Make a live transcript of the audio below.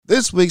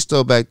This week's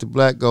Throwback to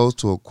Black goes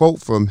to a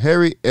quote from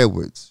Harry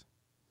Edwards.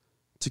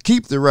 To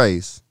keep the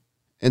race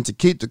and to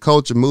keep the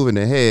culture moving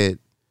ahead,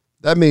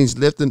 that means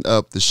lifting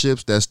up the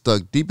ships that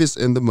stuck deepest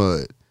in the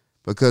mud,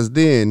 because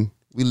then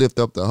we lift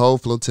up the whole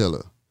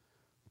flotilla.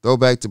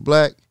 Throwback to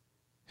Black,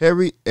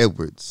 Harry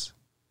Edwards.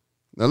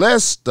 Now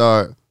let's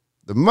start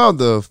the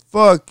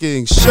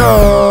motherfucking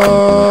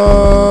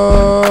show.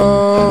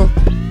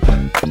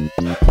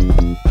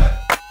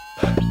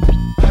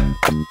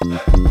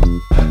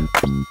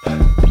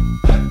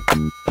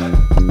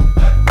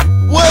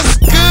 What's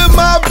good,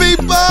 my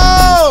people?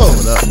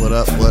 What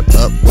up,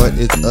 what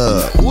is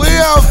up? We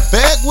are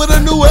back with a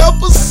new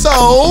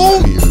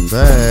episode. We're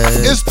back.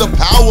 It's the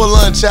Power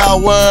Lunch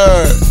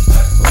Hour.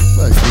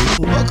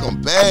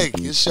 Welcome back.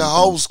 It's your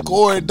host,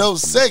 Corey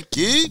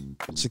Dosecki.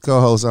 It's your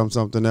co-host, I'm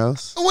something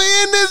else. We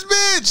in this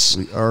bitch.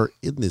 We are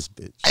in this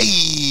bitch.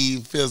 Hey,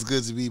 feels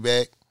good to be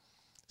back.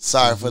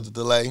 Sorry for the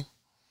delay.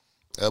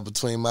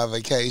 Between my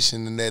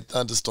vacation and that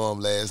thunderstorm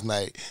last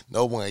night,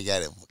 no one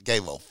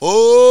gave a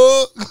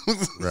fuck.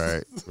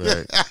 Right.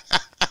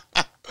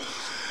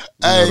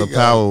 Hey, the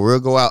power will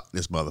go out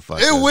this motherfucker.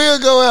 It will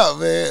go out,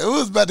 man. It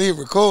was about to hit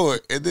record,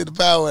 and then the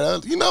power went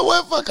out. You know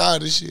what? Fuck all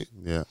this shit.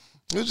 Yeah.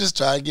 We'll just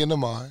try again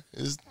tomorrow.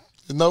 There's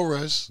no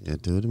rush. Yeah,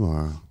 do it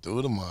tomorrow. Do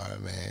it tomorrow,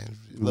 man.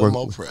 A little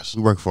more pressure.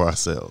 We work for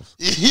ourselves.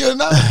 You're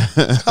not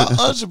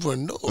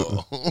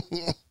entrepreneur.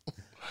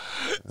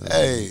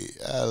 Hey,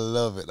 I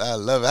love it.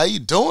 How you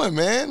doing,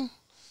 man?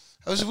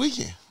 How was your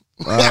weekend?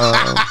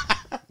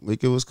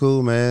 Weekend was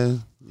cool,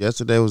 man.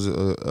 Yesterday was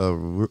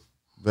a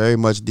very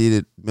much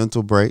needed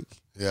mental break.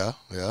 Yeah.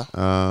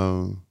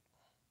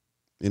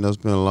 It's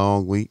been a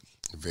long week.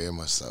 Very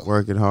much so.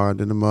 Working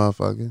hard in the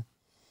motherfucker.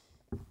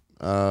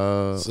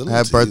 Salute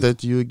Happy to birthday you.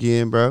 to you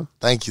again, bro.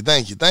 Thank you.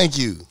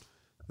 The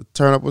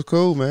turn up was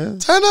cool, man.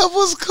 Turn up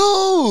was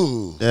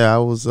cool. Yeah,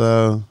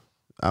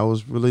 I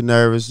was really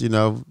nervous,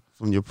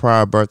 from your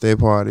prior birthday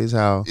parties,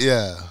 how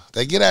Yeah,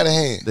 they get out of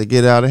hand. they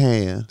get out of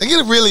hand. They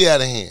get really out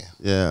of hand.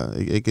 Yeah,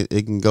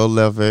 it can go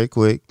left very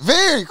quick.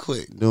 Very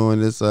quick. During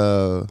this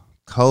COVID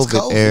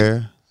COVID.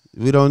 era,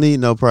 we don't need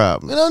no We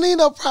problems. don't need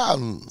no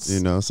problems.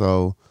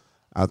 So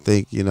I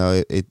think it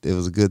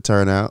was a good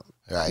turnout.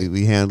 Right.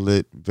 We handled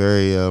it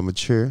very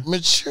mature.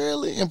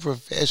 Maturely and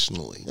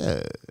professionally.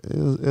 Yeah,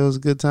 it was a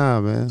good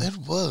time, man. It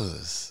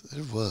was.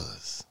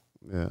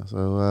 Yeah,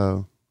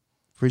 so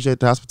appreciate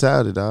the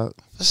hospitality, dog.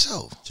 For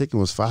sure. Chicken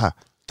was fire.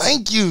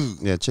 Thank you.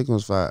 Yeah, chicken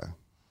was fire.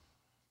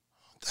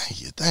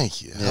 Thank you.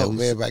 I Yeah, hope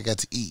everybody got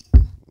to eat.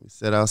 We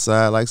sat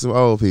outside like some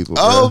old people.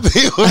 Bro. Old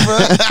people, bro.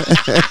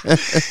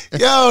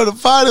 Yo, the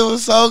party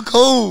was so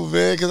cool,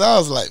 man, because I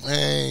was like,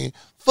 man,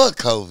 fuck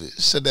COVID.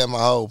 Shut down my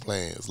whole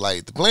plans.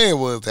 Like, the plan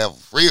was to have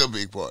a real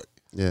big party.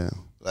 Yeah,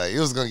 Like, it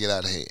was going to get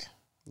out of hand.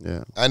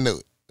 yeah. I knew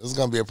it. It was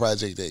going to be a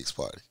Project X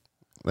party.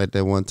 Like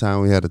that one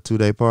time we had a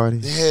 2-day party.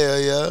 Hell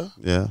yeah.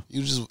 Yeah,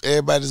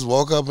 Everybody just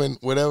woke up in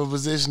whatever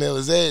position they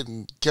was at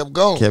and kept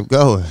going. kept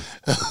going.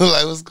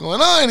 Like, what's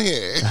going on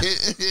here? You know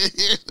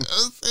what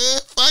I'm saying?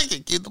 Fuck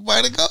it, keep the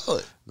party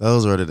going.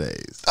 Those were the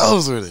days.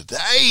 Those were the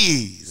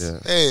days. Yeah.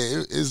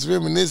 Hey, it's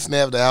reminiscent to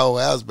have the whole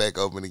house back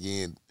open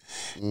again.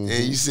 Mm-hmm.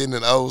 And you sitting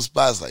in the old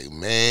spots like,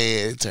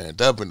 man, it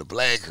turned up in the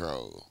black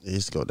room. It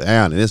used to go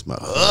down in this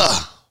motherfucker.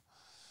 Ugh.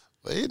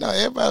 But,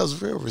 everybody was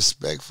real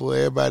respectful.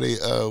 Everybody,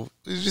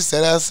 we just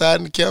sat outside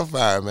in the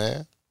campfire,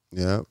 man.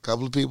 Yeah, A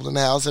couple of people in the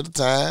house at a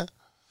time,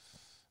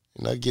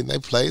 getting their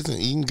plates and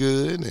eating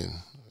good.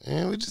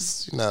 And we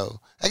just,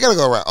 I got to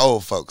go around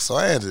old folks, so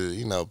I had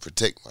to,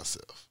 protect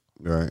myself.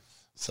 right.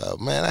 So,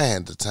 man, I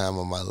had the time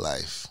of my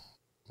life.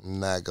 I'm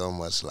not going to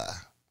much lie.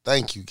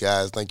 Thank you,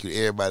 guys. Thank you to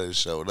everybody that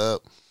showed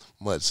up.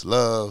 Much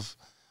love.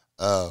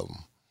 I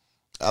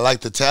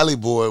like the tally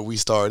board we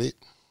started.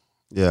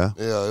 Yeah,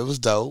 Yeah, it was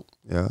dope.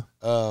 yeah.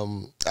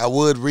 I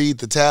would read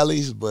the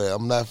tallies, but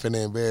I'm not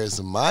finna embarrass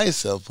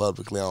myself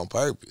publicly on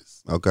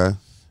purpose. Okay.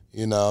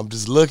 I'm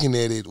just looking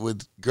at it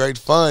with great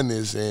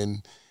fondness,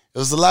 and it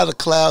was a lot of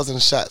clouds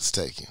and shots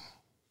taken.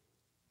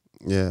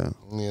 Yeah.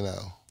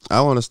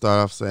 I want to start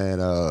off saying,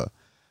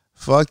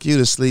 fuck you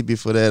to Sleepy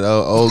for that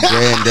old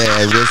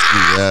granddad whiskey,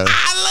 bro.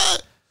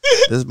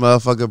 This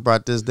motherfucker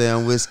brought this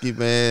damn whiskey,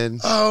 man.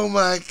 Oh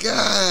my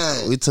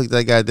God. We took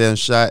that goddamn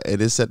shot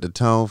and it set the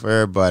tone for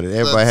everybody.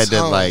 Everybody had that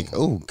tone. like,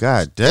 oh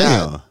god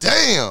damn. God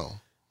damn.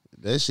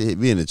 That shit hit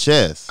me in the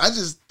chest. I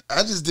just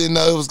didn't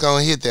know it was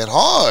gonna hit that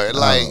hard.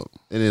 Like,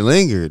 and it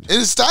lingered.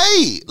 it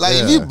stayed. Like,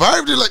 if Yeah. you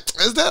burped it, like,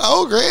 is that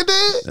old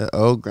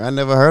granddad? I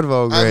never heard of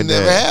old I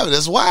granddad. never have.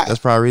 That's why. That's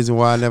probably the reason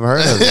why I never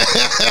heard of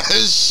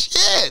it.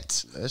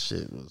 Shit. That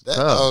shit was That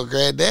tough. old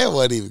granddad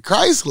wasn't even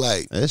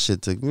Christ-like. That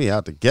shit took me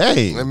out the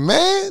game.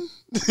 Man.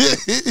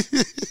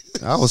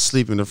 I was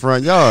sleeping in the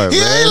front yard, He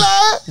man. ain't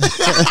lying.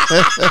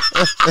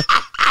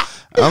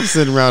 I'm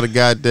sitting around a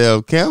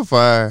goddamn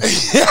campfire,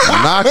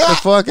 knocked the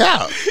fuck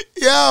out.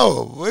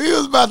 Yo, when he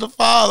was about to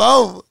fall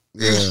over,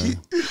 Yeah.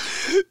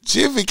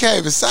 Jiffy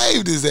came and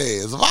saved his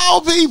ass. Of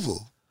all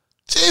people,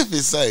 Jiffy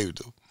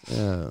saved him.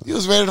 Yeah, He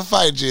was ready to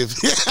fight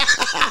Jiffy.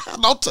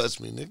 Don't touch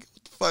me, nigga.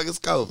 What the fuck is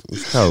COVID?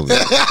 it's COVID.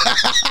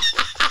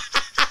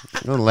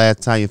 You know the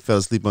last time you fell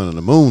asleep under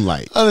the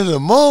moonlight? Under the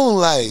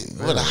moonlight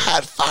with a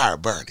hot fire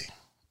burning.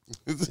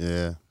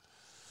 Yeah.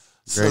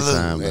 Great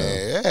time,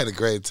 man. I had a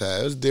great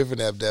time. It was a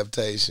different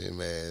adaptation,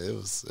 man. It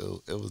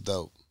was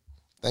dope.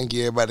 Thank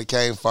you, everybody that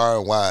came far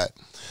and wide.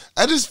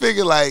 I just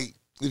figured, like,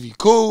 if you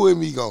cool with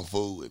me, you gonna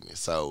fool with me.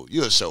 So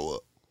you'll show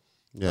up.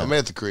 Yeah. I'm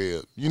at the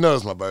crib. You know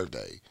it's my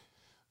birthday.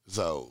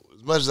 So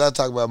as much as I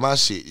talk about my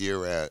shit year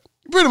round,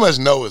 you pretty much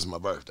know it's my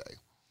birthday.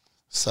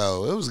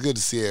 So it was good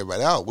to see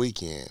everybody out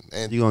weekend.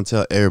 And you gonna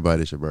tell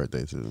everybody it's your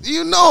birthday too.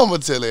 You know I'm gonna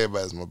tell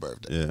everybody it's my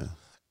birthday. Yeah.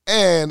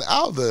 And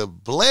all the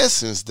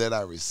blessings that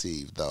I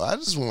received, though, I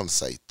just want to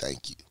say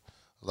thank you.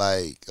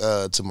 Like,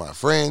 to my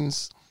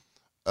friends,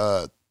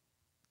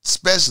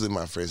 especially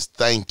my friends,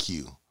 thank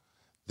you.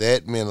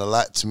 That meant a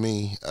lot to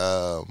me.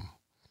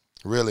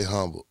 Really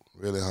humbled.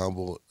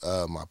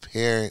 My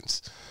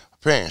parents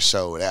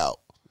showed out.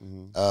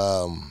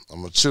 Mm-hmm.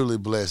 I'm a truly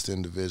blessed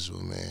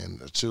individual, man.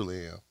 I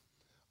truly am.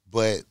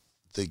 But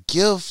the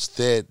gifts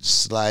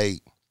that's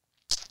like,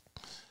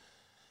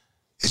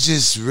 it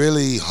just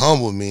really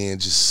humbled me and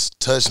just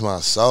touched my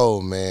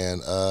soul,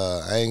 man.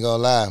 I ain't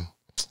gonna lie.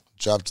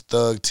 Dropped a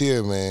thug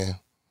tear, man.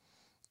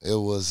 It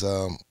was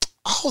all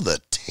the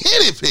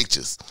titty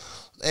pictures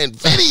and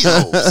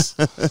videos.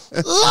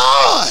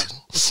 Lord,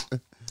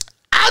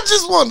 I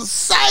just want to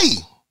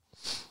say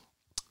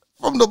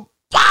from the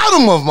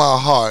bottom of my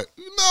heart,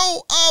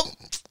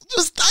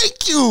 just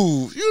thank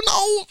you.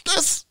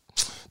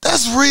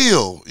 That's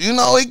real.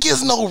 It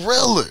gets no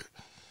realer.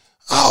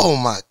 Oh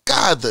my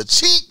God, the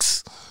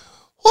cheeks.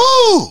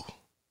 Woo!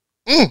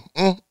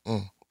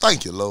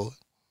 Thank you, Lord.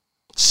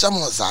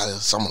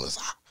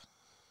 Shamalizah.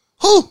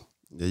 Whoo!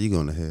 Yeah, you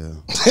going to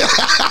hell.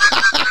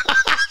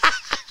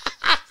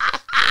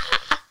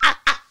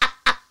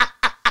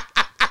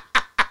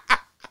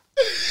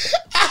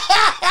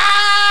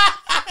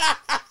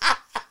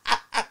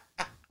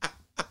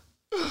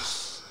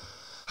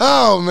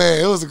 Oh,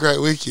 man, it was a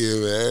great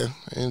weekend, man.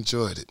 I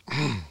enjoyed it.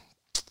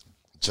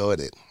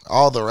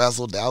 All the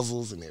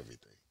razzle-dazzles and everything.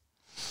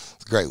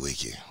 It's a great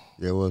weekend.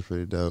 Yeah, it was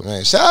pretty dope.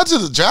 Man, shout out to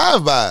the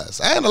drive-bys.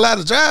 I had a lot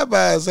of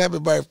drive-bys. Happy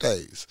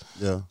birthdays.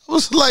 Yeah. I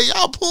was like,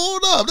 y'all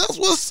pulled up. That's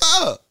what's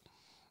up.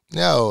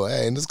 No,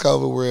 hey, in this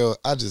COVID world,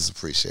 I just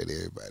appreciate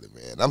everybody,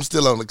 man. I'm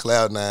still on the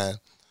cloud nine.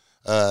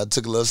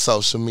 Took a little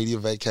social media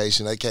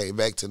vacation. I came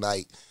back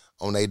tonight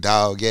on they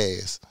dog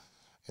ass.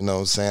 You know what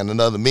I'm saying?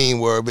 Another mean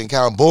word been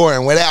kind of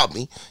boring without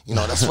me.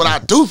 That's what I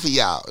do for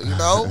y'all,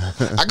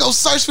 I go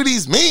search for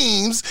these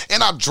memes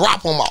and I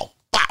drop them off.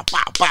 Pow,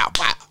 pow, pow,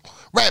 pow.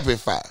 Rapid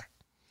fire.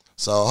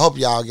 So I hope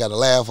y'all got a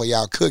laugh while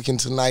y'all cooking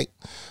tonight.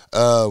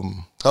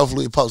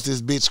 Hopefully we post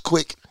this bitch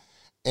quick.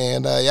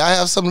 And y'all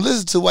have something to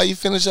listen to while you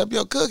finish up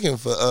your cooking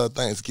for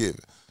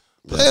Thanksgiving.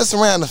 Play us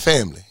around the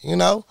family,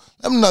 Let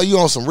them know you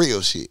on some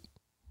real shit.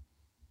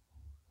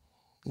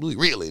 We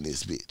real in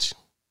this bitch.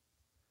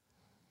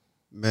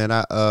 Man,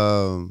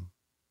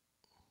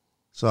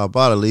 so I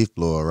bought a leaf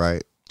blower,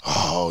 right?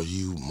 Oh,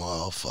 you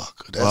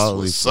motherfucker. That's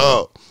what's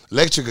up.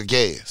 Electric or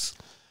gas?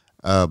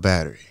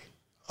 Battery.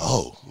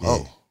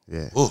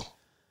 Yeah. Ooh.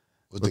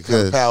 What the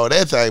kind of power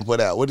that thing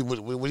put out? What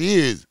year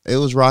is it? It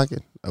was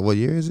rocking. What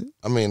year is it?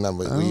 I mean,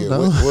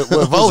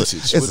 what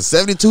voltage? It's a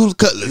 72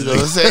 Cutlass. You know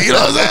what I'm saying?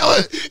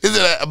 Is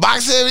it a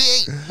box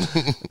 78?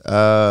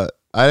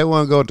 I didn't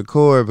want to go with the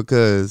cord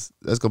because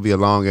that's going to be a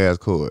long-ass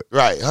cord.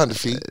 Right, 100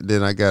 feet.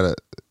 Then I got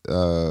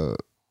to,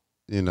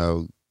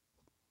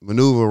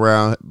 maneuver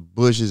around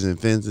bushes and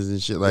fences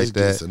and shit like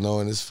that. It's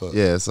annoying as fuck.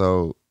 Yeah,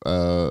 so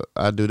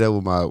I do that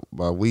with my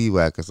weed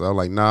whacker. So I'm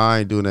like, nah, I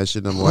ain't doing that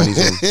shit no more.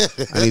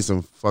 I need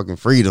some fucking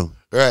freedom.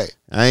 Right.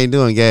 I ain't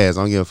doing gas.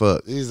 I don't give a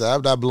fuck.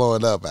 I'm not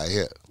blowing up out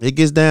here. It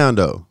gets down,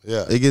 though.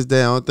 Yeah. It gets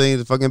down. Only thing,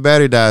 the fucking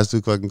battery dies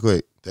too fucking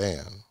quick.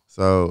 Damn.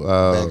 So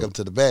back up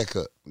to the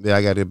backup. Yeah,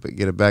 I got to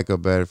get a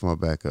backup battery for my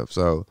backup.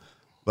 So,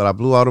 but I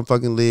blew all them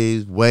fucking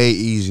leaves way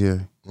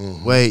easier.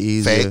 Mm-hmm. Way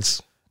easier.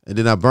 Facts. And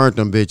then I burnt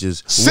them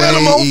bitches. Set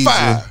them on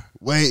fire.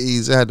 Way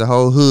easier. I had the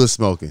whole hood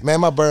smoking.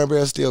 Man, my burn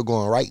barrel's still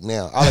going right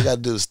now. All I got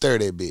to do is stir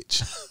that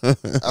bitch.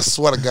 I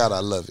swear to God, I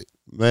love it.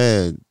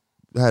 Man,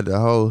 I had the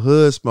whole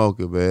hood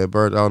smoking, man.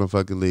 Burnt all them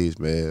fucking leaves,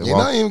 man. You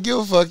don't even give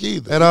a fuck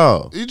either. At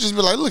all. You just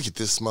be like, look at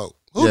this smoke.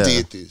 Who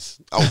did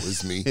this? Oh,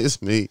 it's me.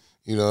 It's me.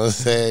 You know what I'm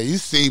saying? You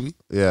see me.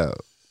 Yeah.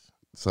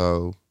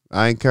 So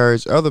I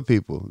encourage other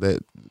people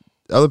in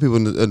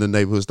the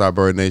neighborhood start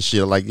burning their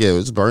shit. Like, yeah,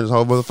 let's burn this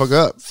whole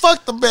motherfucker up.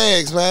 Fuck the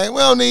bags, man. We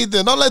don't need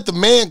them. Don't let the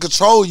man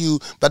control you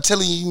by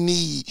telling you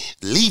need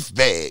leaf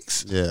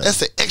bags. Yeah.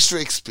 That's an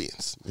extra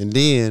expense. And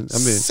then,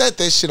 set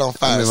that shit on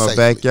fire. I'm in my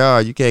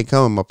backyard. You can't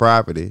come in my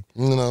property.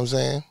 You know what I'm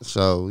saying?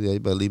 So, yeah, you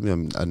better leave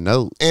me a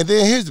note. And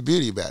then here's the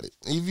beauty about it.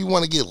 If you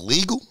want to get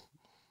legal,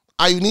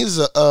 all you need is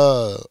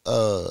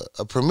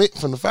a permit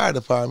from the fire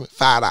department,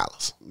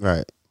 $5.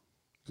 Right.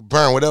 You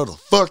burn whatever the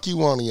fuck you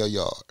want in your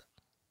yard.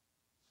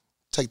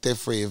 Take that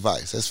free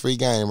advice. That's free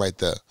game right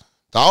there.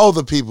 To all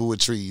the people with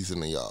trees in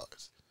the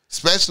yards,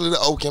 especially the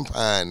oak and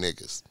pine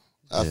niggas.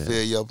 I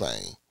feel your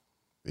pain.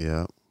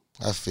 Yeah.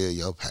 I feel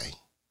your pain.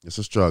 It's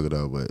a struggle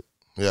though, but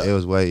Yeah. It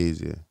was way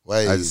easier.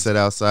 Way I just sat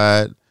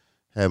outside,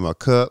 had my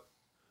cup,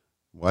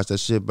 watch that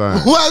shit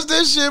burn. Watch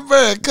that shit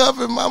burn.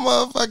 Cupping my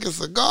motherfucking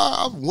cigar.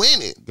 I'm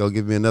winning. Go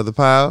give me another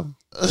pile.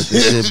 Let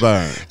this shit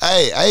burn.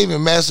 Hey, I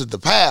even mastered the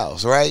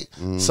pals, right?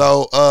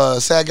 So,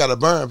 say I got a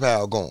burn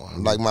pal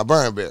going, like my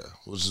burn barrel,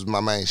 which is my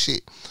main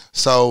shit.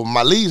 So,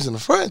 my leaves in the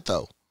front,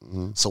 though.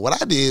 So, what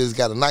I did is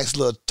got a nice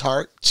little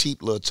tarp,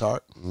 cheap little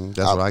tarp. That's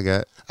what I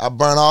got. I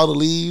burn all the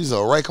leaves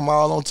or rake them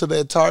all onto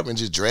that tarp and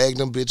just drag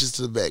them bitches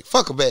to the back.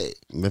 Fuck a bag.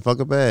 Man, fuck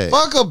a bag.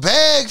 Fuck a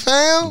bag,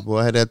 fam. Boy,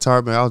 I had that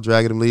tarp, man. I was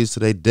dragging them leaves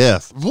to their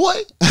death.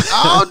 What?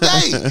 All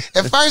day.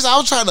 At first, I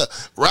was trying to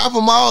wrap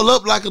them all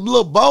up like a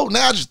little boat.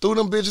 Now I just threw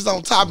them bitches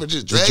on top and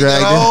just dragged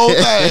the whole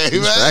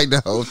thing, man. Drag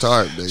the whole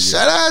tarp, nigga.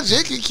 Shout out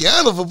Jackie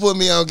Kiana for putting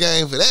me on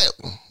game for that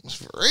one.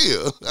 For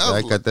real.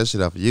 I got that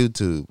shit off of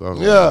YouTube. I was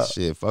Yeah. like,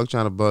 shit, fuck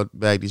trying to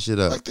bag this shit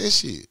up. Fuck that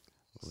shit.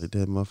 Let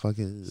that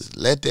motherfucker. Just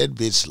let that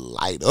bitch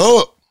light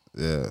up.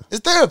 Yeah,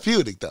 It's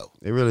therapeutic, though.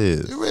 it really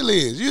is. It really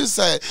is. You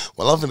say,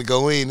 well, I'm finna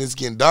go in, it's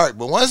getting dark.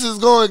 But once it's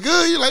going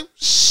good, you're like,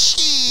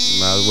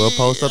 shit. Might as well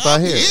post up out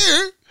I'm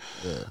here.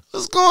 Yeah.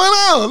 What's going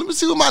on? Let me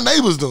see what my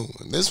neighbor's doing.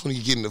 That's when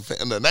you get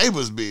in the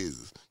neighbor's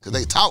business because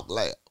they talk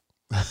loud.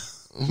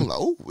 I'm like,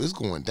 oh, it's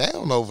going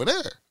down over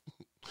there.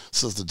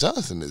 Sister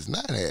Johnson is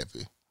not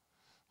happy.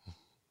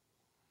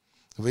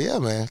 But yeah,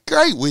 man,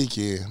 great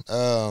weekend.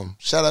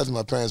 Shout out to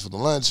my parents for the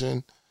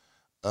luncheon.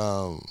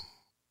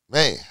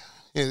 Man,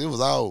 it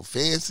was all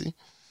fancy.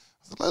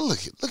 I was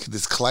like, look at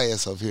this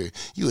class up here.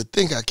 You would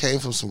think I came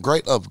from some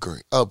great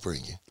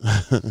upbringing.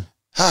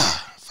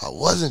 If I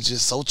wasn't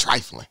just so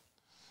trifling.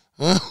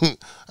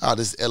 All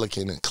this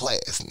elegant and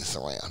classness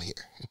around here.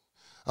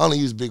 I only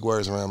use big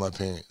words around my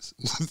parents.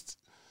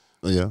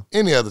 Yeah.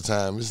 Any other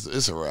time,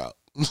 it's a route.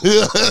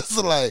 It's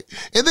like,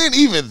 and then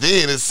even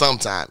then, it's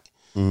sometime.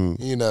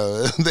 You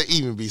know, they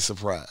even be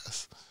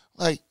surprised.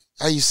 Like,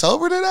 are you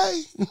sober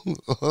today?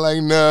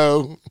 Like,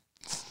 no.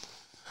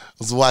 I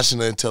was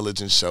watching an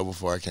intelligence show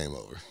before I came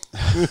over.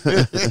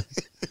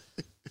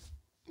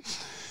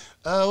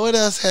 What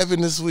else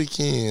happened this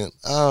weekend?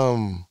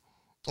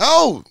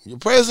 Your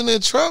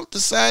President Trump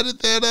decided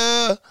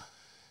that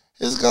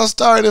he's gonna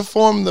start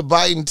informing the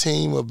Biden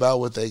team about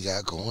what they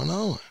got going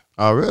on.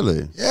 Oh,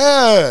 really?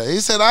 Yeah, he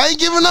said, I ain't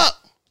giving up.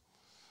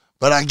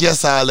 But I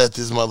guess I'll let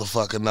this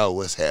motherfucker know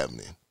what's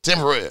happening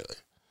temporarily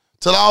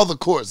till all the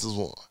courts is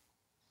won.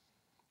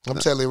 I'm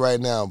telling you right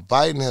now,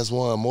 Biden has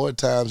won more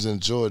times in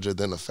Georgia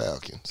than the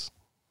Falcons.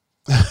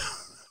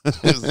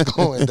 It's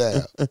going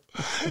down.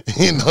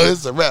 You know,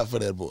 it's a wrap for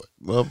that boy.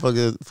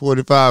 Motherfucker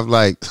 45,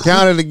 like,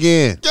 count it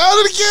again. Count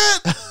it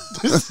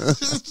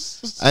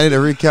again. I need a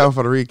recount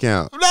for the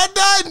recount. I'm not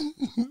done.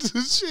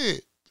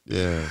 Shit.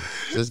 Yeah.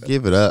 Just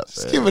give it up.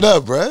 Just give it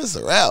up, bro. It's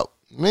a wrap.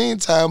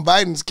 Meantime,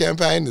 Biden's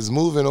campaign is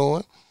moving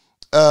on.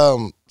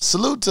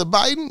 Salute to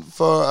Biden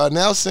for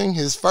announcing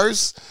his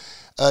first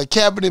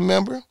cabinet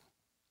member,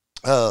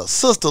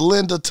 Sister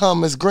Linda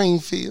Thomas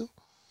Greenfield,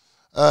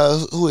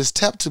 who is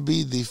tapped to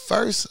be the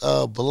first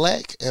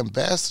black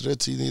ambassador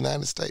to the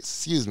United States.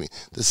 Excuse me,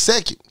 the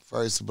second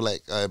first black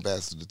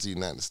ambassador to the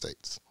United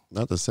States.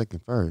 Not the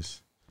second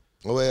first.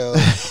 Well,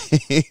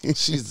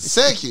 she's the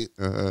second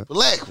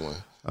black one.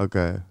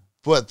 Okay.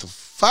 But the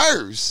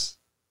first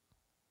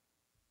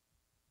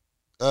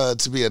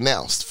to be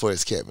announced for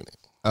his cabinet.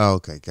 Oh,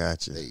 okay,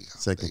 gotcha. There you go.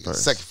 Second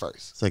first. Second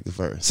first. Second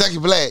first.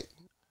 Second black.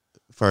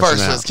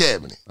 First for his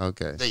cabinet.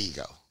 Okay. There you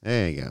go.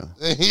 There you go.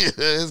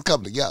 It's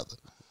come together.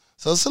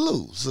 So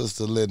salute,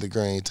 Sister Linda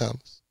Green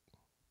Thomas.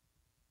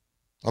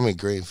 I mean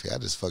Greenfield. I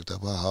just fucked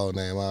up her whole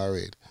name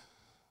already.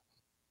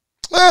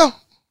 Well,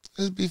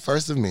 it'll be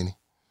first of many.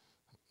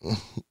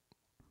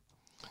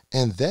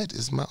 And that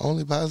is my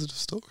only positive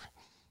story.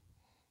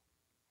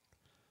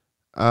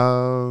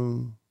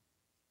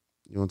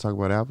 You want to talk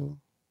about Apple?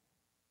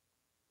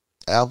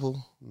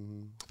 Apple?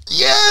 Mm-hmm.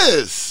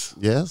 Yes.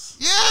 Yes?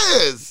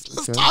 Yes.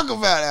 Let's Okay. talk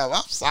about Apple.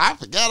 I'm sorry. I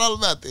forgot all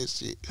about this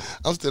shit.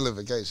 I'm still in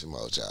vacation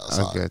mode, y'all.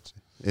 Sorry. I got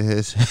you.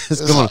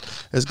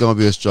 It's gonna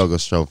be a struggle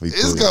show for you.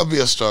 It's going to be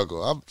a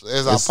struggle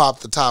I pop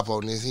the top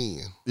on this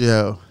hen.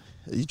 Yeah.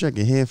 You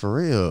drinking hen for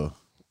real?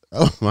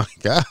 Oh my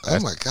god. Oh,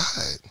 my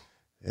God.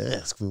 Yeah,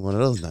 it's gonna be one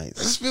of those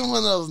nights. It's been one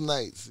of those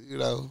nights, you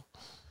know.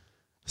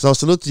 So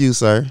salute to you,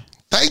 sir.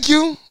 Thank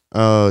you.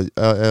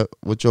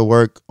 With your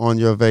work on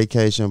your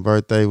vacation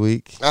birthday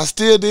week. I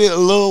still did a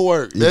little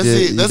work. That's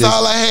it. That's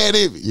all I had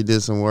in me. You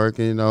did some work,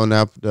 and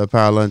now the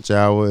Power Lunch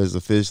Hour is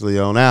officially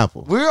on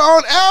Apple. We're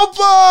on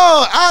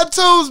Apple.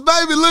 iTunes,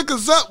 baby. Look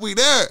us up. We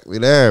there. We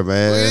there,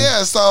 man.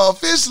 Yeah, so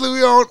officially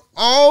we on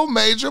all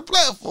major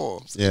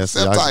platforms. Yeah,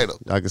 so except Tidal.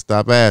 y'all can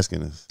stop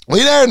asking us. We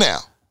there now.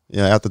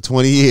 Yeah, after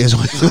 20 years,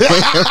 we on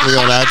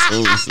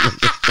iTunes.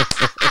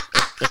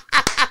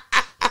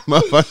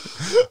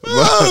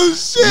 Oh,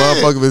 shit.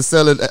 Motherfucker been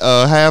selling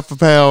half a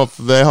pound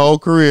for their whole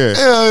career.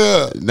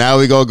 Yeah. Now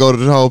we gonna go to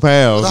the whole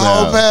pound. The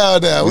whole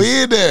pound now.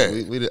 We in there.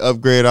 We to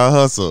upgrade our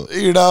hustle.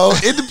 You know,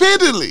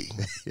 independently.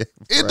 Right.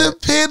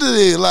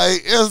 Independently.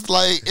 Like, it's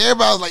like,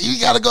 everybody was like, you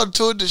got to go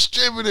to a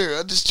distributor.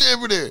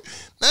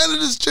 None of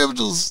the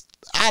distributors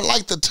I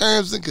like the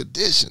terms and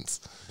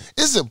conditions.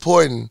 It's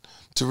important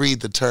to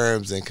read the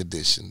terms and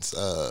conditions.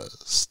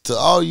 To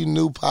all you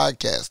new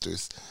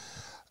podcasters,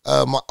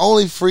 my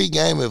only free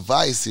game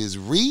advice is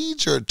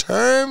read your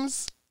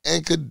terms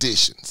and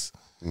conditions.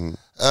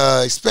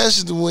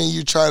 Especially when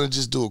you're trying to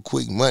just do a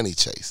quick money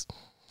chase.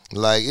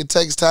 Like, it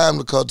takes time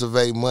to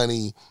cultivate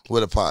money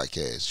with a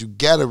podcast. You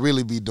got to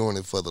really be doing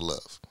it for the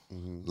love.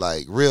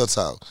 Like, real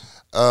talk.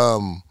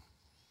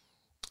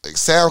 Like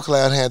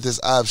SoundCloud had this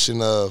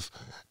option of,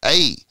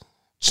 hey,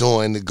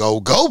 join the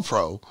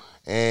GoPro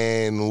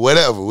and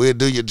whatever. We'll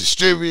do your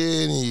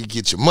distributing and you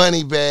get your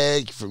money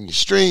back from your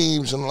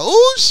streams. And I'm like,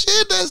 oh,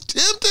 shit, that's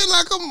tempting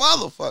like a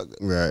motherfucker.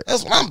 Right.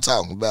 That's what I'm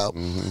talking about.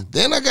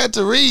 Then I got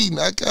to read and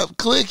I kept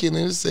clicking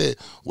and it said,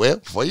 well,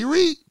 before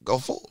you go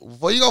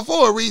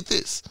forward, read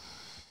this.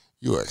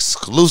 You are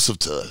exclusive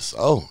to us.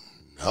 Oh,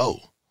 no.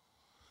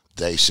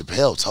 Dave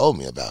Chappelle told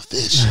me about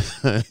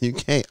this shit. You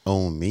can't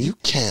own me. You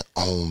can't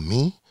own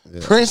me.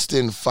 Yeah. Prince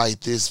didn't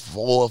fight this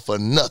for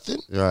nothing.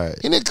 Right.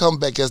 He didn't come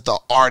back as the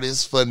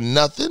artist for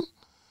nothing.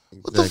 Exactly.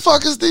 What the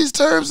fuck is these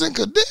terms and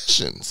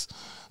conditions?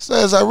 So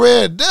as I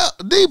read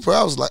deeper,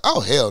 I was like,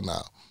 oh, hell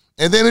no.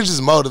 And then it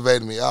just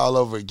motivated me all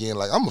over again.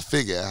 Like, I'm going to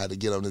figure out how to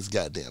get on this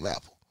goddamn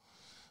Apple.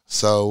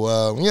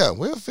 So, yeah,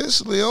 we're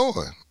officially on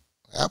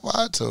Apple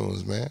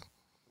iTunes, man.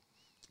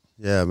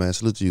 Yeah, man.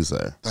 Salute to you,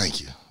 sir.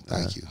 Thank you.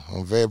 Thank you.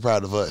 I'm very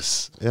proud of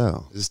us. Yeah.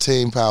 It's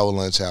Team Power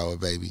Lunch Hour,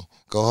 baby.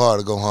 Go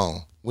hard or go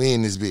home. We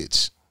in this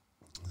bitch.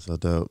 So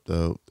dope.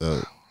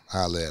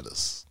 Holla at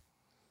us.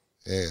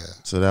 Yeah.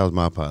 So that was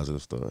my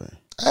positive story.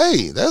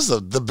 Hey, that's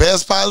the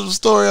best positive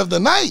story of the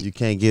night. You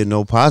can't get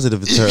no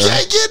positive You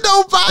can't get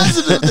no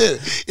positive there.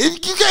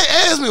 If you can't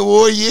ask me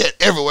where you at,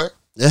 everywhere.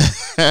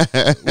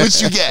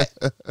 What you got?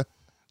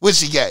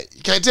 What you got?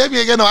 You can't tell me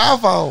you ain't got no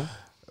iPhone.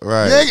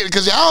 Right.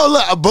 Because y'all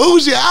look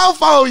bougie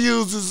iPhone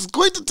users is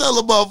quick to tell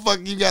a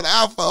motherfucker you got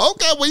an iPhone.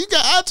 Okay, well, you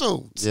got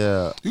iTunes.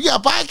 Yeah. You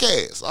got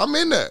podcasts. I'm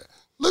in there.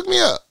 Look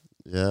me up.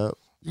 Yeah.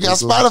 You got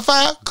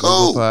Spotify?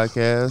 Cool.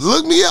 Podcast.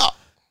 Look me up.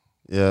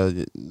 Yeah,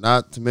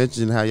 not to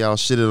mention how y'all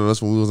shitted on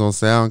us when we was on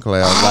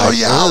SoundCloud. Oh, like,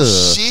 y'all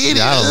shitty.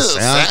 Y'all on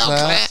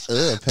SoundCloud.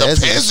 The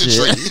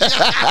peasantry.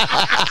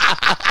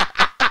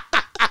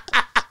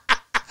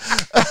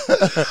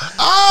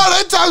 Oh,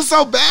 they talk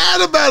so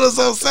bad about us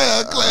on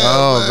SoundCloud.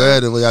 Oh,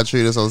 man, the way y'all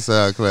treat us on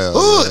SoundCloud.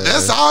 Ooh,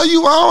 that's all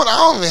you want? I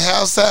don't even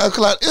have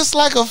SoundCloud. It's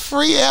like a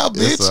free app,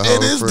 bitch.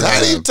 And it's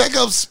not even take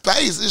up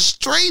space. It's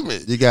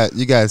streaming. You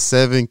got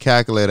 7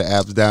 calculator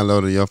apps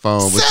downloaded on your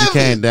phone, but you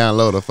can't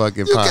download a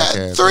fucking podcast.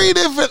 You got 3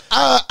 different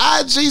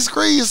IG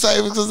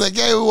screensavers because they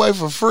gave it away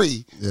for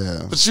free.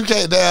 Yeah. But you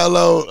can't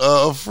download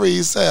a free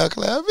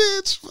SoundCloud.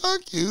 Bitch,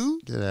 fuck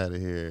you. Get out of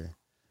here.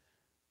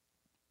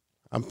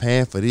 I'm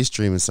paying for these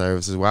streaming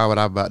services. Why would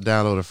I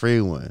download a free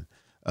one?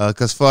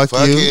 Because fuck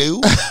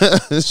you.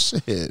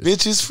 Shit.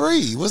 Bitch, it's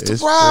free. What's the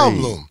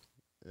problem?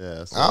 Free.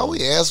 Yeah. So. All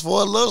we ask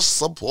for a little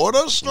support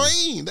or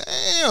stream.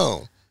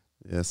 Damn.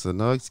 Yeah, so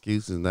no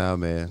excuses now,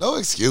 man. No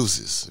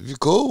excuses. If you're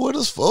cool with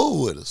us,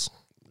 fool with us.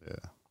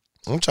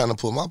 Yeah. I'm trying to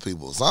put my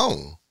people's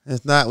on.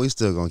 If not, we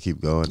still gonna keep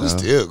going. We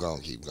still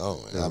gonna keep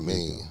going. I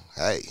mean,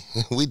 hey,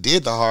 we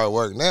did the hard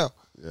work now.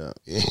 Yeah.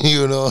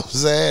 You know what I'm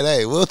saying?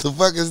 Hey, what the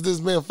fuck is this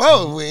been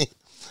for?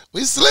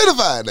 We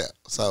solidified that.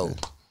 So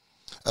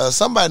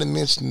somebody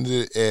mentioned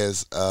it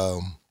as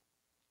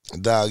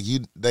dog,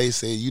 they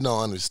said you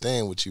don't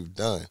understand what you've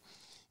done.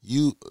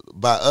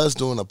 By us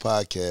doing a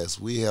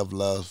podcast, we have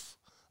loved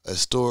a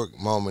historic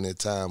moment in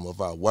time of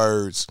our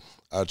words,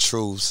 our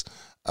truths,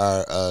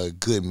 our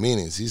good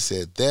meanings. He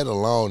said that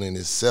alone in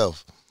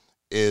itself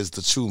is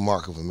the true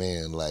mark of a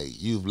man. Like,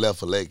 you've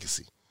left a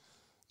legacy.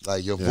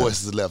 Like, your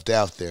voice is left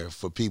out there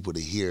for people to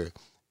hear.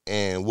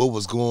 And what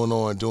was going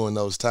on during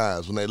those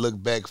times when they look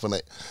back from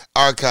the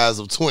archives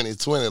of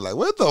 2020, like,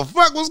 what the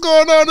fuck was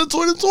going on in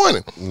 2020?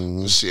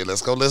 Mm-hmm. Shit,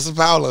 let's go listen to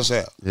Power Lunch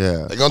out.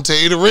 Yeah. They're going to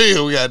tell you the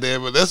real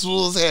goddamn, but that's what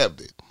was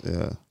happening.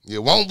 Yeah.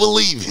 You won't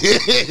believe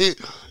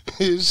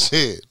it.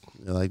 Shit.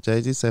 Yeah, like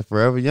Jay-Z said,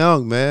 forever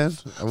young, man.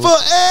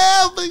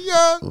 Forever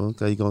young.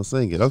 Okay, you going to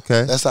sing it.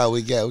 Okay. That's all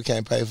we got. We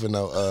can't pay for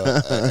no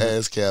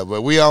ass cap,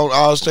 but we on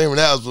all streaming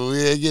apps, but we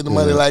ain't getting the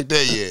money like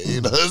that yet.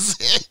 You know what I'm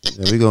saying?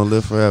 Yeah, we going to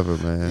live forever,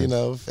 man. You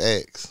know,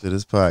 facts. To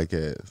this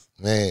podcast.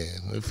 Man,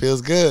 it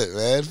feels good,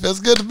 man. It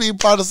feels good to be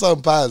part of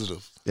something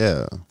positive.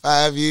 Yeah.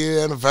 5-year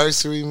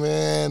anniversary,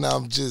 man.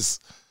 I'm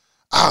just,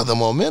 the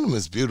momentum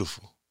is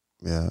beautiful.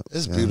 Yeah.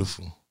 It's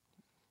beautiful.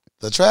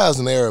 The trials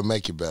and error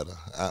make you better,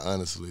 I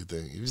honestly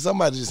think. If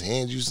somebody just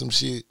hands you some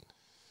shit,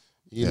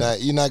 you're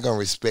not gonna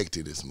respect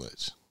it as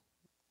much.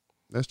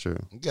 That's true.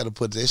 You gotta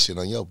put that shit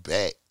on your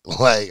back.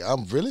 Like,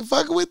 I'm really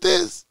fucking with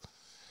this.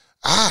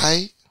 All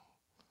right.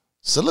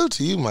 Salute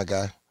to you, my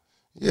guy.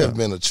 You have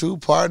been a true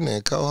partner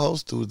and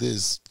co-host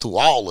through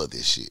all of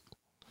this shit.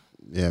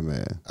 Yeah,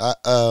 man. I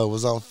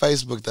was on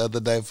Facebook the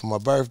other day for my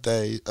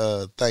birthday,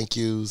 thank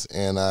yous,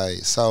 and I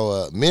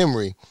saw a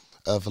memory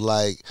of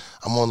like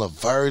I'm on the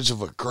verge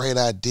of a great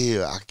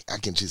idea. I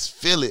can just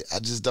feel it. I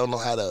just don't know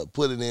how to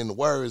put it into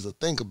words or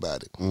think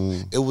about it.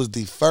 It was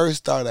the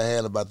first thought I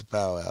had about the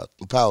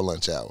power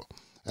lunch hour.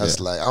 I was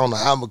like, I don't know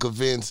how I'm gonna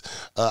convince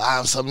I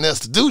have something else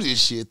to do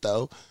this shit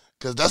though,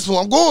 because that's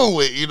what I'm going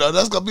with. You know,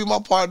 that's gonna be my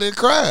partner in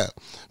crime.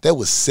 That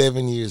was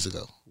 7 years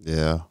ago.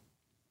 Yeah.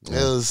 It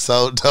was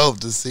so dope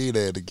to see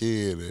that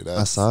again. And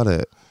I saw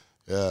that.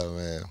 Yeah,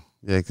 man.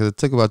 Yeah, because it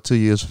took about 2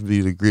 years for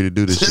me to agree to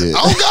do this shit.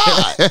 Oh,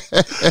 God.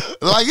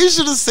 Like, you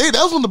should have seen.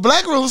 That was when the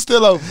black room was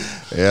still open.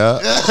 Yeah.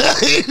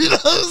 You know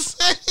what I'm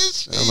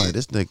saying? I'm like,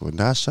 this nigga would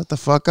not shut the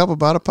fuck up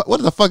about a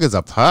what the fuck is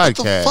a podcast? What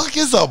the fuck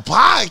is a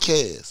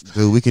podcast?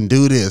 Dude, we can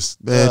do this.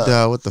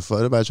 Man, what the fuck?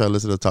 Everybody try to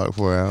listen to Talk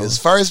for an hour. His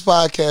first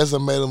podcast I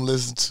made him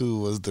listen to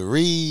was The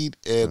Read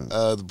and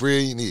The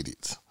Brilliant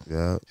Idiots.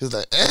 Yeah. He was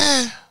like,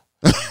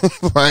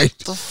 Right.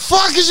 the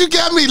fuck is you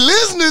got me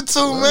listening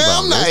to, man?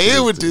 I'm not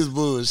here with this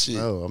bullshit.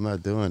 No, I'm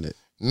not doing it.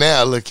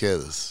 Now look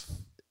at us.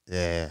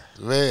 Yeah.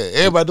 Man,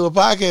 everybody do a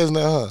podcast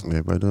now, huh?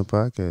 Everybody doing a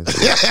podcast.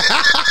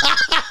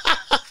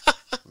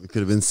 We could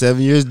have been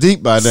 7 years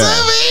deep by now.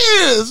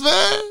 7 years,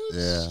 man.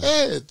 Yeah.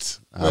 Shit.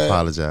 I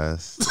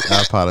apologize.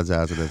 I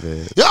apologize in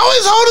advance. You're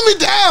always holding me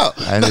down.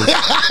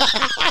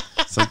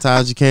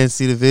 Sometimes you can't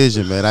see the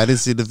vision, man. I didn't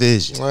see the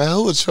vision. Man,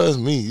 who would trust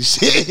me?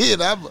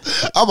 Shit, I'm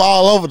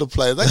all over the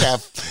place. I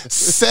got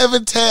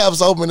 7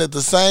 tabs open at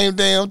the same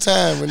damn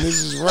time, and this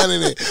is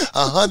running at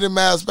 100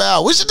 miles per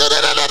hour. We should do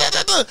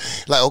that.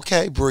 Like,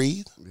 okay,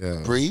 breathe.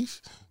 Yeah. Breathe.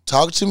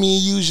 Talk to me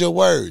and use your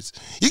words.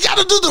 You got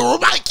to do the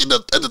mic and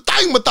the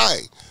thing.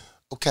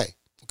 Okay,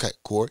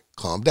 Corey,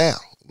 calm down.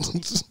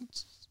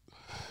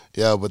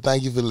 Yeah, but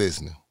thank you for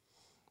listening.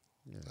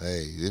 Yeah.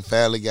 Hey, it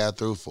finally got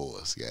through for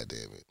us. God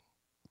damn it.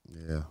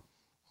 Yeah.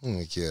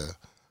 Yeah.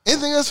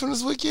 Anything else from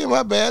this weekend?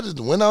 My bad.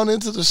 Just went on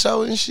into the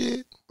show and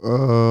shit.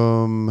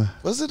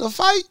 Was it a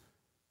fight?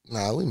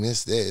 Nah, we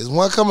missed that. There's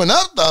one coming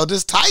up though.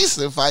 This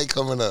Tyson fight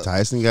coming up.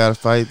 Tyson got a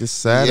fight this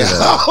Saturday.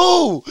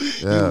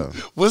 Yeah.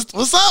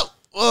 What's up?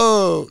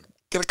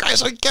 Can I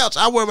crash on your couch?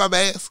 I wear my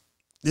mask.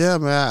 Yeah,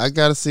 man. I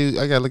gotta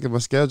look at my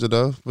schedule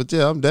though. But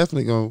yeah, I'm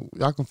definitely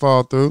y'all can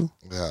fall through.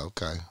 Yeah,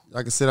 okay.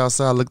 I can sit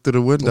outside, look through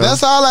the window.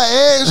 That's all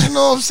I asked, you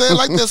know what I'm saying?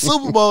 Like that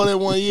Super Bowl that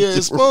one year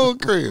at Spoon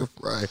Crib.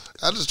 Right.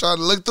 I just tried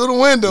to look through the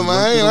window,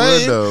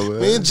 man.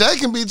 Me and Jay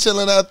can be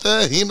chilling out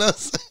there, you know what I'm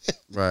saying?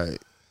 Right.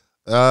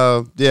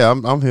 Yeah,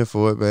 I'm here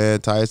for it, man.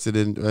 Tyson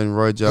and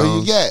Roy Jones.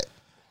 Who you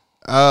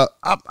got?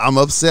 I'm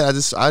upset.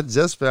 I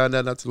just found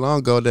out not too long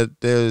ago that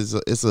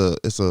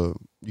it's a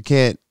you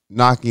can't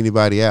knock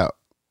anybody out.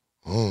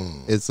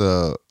 It's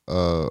a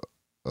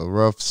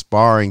rough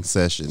sparring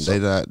session.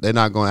 They're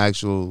not going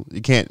to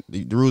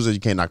the rules are you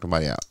can't knock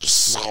nobody out.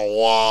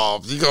 So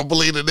you gonna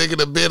believe the nigga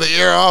that bit an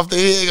ear off the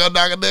head gonna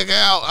knock a nigga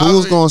out?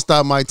 Who's gonna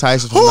stop Mike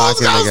Tyson from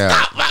knocking a nigga out?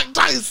 Stop Mike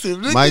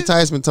Tyson? Nigga? Mike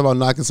Tyson been talking about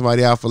knocking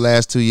somebody out for the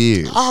last 2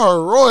 years. I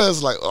heard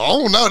Roy's like,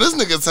 oh no, this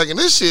nigga taking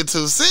this shit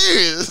too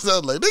serious. I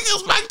was like,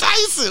 nigga's Mike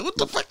Tyson. What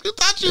the fuck you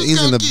thought you was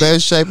He's in the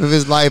best shape of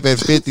his life at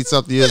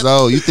 50-something years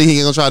old. You think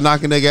he gonna try to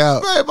knock a nigga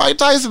out? Man, Mike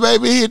Tyson,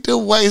 baby, hit the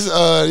waist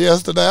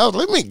yesterday. I was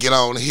like, let me get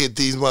on and hit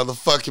these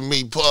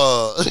motherfucking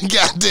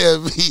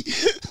goddamn meat.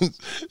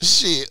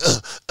 Shit.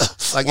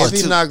 Like, if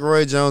he knock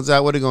Roy Jones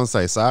out, what he gonna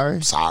say?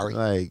 Sorry? Sorry.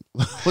 Like,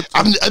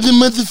 I'm a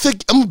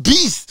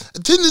beast. I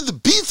tend to the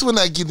beast when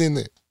I get in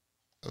there.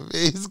 I mean,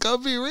 it's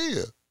gonna be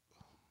real.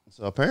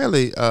 So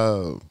apparently,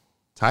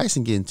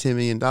 Tyson getting $10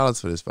 million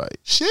for this fight.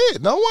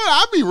 Shit, no one.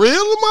 I be real,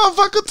 the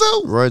motherfucker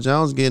too. Roy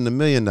Jones getting $1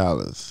 million.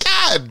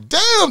 God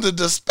damn, the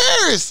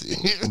disparity.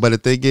 But the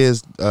thing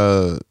is,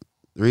 the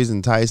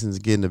reason Tyson's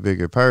getting a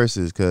bigger purse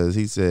is because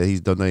he said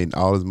he's donating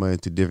all his money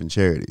to different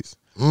charities.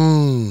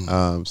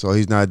 So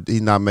he's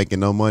not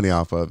making no money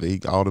off of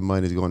it. All the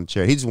money is going to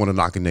charity. He just want to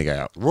knock a nigga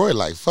out. Roy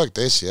like, fuck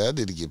that shit. I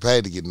need to get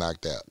paid to get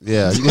knocked out.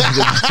 Yeah. Would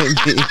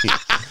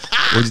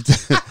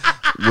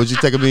you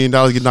take $1 million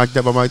to get knocked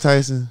out by Mike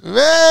Tyson? Man,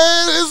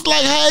 it's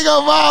like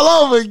hangover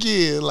all over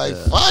again. Like,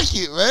 fuck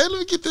it, man. Let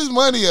me get this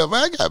money up.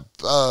 Man, I got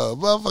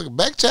motherfucking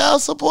back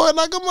child support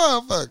like a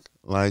motherfucker.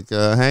 Like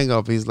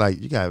hangover, he's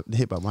like, you got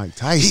hit by Mike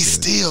Tyson. He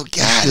still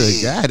got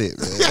it. Got it,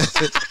 man.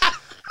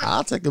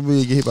 I'll take $1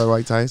 million to get hit by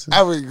Mike Tyson.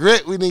 I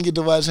regret we didn't get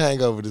to watch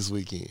Hangover this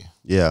weekend.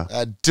 Yeah.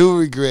 I do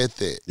regret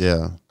that.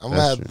 Yeah. I'm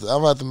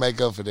about to make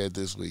up for that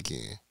this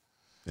weekend.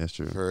 That's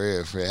true. For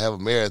real. Have a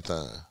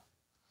marathon.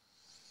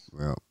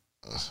 Well,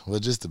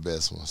 just the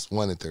best ones.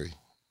 1 and 3.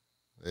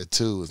 That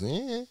 2 was,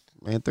 Man,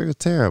 3 was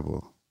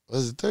terrible.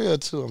 Was it 3 or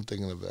 2 I'm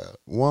thinking about?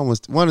 1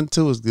 and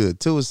 2 was good.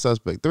 2 was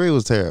suspect. 3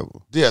 was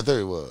terrible. Yeah,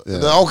 3 was. Yeah.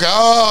 Okay. Oh,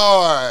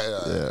 all right.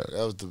 Yeah.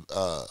 That was the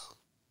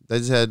They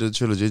just had to do the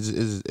trilogy.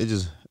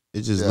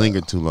 It just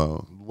lingered too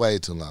long. Way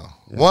too long.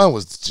 Yeah. 1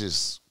 was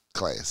just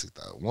classic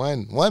though.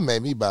 1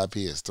 made me buy a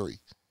PS3.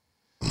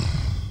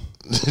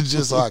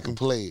 Just so I can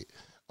play it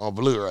on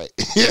Blu-ray.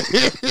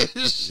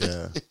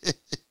 Yeah.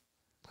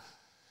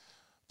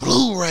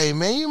 Blu-ray,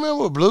 man. You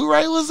remember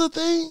Blu-ray was a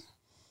thing?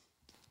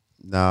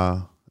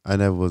 Nah, I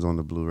never was on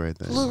the Blu-ray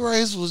thing.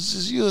 Blu-rays was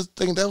just, you would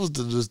think that was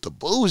just the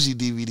bougie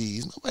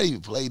DVDs. Nobody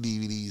even play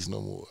DVDs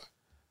no more.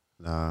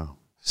 No.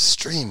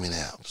 Streaming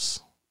apps.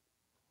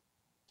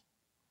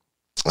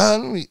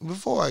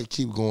 Before I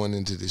keep going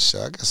into this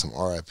show, I got some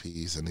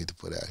RIPs I need to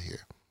put out here.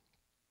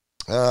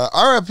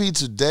 RIP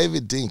to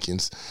David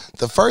Dinkins,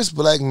 the first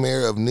black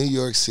mayor of New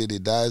York City,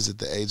 dies at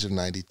the age of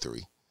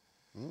 93.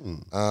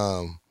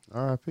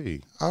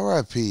 RIP.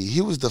 RIP.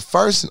 He was the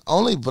first and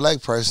only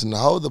black person to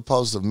hold the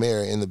post of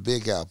mayor in the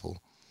Big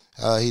Apple.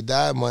 He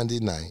died Monday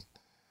night.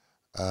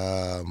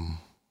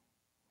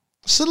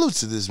 Salute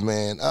to this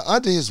man.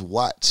 Under his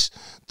watch,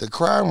 the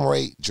crime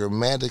rate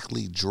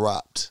dramatically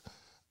dropped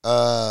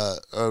to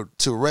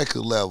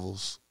record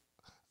levels.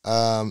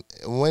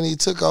 When he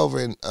took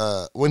over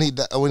when he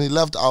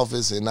left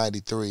office in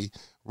 '93,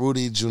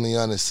 Rudy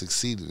Giuliani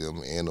succeeded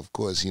him, and of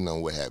course, you know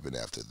what happened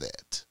after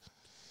that.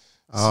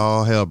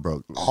 All hell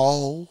broke loose.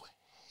 All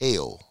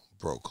hell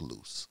broke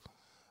loose.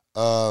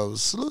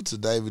 Salute to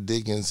David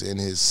Dinkins and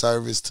his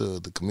service to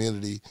the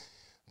community,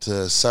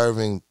 to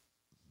serving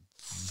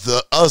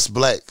us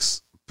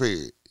blacks.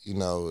 Period. You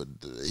know,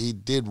 he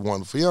did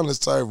wonderful. He only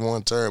served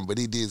one term, but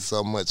he did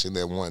so much in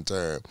that one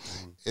term.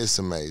 It's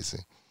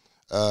amazing.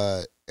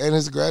 And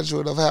he's a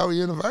graduate of Howard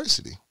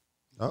University.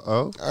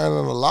 Uh-oh.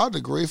 Earning a law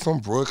degree from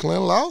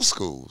Brooklyn Law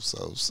School.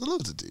 So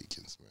salute to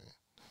Dinkins, man.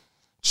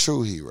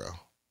 True hero.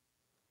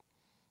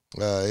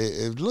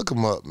 Look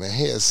him up, man.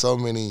 He has so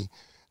many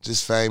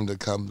just famed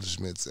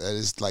accomplishments.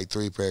 It's like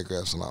 3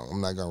 paragraphs long. I'm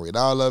not going to read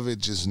all of it.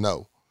 Just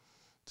know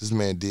this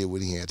man did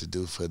what he had to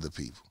do for the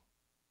people.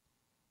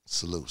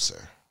 Salute,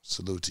 sir.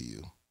 Salute to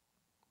you.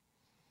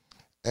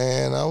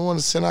 And I want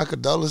to send our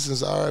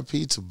condolences,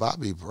 RIP, to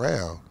Bobby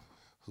Brown,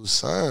 whose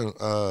son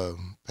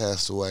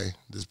passed away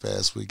this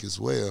past week as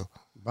well.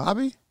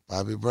 Bobby?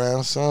 Bobby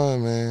Brown's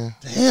son, man.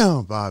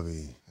 Damn,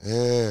 Bobby.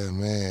 Yeah,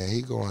 man.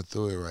 He going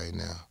through it right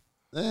now.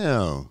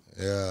 Damn.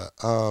 Yeah.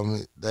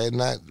 They're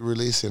not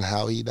releasing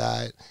how he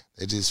died.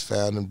 They just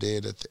found him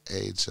dead at the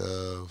age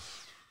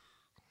of,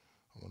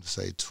 I want to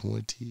say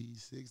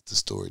 26. The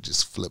story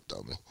just flipped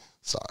on me.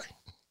 Sorry.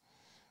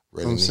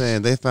 I'm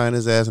saying they find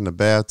his ass in the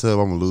bathtub,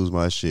 I'm going to lose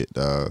my shit,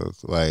 dog.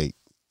 Like,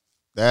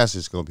 that's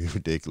just going to be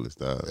ridiculous,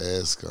 dog.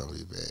 That's going to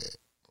be bad.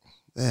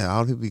 Damn,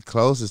 all the people be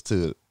closest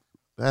to it.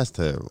 That's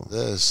terrible.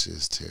 That's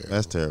just terrible.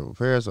 That's terrible.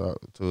 Prayers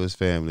to his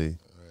family.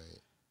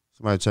 Right.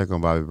 Somebody check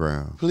on Bobby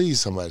Brown. Please,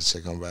 somebody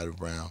check on Bobby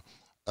Brown.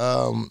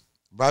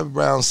 Bobby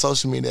Brown's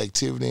social media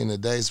activity in the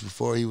days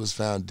before he was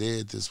found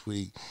dead this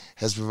week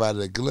has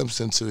provided a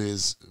glimpse into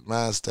his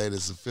mind state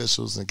as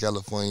officials in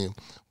California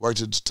work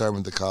to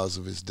determine the cause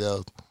of his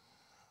death.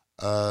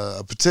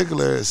 A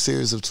particular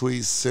series of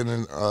tweets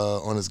centered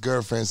on his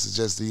girlfriend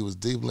suggested he was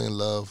deeply in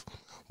love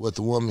with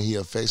the woman he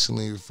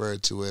affectionately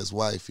referred to as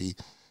wifey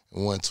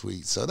in one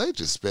tweet. So they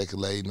just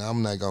speculating.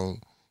 I'm not going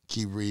to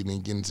keep reading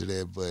and get into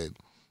that, but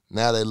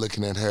now they're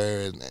looking at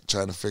her and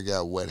trying to figure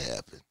out what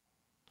happened.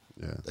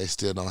 Yeah. They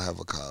still don't have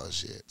a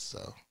cause yet.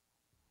 So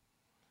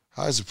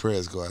hearts and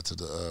prayers go out to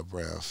the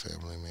Brown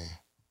family, man.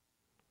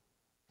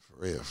 For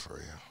real, for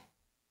real.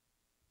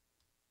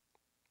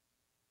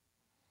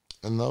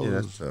 And those,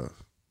 that's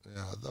tough.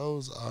 Yeah,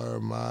 those are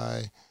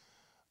my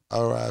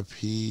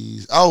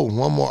RIPs. Oh,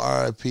 one more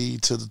RIP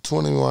to the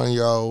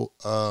 21-year-old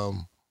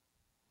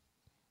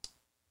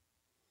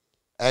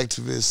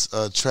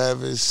activist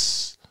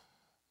Travis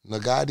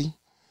Nagati.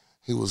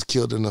 He was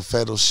killed in a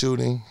fatal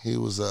shooting. He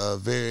was a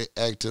very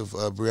active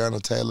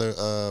Breonna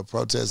Taylor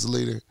protest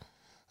leader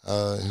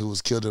who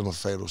was killed in a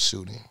fatal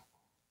shooting.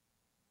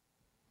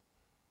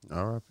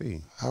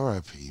 R.I.P.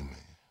 R.I.P., man.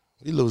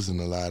 We losing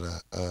a lot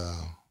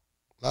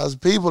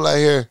of people out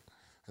here.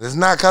 And it's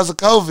not because of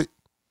COVID.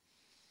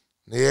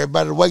 Need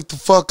everybody to wake the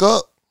fuck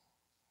up.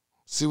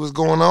 See what's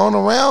going on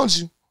around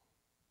you.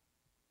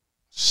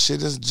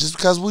 Shit is just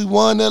because we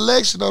won the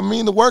election don't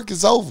mean the work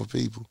is over,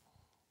 people.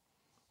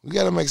 We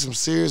got to make some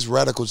serious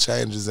radical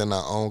changes in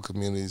our own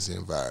communities and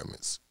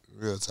environments.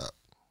 Real talk.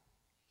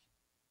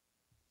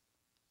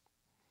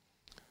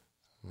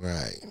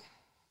 Right.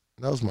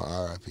 Those my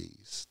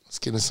RIPs. Let's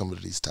get into some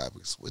of these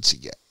topics. What you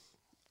got?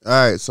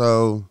 All right,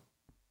 so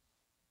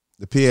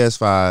the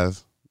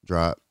PS5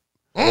 dropped.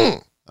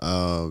 The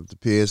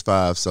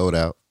PS5 sold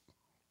out.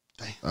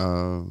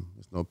 Damn.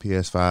 There's no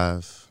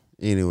PS5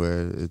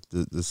 anywhere.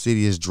 The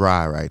city is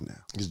dry right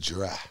now. It's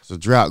dry. There's a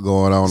drought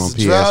going on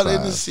PS5. Drought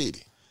in the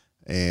city.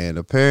 And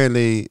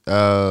apparently,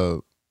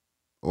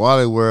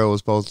 Wally World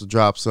was supposed to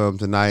drop some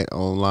tonight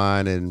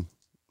online, and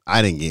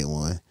I didn't get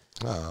one.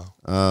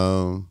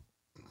 Oh.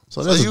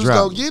 So you was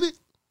going to get it?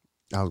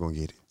 I was going to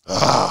get it.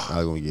 I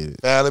was going to get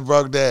it. Finally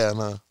broke down,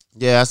 huh?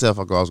 Yeah, I said I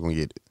was going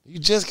to get it. You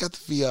just got the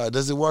VR.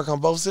 Does it work on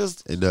both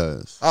systems? It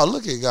does. Oh,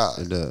 look at God.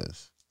 It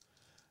does.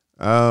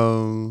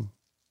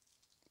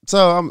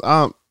 So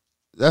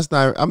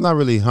I'm not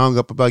really hung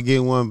up about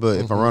getting one, but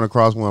if I run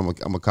across one, I'm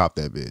gonna cop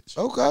that bitch.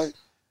 Okay.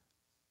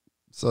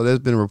 So there's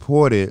been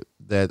reported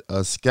that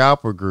a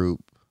scalper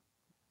group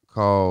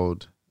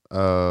called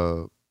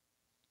Crep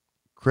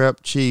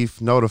Chief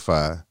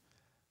Notify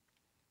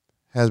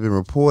has been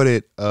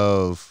reported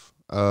of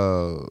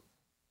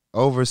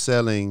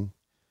overselling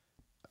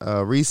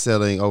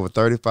reselling over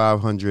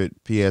 3,500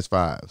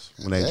 PS5s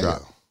when they Damn.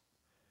 dropped.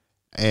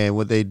 And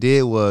what they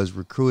did was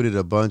recruited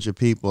a bunch of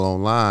people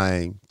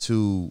online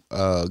to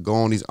go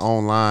on these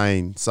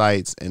online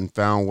sites and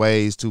found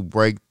ways to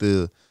break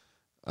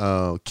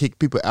kick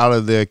people out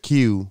of their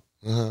queue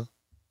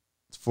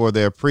for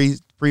their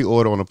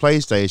pre-order on the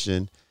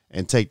PlayStation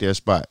and take their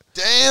spot.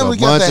 Damn, So we a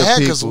got the bunch of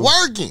hackers people-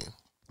 working.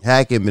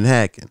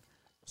 Hacking.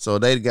 So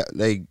they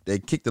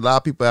kicked a lot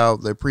of people out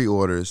of their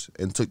pre-orders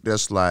and took their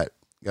slot,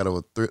 got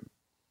over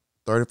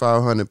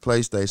 3,500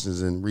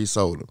 PlayStations and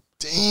resold them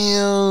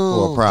Damn,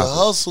 For a the profit.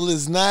 hustle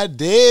is not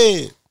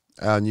dead.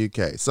 out in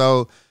UK.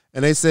 So,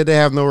 and they said they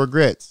have no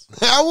regrets.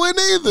 I wouldn't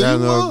either. They have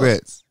You no won.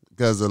 regrets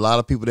because a lot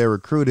of people they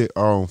recruited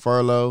are on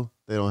furlough.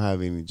 They don't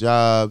have any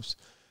jobs,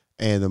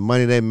 and the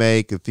money they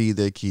make could feed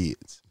their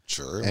kids.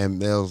 Sure.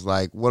 And they was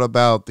like, what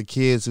about the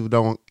kids who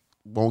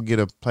won't get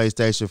a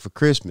PlayStation for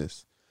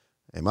Christmas?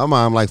 And my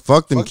mom like,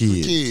 fuck them Fuck the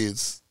kids.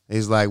 kids.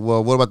 He's like,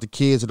 well, what about the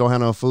kids who don't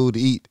have no food to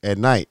eat at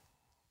night?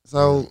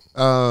 So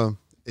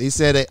he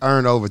said they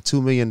earned over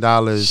 $2 million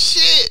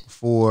Shit.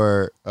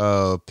 for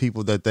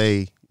people that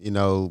they,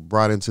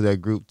 brought into their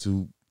group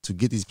to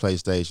get these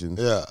PlayStations.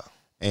 Yeah.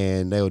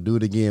 And they would do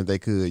it again if they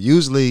could.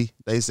 Usually,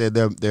 they said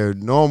their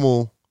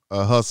normal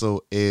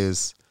hustle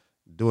is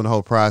doing the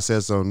whole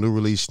process on new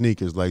release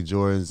sneakers like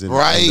Jordans and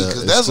Right, and the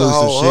because that's a exclusive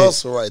whole shit.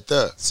 hustle right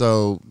there.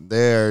 So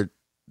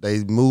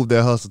they moved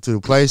their hustle to the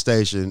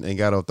PlayStation and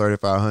got on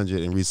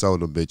 3,500 and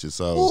resold them bitches.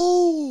 So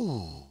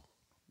Ooh.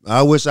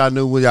 I wish I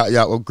knew what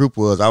what group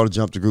was. I would have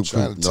jumped the group.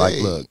 Trying to Like,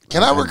 tell you. look,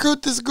 Can I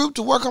recruit this group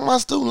to work on my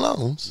student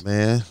loans?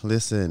 man?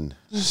 Listen.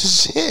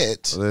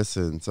 Shit.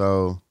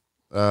 So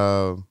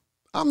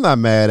I'm not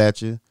mad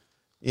at you.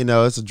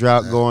 It's a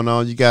drought going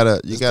on. You gotta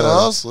It's the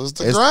hustle. It's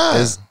the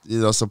grind.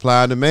 It's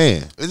supply and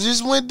demand. It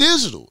just went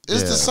digital.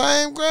 It's the Yeah.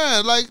 same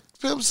grind. Like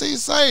Pimp C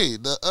say,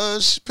 the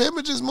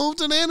Pimp just moved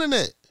to the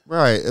internet.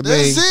 Right. I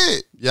That's mean,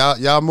 it.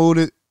 y'all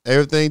moved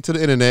everything to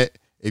the internet.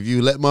 If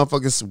you let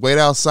motherfuckers wait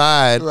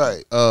outside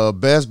Right.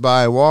 Best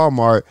Buy and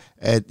Walmart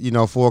at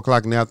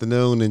 4:00 in the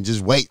afternoon and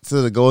just wait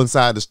till to go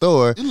inside the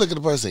store. You look at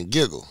the person and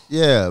giggle.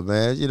 Yeah,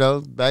 man.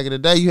 Back in the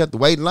day you had to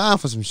wait in line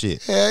for some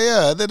shit. Hell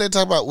yeah. Then they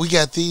talk about we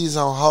got these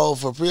on hold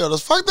for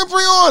pre-orders. Fuck the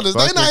pre-orders.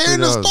 Fuck They not the here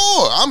in the pre-orders.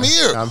 store. I'm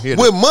here. I'm here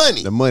with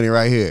money. The money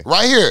right here.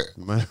 Right here.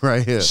 Money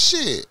right here.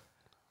 Shit.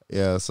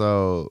 Yeah,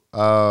 so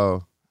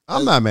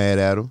I'm not mad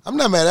at them. I'm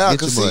not mad at it Get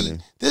because your see,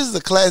 money. this is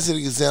a classic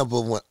example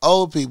of when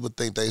old people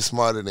think they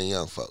smarter than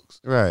young folks.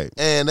 Right.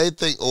 And they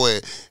think, oh,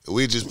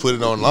 we just put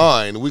it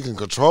online. We can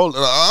control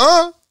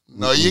it.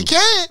 No, you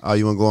can't. Oh,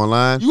 you want to go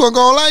online? You want to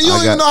go online? You I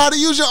don't even got- know how to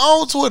use your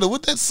own Twitter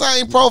with that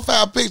same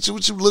profile picture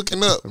what you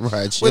looking up.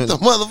 Right. With the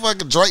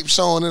motherfucking drape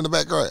showing in the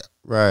background.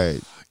 Right.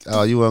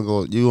 Oh, you want to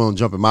go? You want to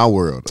jump in my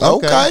world?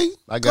 Okay.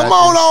 I got Come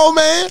on, you. old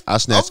man. I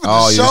snatched I'm finna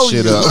all your show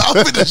shit you. up. I'm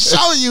finna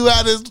show you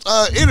how this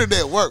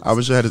internet works. I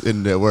wish I had this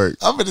internet work.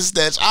 I'm finna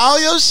snatch all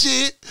your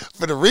shit,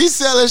 finna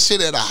resell that shit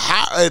at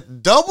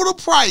double the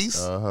price.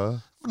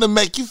 Finna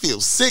make you feel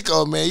sick,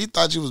 old man. You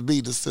thought you was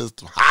beating the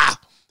system. Ha!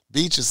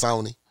 Beat you,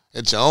 Sony.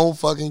 At your own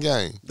fucking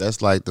game.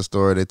 That's like the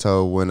story they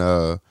told when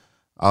all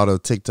the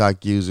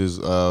TikTok users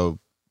bought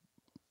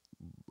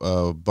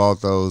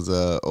those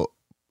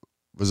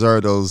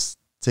reserved those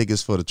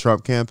tickets for the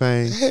Trump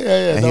campaign.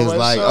 Yeah. And he was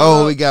like,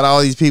 "Oh, we got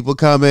all these people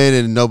coming,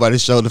 and nobody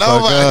showed the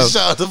fuck Nobody up.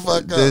 shut the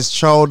fuck up. Just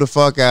trolled the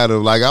fuck out of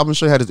him. Like, I'm gonna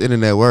show you how this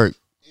internet work."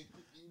 You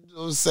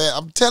know what I'm saying?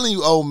 I'm telling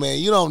you, old man,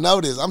 you don't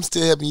know this. I'm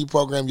still helping you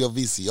program your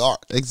VCR.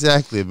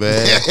 Exactly,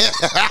 man.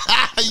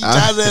 You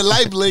tired of that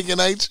light blinking,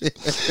 ain't you?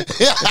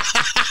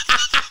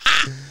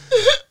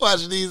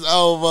 Watching these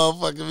old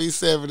motherfucking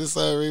V7 and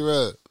Son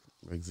rerun.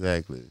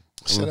 Exactly.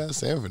 Shout out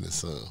Sanford and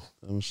Son.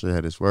 I'm gonna show you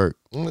how this work.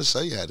 I'm gonna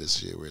show you how this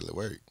shit really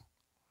work.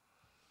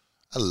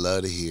 I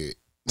love to hear it.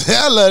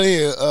 I love to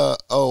hear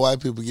old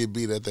white people get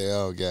beat at their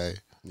own game.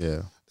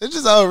 Yeah. They're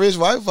just old rich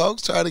white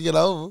folks trying to get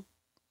over.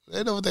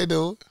 They know what they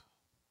doing.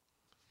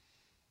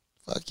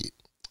 Fuck it.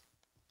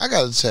 I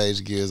gotta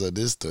change gears on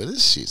this story.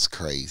 This shit's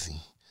crazy.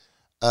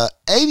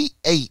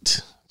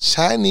 88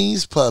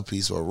 Chinese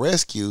puppies were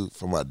rescued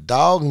from a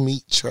dog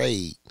meat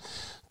trade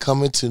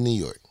coming to New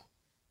York.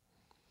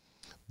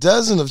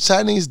 Dozens of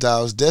Chinese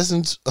dogs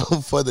destined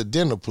for the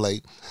dinner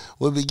plate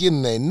will be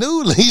getting a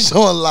new leash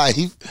on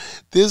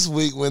life this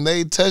week when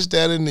they touch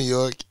down in New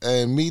York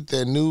and meet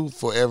their new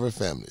forever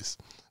families.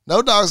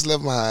 No Dogs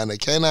Left Behind, a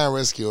canine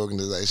rescue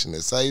organization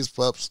that saves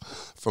pups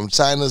from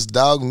China's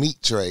dog meat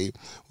trade,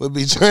 will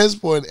be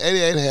transporting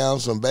 88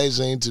 hounds from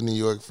Beijing to New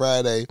York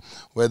Friday,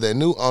 where their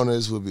new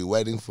owners will be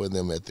waiting for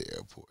them at the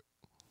airport.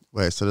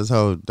 Wait, so this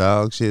whole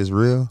dog shit is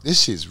real?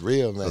 This shit's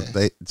real, man.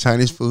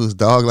 Chinese food's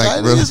dog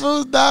like real? Chinese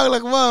food's dog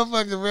like a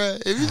motherfucker, bro.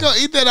 If you gonna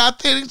eat that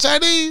authentic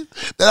Chinese,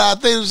 that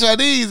authentic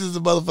Chinese is a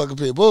motherfucking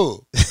pit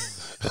bull.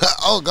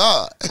 Oh,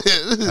 God.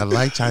 I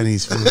like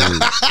Chinese food.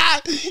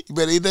 You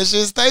better eat that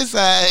shit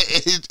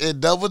stateside and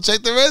double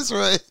check the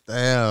restaurant.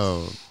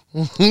 Damn.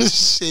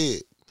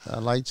 Shit. I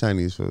like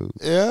Chinese food.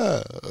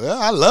 Yeah,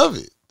 I love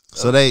it.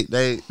 So they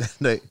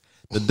the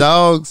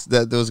dogs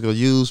that they was gonna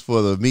use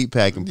for the meat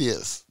packing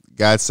Yes.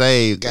 got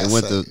saved Got and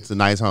went saved. to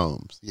nice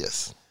homes.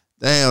 Yes.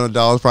 Damn, the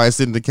dog's probably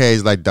sitting in the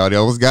cage like, dog, they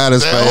almost got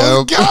us, They fam.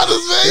 almost got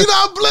us, man. You know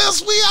how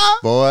blessed we are?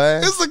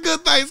 Boy. It's a good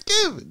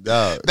Thanksgiving.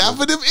 Dog. Not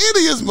for them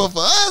idiots, but for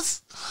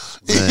us.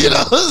 Man. You know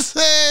what I'm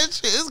saying?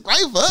 Shit, it's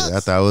great for us. Yeah, I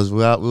thought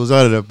we was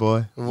under there,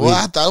 boy. Well,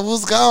 I thought it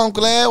was gone. I'm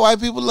glad white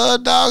people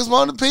love dogs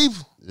more than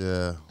people.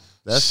 Yeah.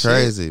 That's Shit.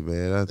 crazy,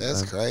 man.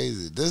 That's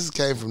crazy. This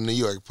came from New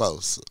York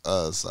Post.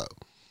 So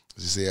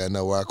you see, I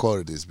know where I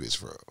quoted this bitch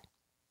from.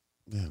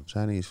 Yeah,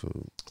 Chinese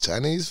food.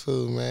 Chinese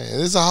food, man.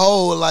 And it's a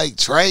whole like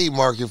trade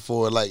market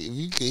for it. Like if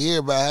you could hear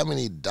about how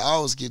many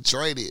dogs get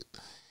traded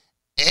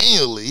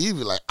annually, you'd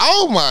be like,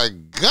 oh my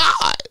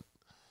God.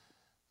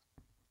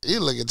 You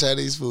look at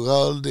Chinese food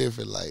whole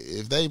different. Like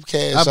if they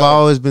cash I've out,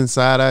 always been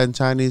side-eyeing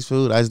Chinese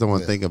food. I just don't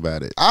want to Yeah. think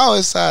about it. I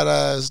always side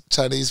eyes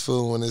Chinese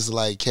food when it's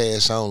like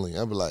cash only.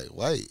 I'd be like,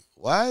 wait,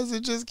 why is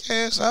it just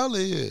cash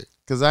only here?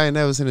 Because I ain't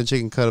never seen a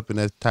chicken cut up in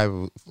that type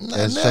of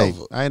that shape.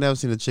 Never. I ain't never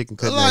seen a chicken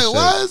cut in Like, that shape.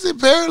 why is it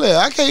parallel?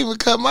 I can't even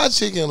cut my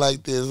chicken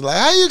like this. Like,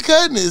 how you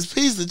cutting this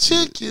piece of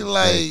chicken?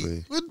 Like,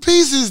 Exactly. what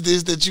piece is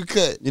this that you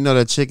cut? You know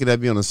that chicken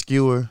that be on a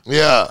skewer?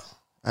 Yeah,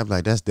 I'm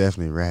like, that's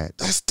definitely rat.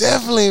 that's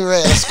definitely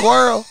red. A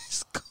squirrel.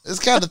 It's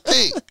kind of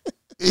thick.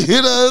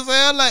 You know what I'm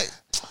saying? Like,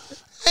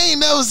 I ain't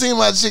never seen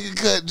my chicken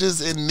cut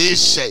just in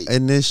this shape.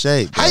 In this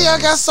shape. How bro. y'all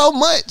got so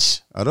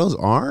much? Are those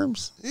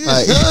arms? You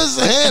Like- know what I'm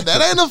saying?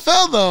 That ain't a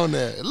feather on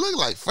there. It look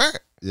like fur.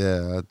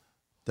 Yeah,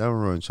 don't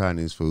ruin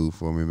Chinese food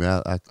for me,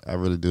 man. I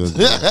really do.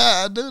 enjoy it.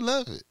 I do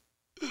love it.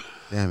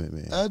 Damn it,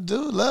 man. I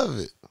do love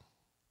it.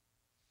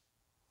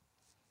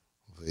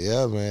 But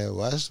yeah, man,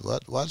 watch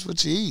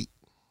what you eat.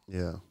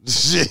 Yeah.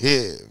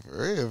 Shit,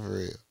 for real, for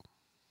real.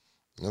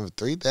 Over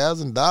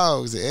 3,000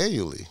 dogs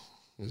annually.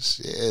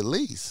 Shit, at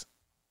least.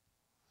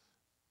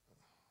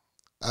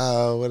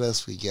 What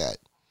else we got?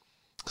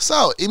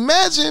 So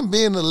imagine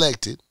being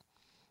elected,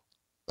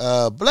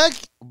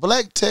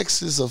 black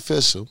Texas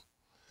official.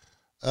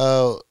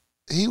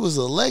 He was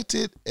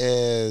elected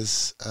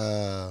as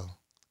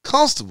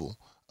constable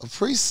of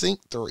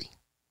Precinct 3.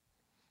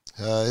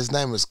 His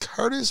name is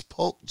Curtis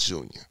Polk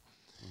Jr.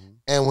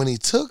 And when he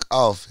took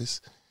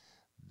office,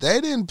 they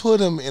didn't put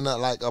him in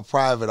a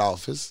private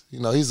office. You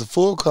know, he's a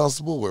full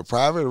constable with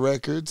private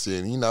records,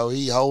 and you know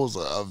he holds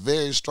a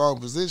very strong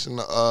position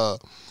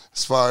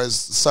as far as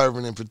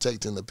serving and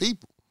protecting the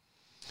people.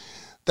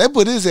 They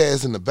put his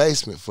ass in the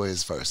basement for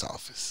his first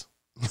office.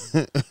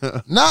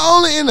 Not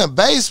only in the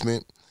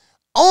basement,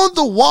 on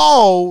the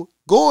wall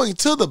going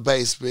to the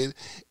basement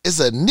is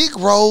a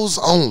Negroes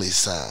Only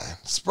sign,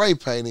 spray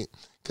painted.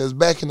 Because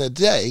back in the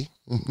day,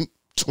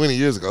 20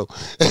 years ago,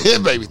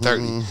 maybe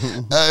 30,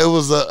 it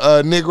was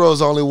a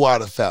Negroes Only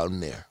water fountain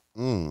there.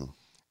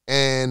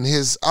 And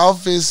his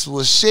office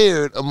was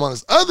shared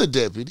amongst other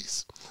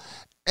deputies,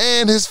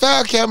 and his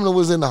file cabinet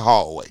was in the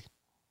hallway.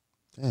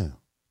 Damn.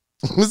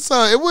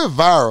 So it went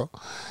viral.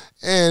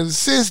 And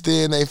since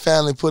then, they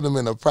finally put him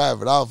in a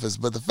private office.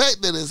 But the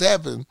fact that it's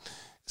happened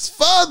is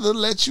further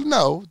let you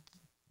know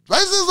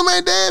racism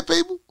ain't dead,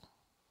 people.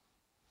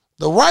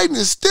 The writing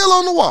is still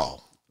on the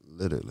wall.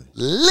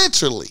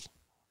 Literally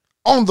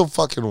on the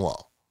fucking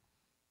wall.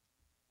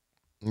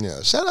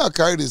 Yeah, shout out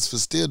Curtis for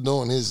still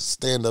doing his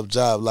stand-up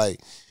job.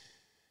 Like,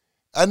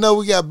 I know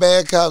we got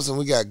bad cops and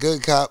we got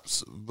good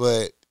cops,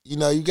 but, you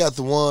know, you got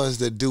the ones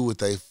that do what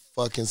they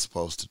fucking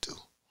supposed to do.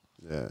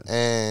 Yeah.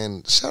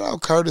 And shout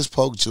out Curtis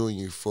Polk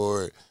Jr.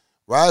 for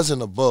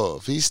rising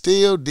above. He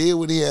still did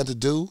what he had to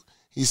do.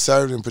 He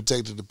served and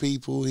protected the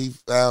people. He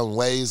found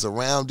ways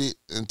around it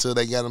until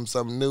they got him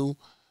something new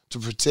to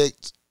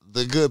protect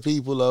the good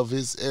people of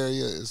his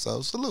area.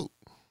 So salute.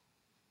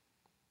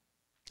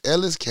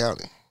 Ellis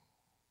County.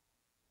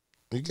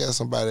 You got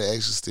somebody that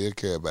actually still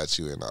care about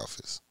you in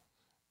office.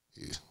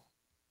 Yeah.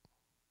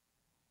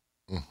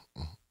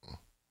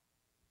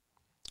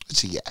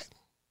 What you got?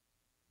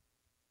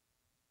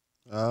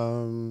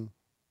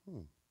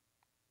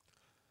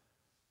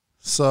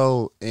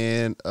 So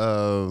in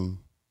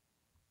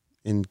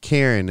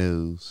Karen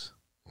news,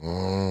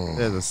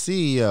 there's a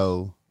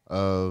CEO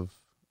of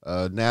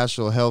a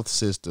national health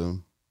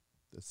system.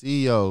 The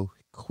CEO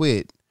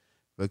quit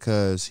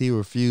because he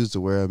refused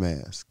to wear a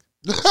mask.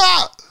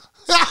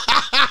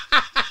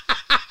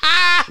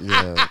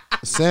 Yeah,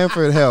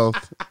 Sanford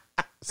Health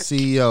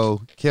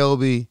CEO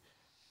Kelby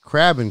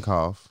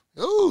Krabenkoff.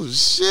 Oh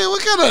shit!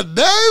 What kind of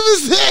name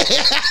is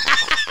that?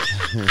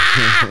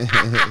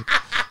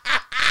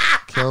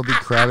 Kelby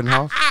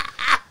Krabenhoff.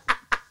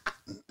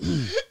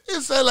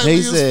 It sounded like He he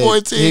was said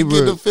 14 he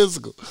getting a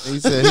physical. He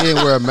said he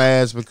didn't wear a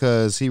mask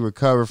because he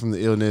recovered from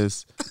the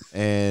illness,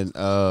 and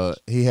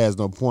he has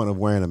no point of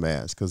wearing a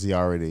mask because he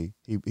already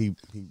he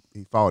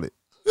fought it.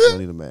 He don't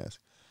need a mask.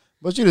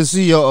 But you're the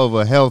CEO of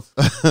a health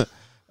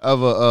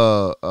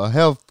a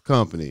health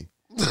company.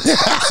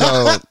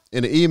 So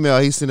in the email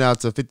he sent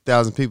out to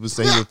 50,000 people,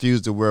 say he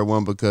refused to wear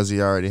one because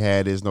he already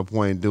had it. There's no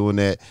point in doing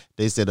that.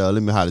 They said,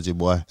 let me holler at you,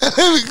 boy. Let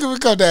me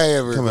come down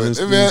here real Come on, quick.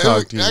 let me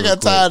talk to you I real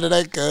got quick. tired of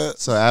that cut.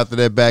 So after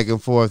that back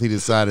and forth, he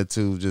decided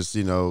to just,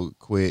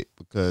 quit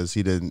because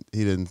he didn't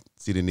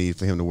see the need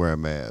for him to wear a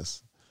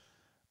mask.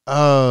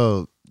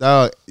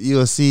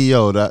 You're a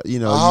CEO. A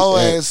whole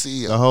ass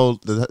CEO.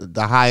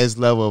 The highest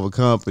level of a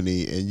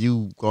company, and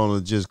you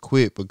gonna just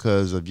quit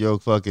because of your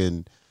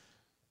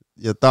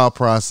thought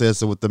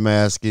process of what the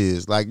mask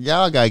is. Like,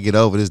 y'all gotta get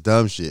over this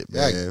dumb shit,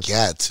 man. I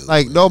got to.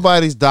 Like, man.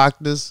 Nobody's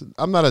doctors.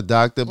 I'm not a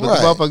doctor, but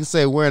Right. the motherfucker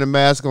say wearing a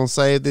mask gonna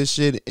save this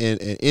shit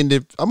and end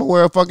it. I'm gonna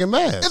wear a fucking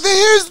mask. And then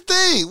here's the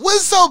thing.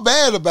 What's so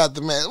bad about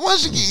the mask?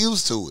 Once you get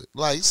used to it,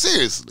 like,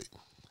 seriously,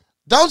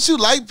 don't you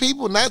like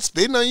people not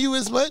spitting on you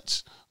as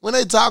much when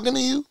they talking to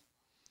you?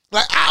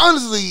 Like, I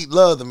honestly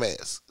love the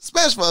mask,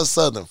 especially for us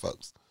Southern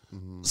folks.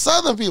 Mm-hmm.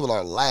 Southern people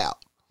are loud,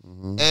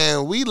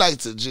 and we like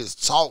to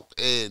just talk,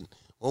 and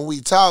when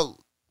we talk,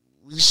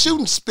 we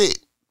shooting spit,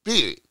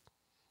 period.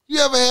 You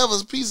ever have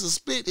a piece of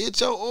spit hit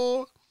your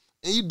arm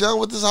and you done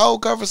with this whole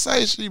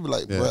conversation? You be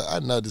like, bro, I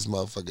know this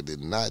motherfucker did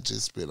not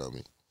just spit on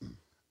me.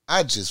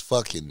 I just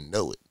fucking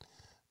know it.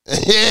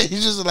 Yeah,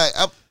 you just like,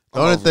 I'm the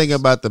only thing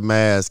about the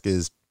mask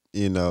is,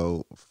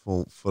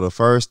 for the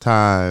first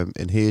time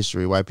in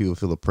history, white people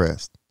feel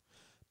oppressed.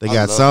 They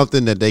got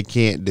something that they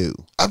can't do.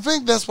 I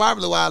think that's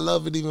probably why I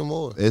love it even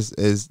more.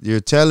 It's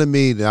you're telling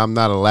me that I'm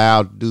not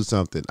allowed to do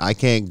something. I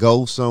can't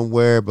go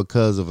somewhere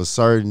because of a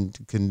certain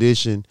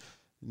condition.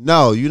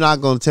 No, you're not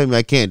going to tell me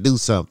I can't do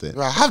something.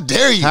 Right. How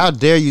dare you? How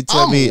dare you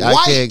tell me I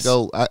can't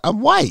go? I'm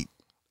white.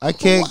 I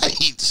can't.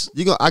 White.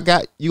 You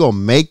gonna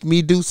make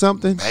me do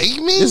something? Make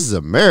me? This is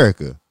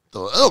America.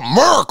 A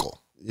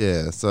miracle.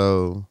 Yeah.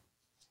 So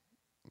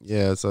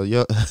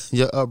your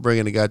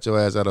upbringing got your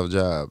ass out of a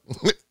job.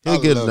 He'll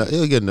get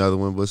another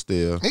one, but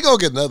still. He gonna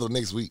get another one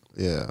next week.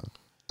 Yeah.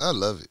 I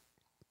love it.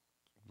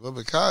 But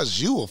because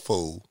you a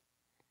fool.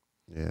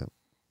 Yeah.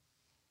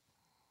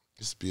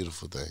 It's a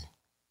beautiful thing.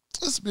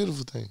 It's a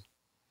beautiful thing.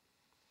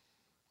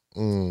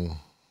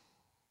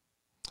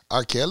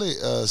 R. Kelly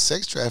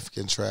sex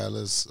trafficking trial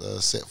is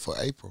set for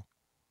April.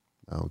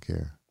 I don't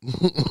care.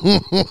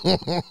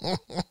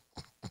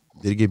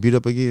 Did he get beat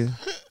up again?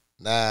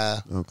 Nah.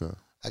 Okay.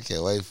 I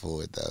can't wait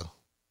for it though.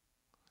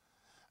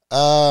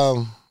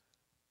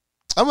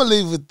 I'm gonna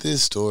leave with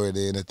this story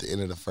then at the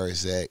end of the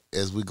first act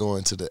as we go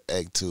into the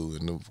act 2,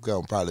 and we're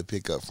gonna probably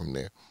pick up from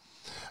there.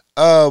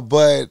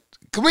 But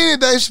comedian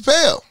Dave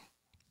Chappelle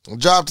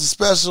dropped a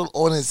special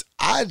on his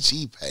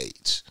IG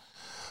page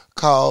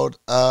called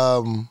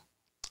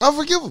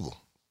Unforgivable.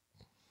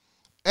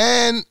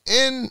 And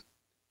in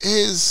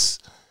his,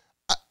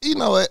 you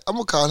know what, I'm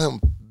gonna call him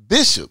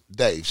Bishop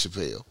Dave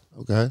Chappelle.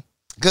 Okay.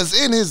 Because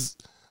in his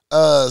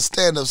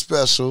stand-up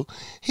special,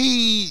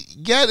 he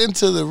got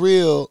into the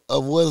real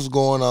of what's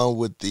going on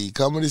with the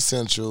Comedy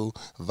Central,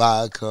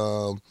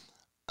 Viacom,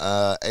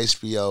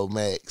 HBO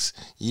Max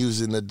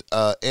using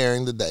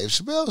airing the Dave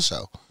Chappelle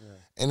show. Yeah.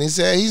 And he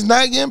said he's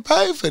not getting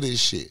paid for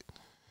this shit.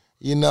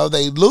 You know,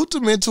 they looped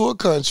him into a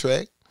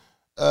contract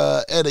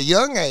at a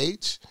young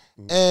age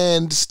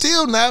and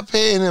still not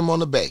paying him on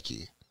the back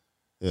end.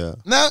 Yeah.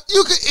 Now,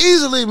 you could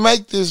easily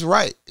make this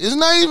right. It's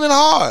not even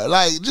hard.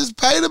 Like, just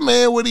pay the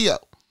man what he owe.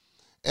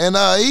 And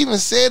he even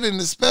said in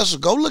the special,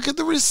 go look at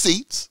the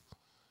receipts.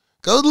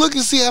 Go look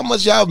and see how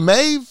much y'all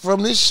made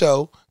from this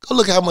show. Go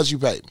look at how much you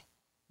paid me.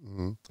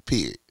 Mm-hmm.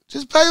 Period.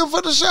 Just pay him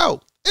for the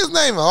show. It's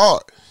not even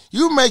hard.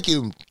 You're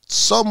making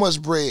so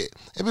much bread.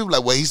 And people are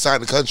like, well, he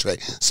signed a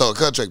contract, so a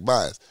contract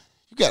binds.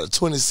 You got a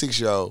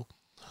 26-year-old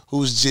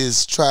who's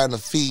just trying to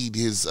feed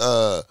his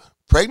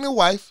pregnant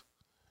wife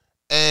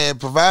and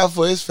provide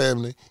for his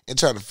family and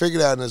trying to figure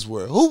it out in this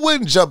world. Who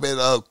wouldn't jump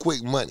at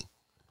quick money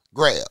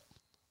grab?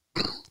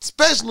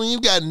 Especially when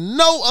you got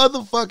no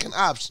other fucking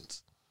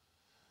options.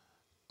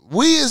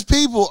 We as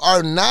people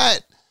are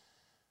not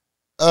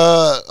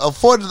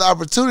afforded the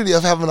opportunity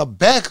of having a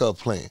backup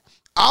plan.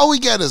 All we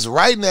got is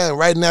right now,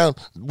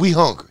 we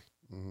hungry.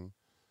 Mm-hmm.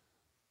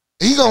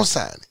 He gonna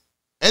sign it.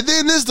 And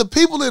then there's the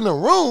people in the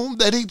room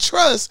that he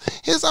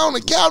trusts, his own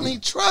accountant he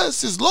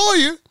trusts, his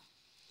lawyer,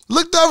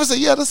 looked over and said,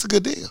 yeah, that's a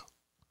good deal.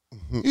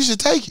 Mm-hmm. You should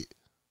take it.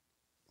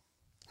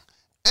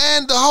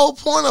 And the whole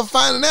point of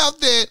finding out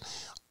that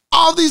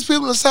all these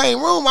people in the same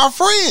room are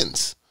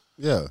friends.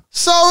 Yeah.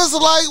 So it's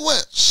like,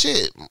 what?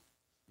 Shit,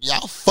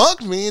 y'all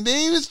fucked me and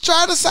didn't even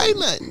try to say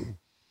nothing.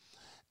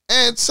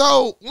 And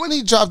so when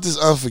he dropped this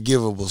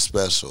Unforgivable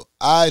special,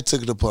 I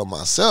took it upon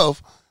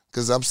myself,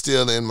 because I'm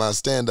still in my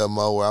stand-up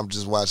mode where I'm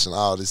just watching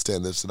all the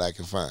stand-ups that I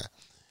can find.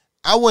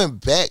 I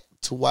went back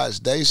to watch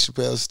Dave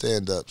Chappelle's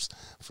stand-ups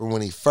from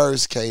when he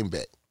first came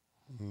back.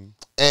 Mm-hmm.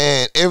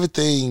 And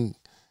everything...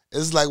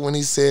 It's like when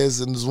he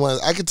says, and there's one,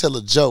 I could tell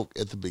a joke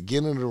at the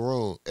beginning of the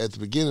room, at the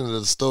beginning of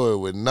the story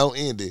with no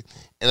ending,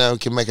 and I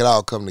can make it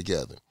all come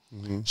together.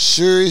 Mm-hmm.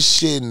 Sure as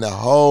shit in the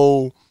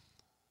whole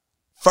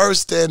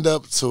first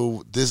stand-up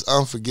to this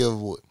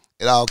Unforgivable,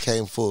 it all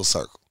came full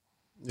circle.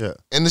 Yeah.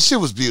 And the shit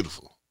was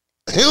beautiful.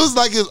 It was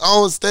like his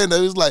own stand-up.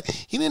 It was like,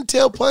 he didn't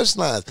tell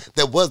punchlines.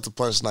 That was the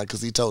punchline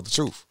because he told the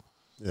truth.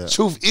 Yeah.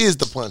 Truth is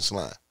the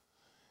punchline.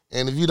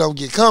 And if you don't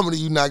get comedy,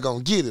 you're not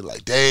going to get it.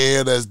 Like,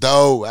 damn, that's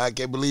dope. I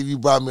can't believe you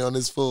brought me on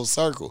this full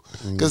circle.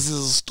 Because it's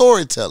a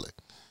storytelling.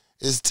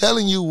 It's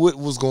telling you what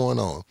was going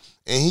on.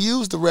 And he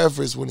used the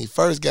reference when he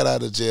first got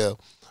out of jail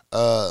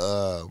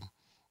a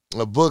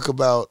book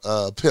about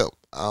pimp,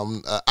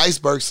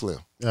 Iceberg Slim.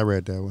 I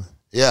read that one.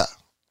 Yeah.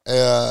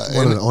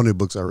 One of the only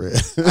books I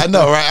read. I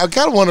know, right? I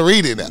kind of want to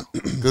read it now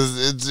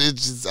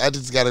because I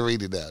just got to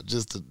read it now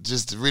just to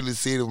really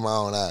see it with my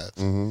own eyes.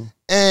 Mm-hmm.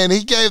 And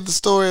he gave the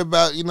story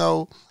about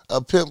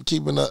a pimp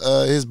keeping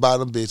his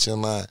bottom bitch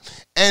in line,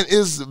 and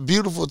it's a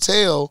beautiful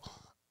tale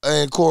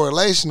and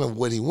correlation of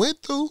what he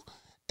went through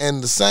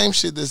and the same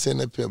shit that's in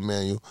that pimp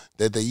manual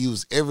that they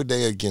use every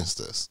day against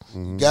us.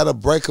 Mm-hmm. You gotta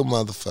break a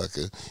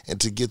motherfucker and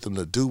to get them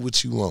to do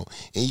what you want.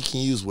 And you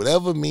can use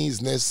whatever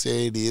means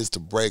necessary it is to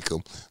break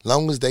them,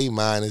 long as they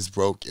mind is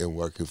broke and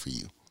working for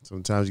you.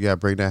 Sometimes you gotta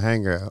bring that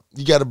hanger out.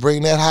 You gotta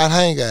bring that hot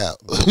hanger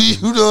out.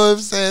 You know what I'm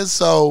saying?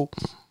 So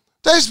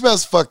Dave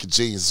Chappelle's fucking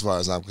genius as far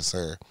as I'm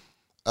concerned.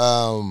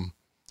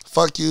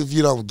 Fuck you if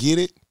you don't get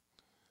it.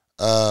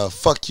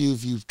 Fuck you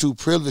if you're too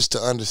privileged to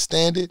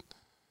understand it.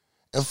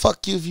 And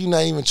fuck you if you're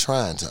not even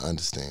trying to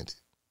understand it.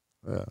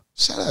 Yeah.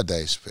 Shout out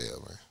Dave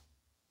Chappelle, man.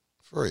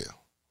 For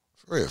real.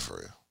 For real, for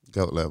real.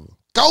 GOAT level.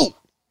 Go!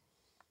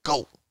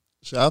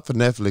 Shout out for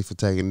Netflix for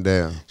taking it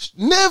down.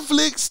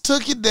 Netflix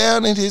took it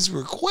down at his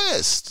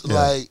request. Yeah.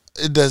 Like,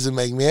 it doesn't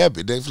make me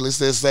happy. Netflix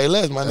said say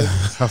less, my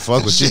nigga. I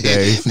fuck with you,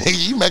 Dave.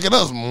 Nigga, you making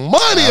us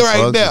money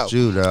right now. With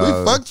you, dog. We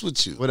fucks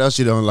with you. What else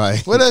you don't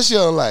like? What else you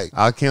don't like?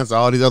 I'll cancel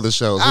all these other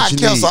shows. What I you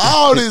cancel need?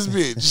 all this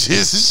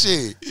bitch.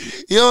 Shit.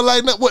 You don't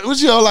like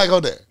what you don't like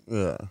on there?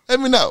 Yeah. Let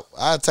me know.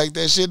 I'll take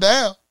that shit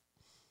down.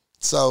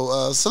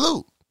 So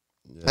salute.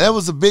 Yeah. And that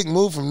was a big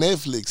move from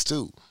Netflix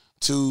too,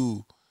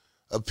 to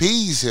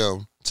appease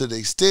him to the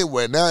extent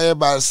where now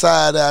everybody's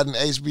side out in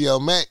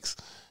HBO Max,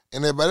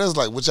 and everybody else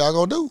like, what y'all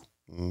gonna do?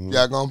 Mm-hmm.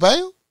 Y'all gonna pay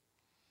him?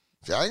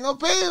 If y'all ain't gonna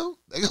pay him,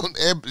 they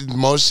gonna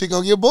most shit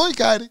gonna get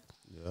boycotted.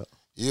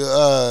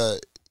 Yeah.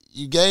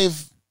 You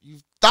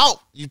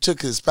thought you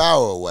took his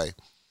power away,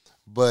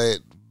 but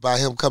by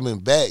him coming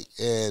back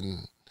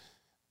and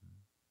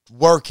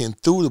working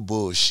through the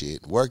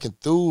bullshit, working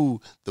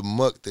through the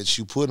muck that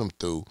you put him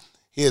through,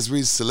 he has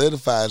really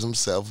solidified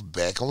himself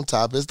back on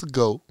top as the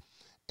GOAT.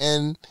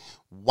 And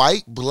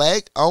white,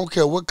 black, I don't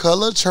care what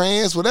color,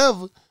 trans,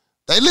 whatever,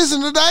 they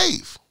listen to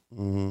Dave.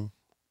 Mm-hmm.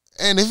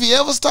 And if he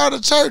ever start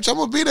a church, I'm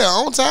gonna be there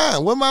on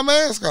time with my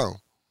mask on.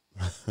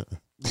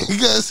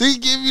 Because he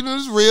give you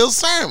those real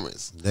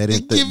sermons. They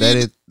didn't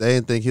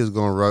think he was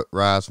gonna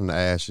rise from the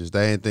ashes.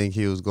 They didn't think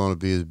he was gonna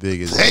be as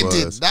big as he was.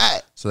 They did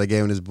not. So they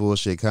gave him this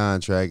bullshit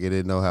contract. They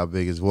didn't know how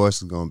big his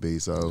voice was gonna be.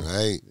 So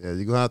Right. yeah,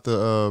 you're gonna have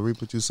to reap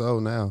what you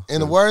sow now. In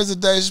the words of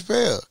Dave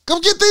Chappelle,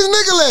 come get these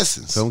nigga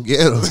lessons. Come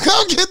get them.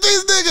 Come get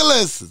these nigga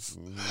lessons.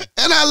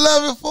 And I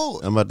love it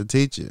for it. I'm about to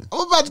teach you.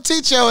 I'm about to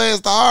teach your ass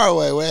the hard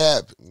way what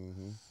happened.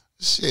 Mm-hmm.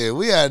 Shit,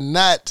 we are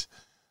not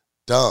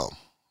dumb.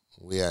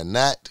 We are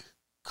not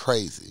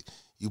crazy.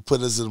 You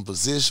put us in a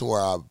position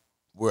where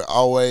we're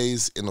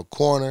always in a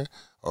corner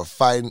or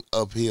fighting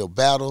uphill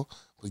battle.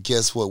 But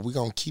guess what? We're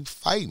going to keep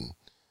fighting.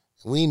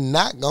 We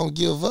not going to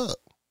give up.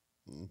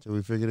 Until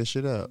we figure this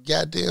shit out.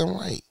 Goddamn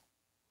right.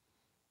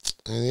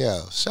 And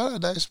yeah, shout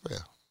out Dave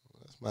Chappelle.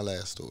 That's my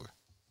last story.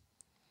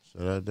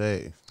 Shout out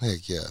Dave.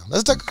 Heck yeah.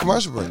 Let's take a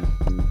commercial break.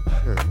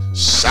 Sure.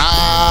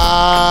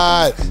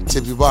 Shot.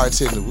 Tippy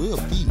Bartender. We'll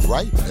be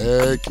right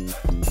back.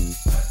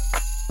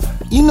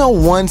 You know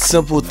one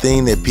simple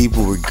thing that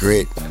people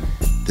regret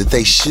that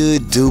they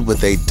should do but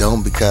they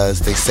don't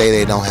because they say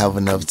they don't have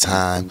enough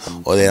time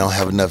or they don't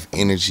have enough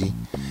energy?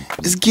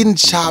 It's getting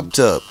chopped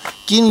up,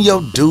 getting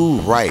your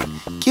dude right,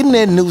 getting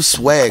that new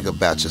swag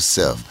about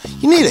yourself.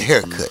 You need a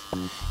haircut.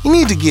 You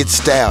need to get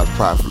styled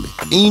properly.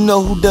 And you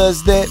know who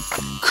does that?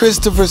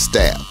 Christopher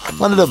Style,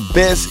 one of the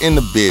best in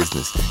the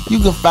business. You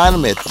can find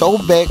him at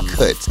Throwback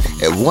Cuts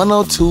at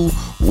 102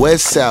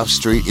 West South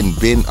Street in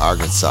Benton,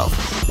 Arkansas.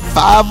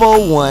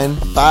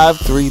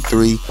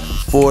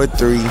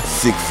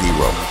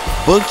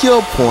 501-533-4360. Book your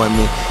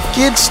appointment.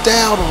 Get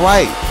styled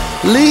right.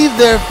 Leave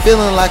there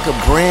feeling like a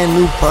brand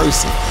new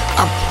person.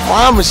 I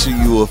promise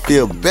you will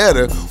feel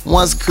better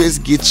once Chris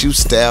gets you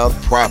styled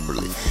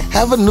properly.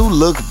 Have a new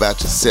look about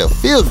yourself.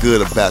 Feel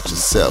good about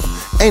yourself.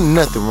 Ain't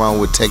nothing wrong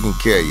with taking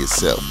care of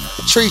yourself.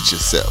 Treat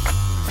yourself.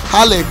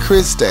 Holla at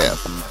Chris Staff.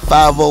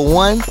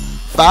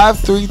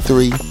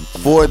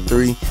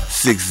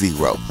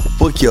 501-533-4360.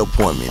 Book your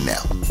appointment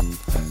now.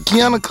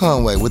 Kiana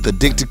Conway with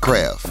Addicted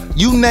Craft.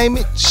 You name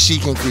it, she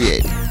can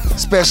create it.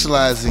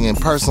 Specializing in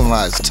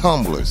personalized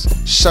tumblers,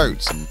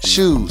 shirts,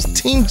 shoes,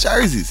 team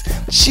jerseys.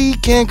 She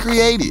can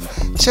create it.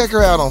 Check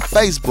her out on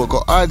Facebook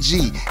or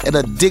IG at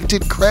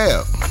Addicted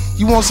Craft.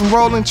 You want some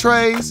rolling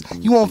trays?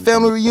 You want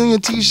family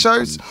reunion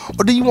t-shirts?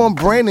 Or do you want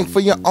branding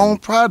for your own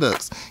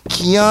products?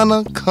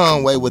 Kiana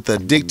Conway with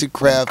Addicted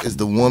Craft is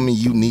the woman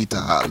you need to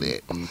holler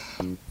at.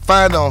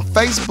 Find her on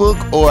Facebook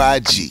or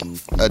IG.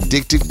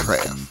 Addicted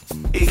Craft.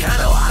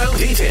 Econo Auto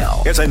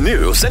Detail is a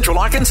new Central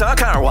Arkansas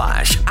car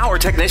wash. Our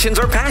technicians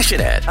are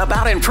passionate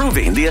about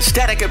improving the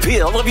aesthetic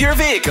appeal of your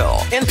vehicle.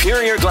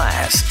 Interior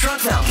glass, truck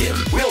vacuum,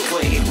 wheel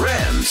clean,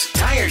 rims,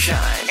 tire tire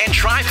shine. And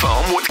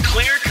Tri-Foam with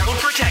Clear Coat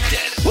Protected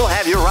will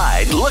have your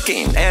ride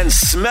looking and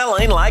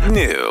smelling like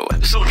new.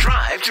 So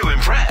drive to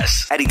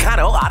impress at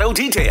Econo Auto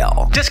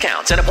Detail.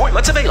 Discounts and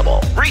appointments available.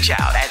 Reach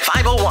out at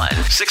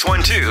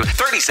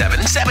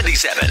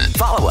 501-612-3777.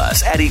 Follow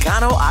us at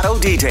Econo Auto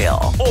Detail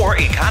or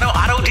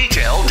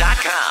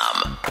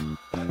EconoAutoDetail.com.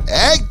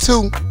 Act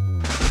 2.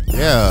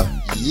 Yeah,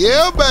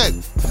 Yeah,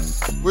 baby.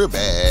 We're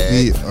back.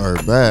 we are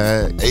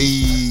back.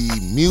 Hey,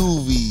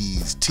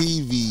 movies,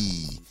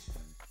 TV,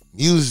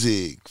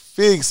 music,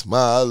 fix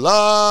my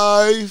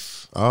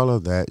life. All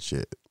of that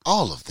shit.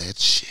 All of that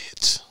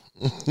shit.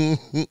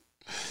 Man,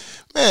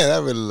 I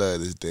really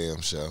love this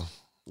damn show.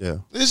 Yeah.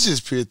 It's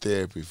just pure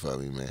therapy for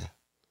me, man.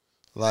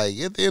 Like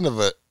at the end of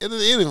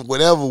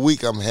whatever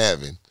week I'm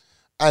having,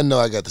 I know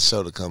I got the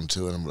show to come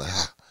to, and I'm like,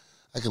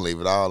 I can leave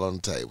it all on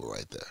the table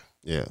right there.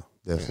 Yeah,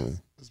 definitely.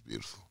 It's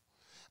beautiful.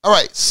 All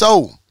right,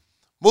 so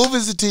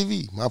movies and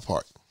TV, my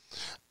part.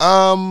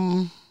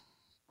 Let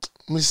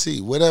me see.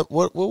 What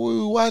were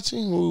we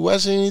watching? Were we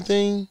watching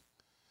anything?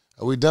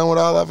 Are we done with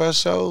all of our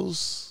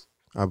shows?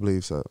 I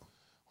believe so.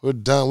 We're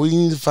done. We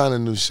need to find a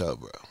new show,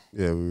 bro.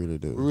 Yeah, we really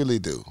do. We really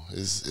do.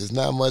 It's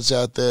not much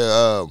out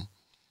there.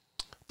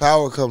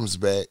 Power comes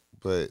back,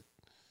 but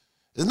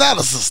it's not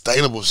a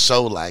sustainable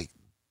show like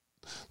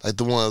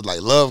the ones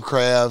like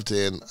Lovecraft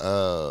and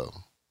the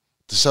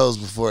shows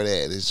before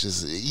that. It's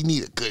just you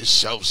need a good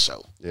show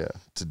Yeah.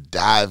 to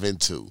dive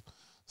into.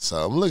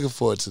 So I'm looking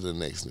forward to the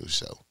next new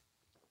show.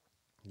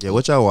 Yeah,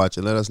 what y'all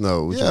watching? Let us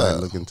know. We Yeah. try to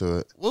look into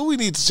it. What we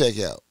need to check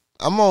out?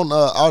 I'm on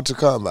Alter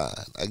Combine.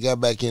 I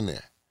got back in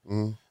there.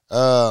 Mhm.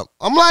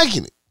 I'm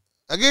liking it.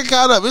 I get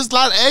caught up. It's a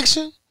lot of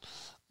action,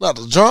 a lot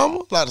of drama,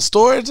 a lot of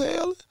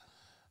storytelling,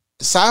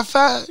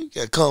 sci-fi. You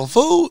got kung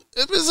fu.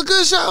 It's a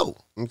good show.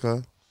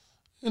 Okay.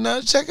 You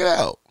know, check it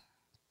out.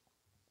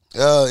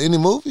 Any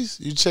movies?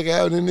 You check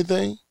out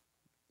anything?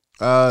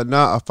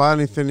 No, I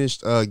finally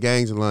finished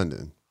Gangs of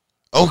London.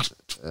 Oh,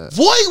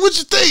 boy, what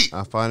you think?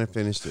 I finally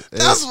finished it.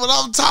 That's what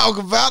I'm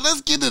talking about.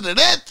 Let's get into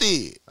that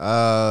thing.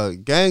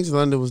 Gangs of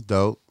London was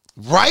dope.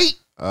 Right?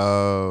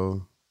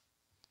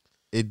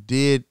 It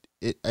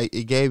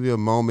gave you a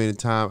moment in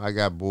time. I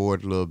got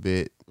bored a little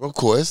bit Of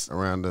course.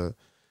 around the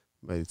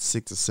maybe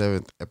 6th or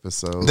 7th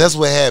episode. That's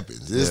what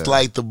happens. It's Yeah.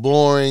 like the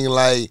boring,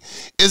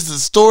 it's the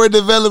story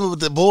development with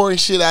the boring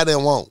shit I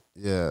didn't want.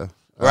 Yeah.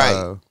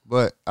 Right.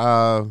 But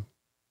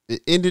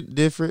it ended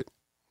different.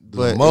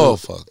 But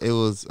Motherfucker. it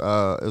was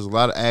a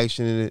lot of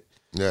action in it.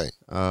 Right.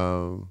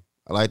 I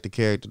like the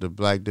character, the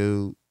black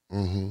dude.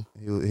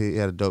 Mm-hmm. He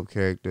had a dope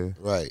character.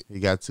 Right. He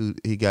got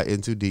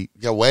in too deep.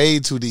 Got way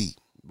too deep.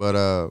 But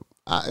it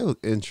was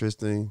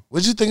interesting.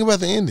 What'd you think about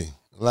the ending?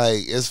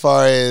 Like, as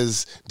far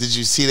as, did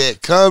you see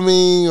that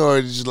coming,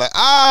 or did you like,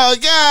 oh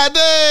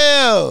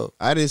goddamn,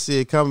 I didn't see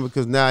it coming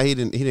because now he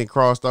didn't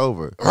crossed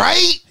over.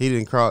 right? He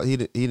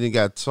didn't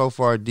got so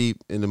far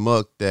deep in the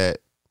muck that,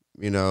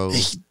 you know,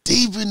 He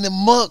deep in the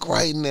muck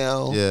right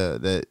now. yeah,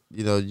 that,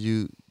 you know,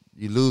 you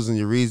losing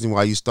your reason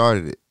why you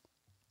started it.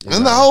 You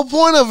And know? the whole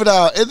point of it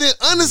all. And then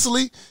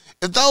honestly,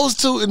 if those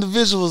two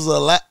individuals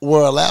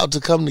were allowed to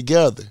come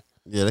together,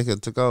 Yeah, they could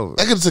have took over.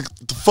 they could have took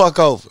the fuck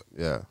over.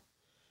 Yeah.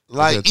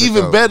 Like, could've took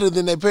even over. better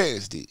than their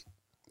parents did.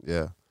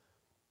 Yeah.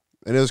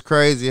 And it was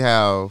crazy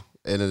how,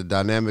 in the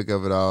dynamic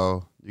of it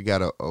all, you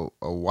got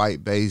a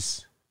white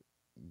base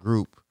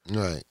group,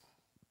 Right.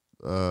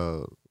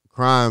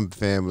 crime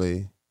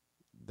family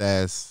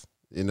that's,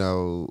 you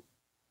know,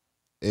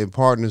 in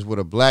partners with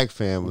a black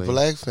family.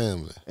 Black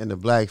family And the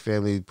black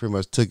family pretty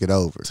much took it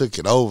over. took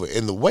it over.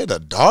 And the way the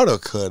daughter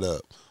cut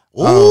up.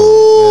 Ooh.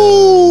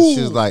 Oh, yeah.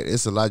 She was like,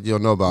 it's a lot you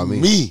don't know about me.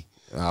 Me.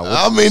 What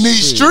I'm the in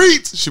these shit?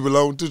 streets. She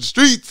belonged to the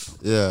streets.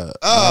 Yeah.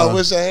 Oh, I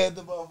wish I had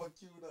the motherfucker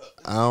queued up.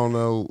 I don't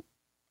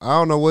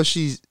know what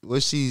she's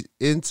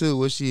into,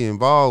 what she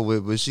involved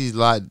with, but she's a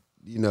lot,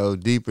 you know,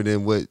 deeper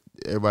than what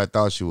everybody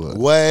thought she was.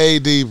 Way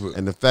deeper.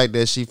 And the fact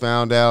that she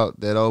found out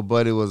that old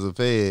buddy was a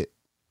fed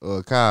or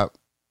a cop,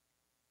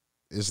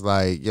 it's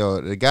like, yo,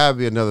 there gotta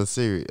be another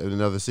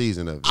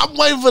season of it. I'm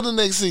waiting for the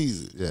next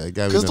season. Yeah, it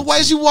gotta be. Because the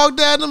way she walked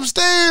down them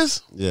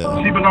stairs,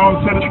 Yeah, She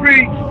belongs to the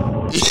streets.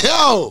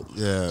 yo,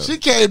 yeah, she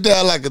came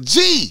down like a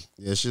G.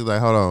 yeah. She's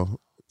like, hold on.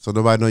 So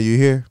nobody know you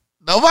here?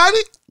 Nobody?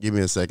 Give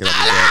me a second.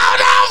 I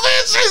don't know,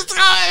 bitch. She's going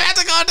to have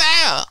to go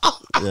down.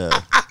 Yeah.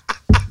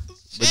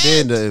 But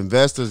then the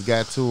investors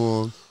got to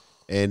him,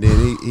 and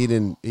then he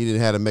didn't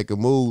have to make a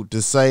move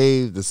to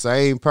save the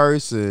same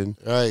person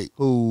Right.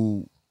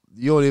 who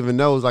you don't even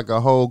know is like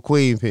a whole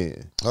queen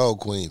pin. Oh,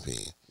 Queen Pen.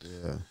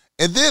 Yeah.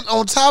 And then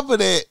on top of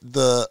that,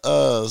 the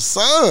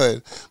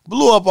son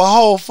blew up a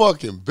whole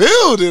fucking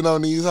building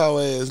on these hoe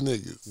ass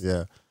niggas.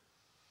 Yeah.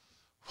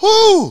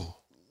 Whoo!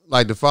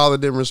 Like the father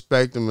didn't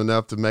respect him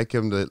enough to make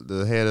him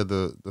the head of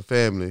the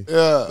family.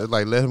 Yeah. It's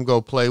like, let him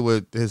go play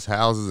with his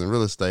houses and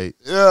real estate.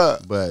 Yeah.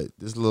 But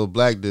this little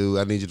black dude,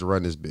 I need you to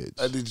run this bitch.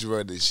 I need you to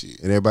run this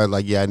shit. And everybody's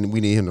like, yeah, we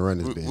need him to run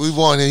this bitch. We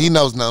want him. He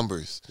knows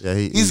numbers. Yeah,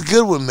 He's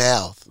good with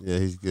mouth. yeah,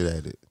 he's good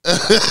at it. When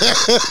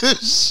he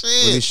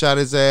Shit. shot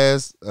his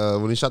ass,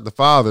 when he shot the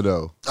father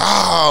though,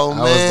 Oh, I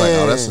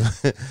man.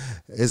 was like, oh,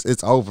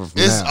 It's over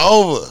from It's now.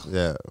 over.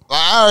 Yeah.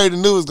 I already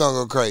knew it was gonna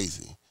go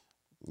crazy.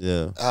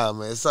 Yeah. Oh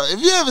man. So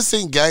if you haven't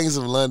seen Gangs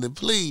of London,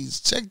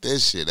 please check that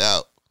shit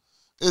out.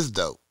 It's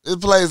dope.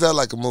 It plays out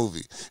like a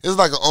movie. It's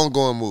like an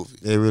ongoing movie.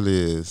 It really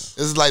is.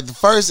 It's like the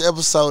first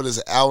episode is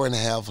an hour and a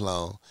half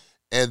long,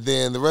 and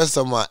then the rest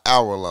of them are an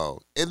hour long.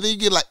 And then you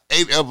get like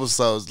 8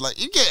 episodes.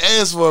 Like, you can't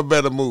ask for a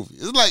better movie.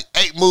 It's like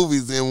 8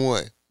 movies in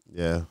one.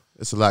 Yeah.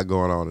 It's a lot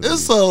going on.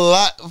 It's a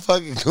lot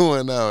fucking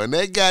going on. And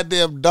that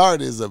goddamn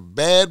Dart is a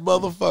bad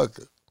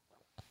motherfucker.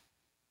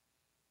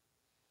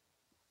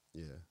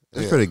 Yeah.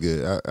 It's pretty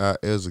good.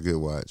 It was a good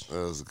watch. That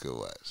was a good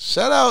watch.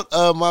 Shout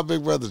out my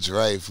big brother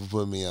Dre for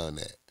putting me on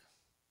that.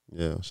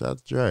 Yeah. Shout out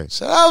to Dre.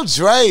 Shout out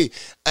Dre.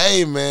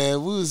 Hey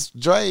man,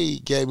 Dre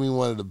gave me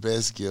one of the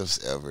best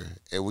gifts ever,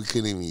 and we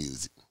couldn't even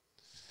use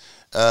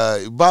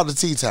it. He bought the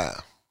tea time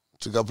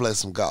to go play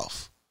some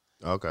golf.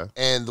 Okay.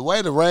 And the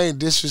way the rain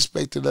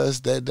disrespected us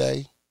that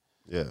day,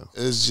 Yeah.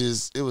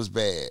 it was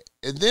bad.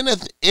 And then at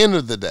the end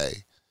of the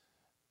day,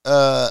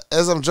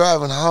 as I'm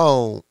driving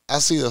home, I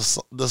see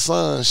the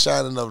sun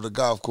shining over the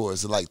golf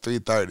course at like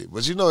 3:30.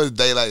 But you know it's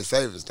daylight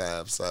savings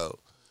time, so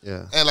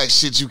Yeah. ain't like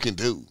shit you can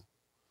do.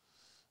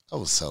 I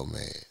was so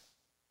mad.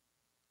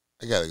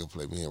 I gotta go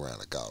play me around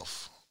the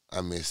golf. I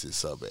miss it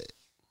so bad.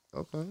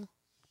 Okay.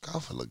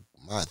 Golf look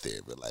my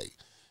therapy. Like,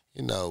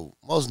 you know,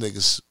 most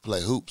niggas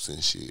play hoops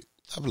and shit.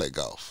 I play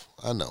golf.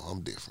 I know,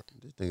 I'm different.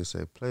 This nigga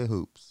said play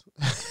hoops.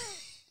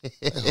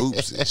 Play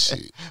hoops and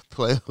shit.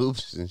 Play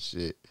hoops and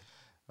shit.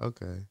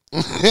 Okay.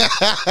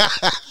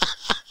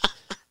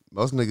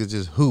 Most niggas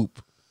just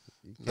hoop.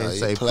 You can't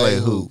say play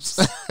hoops.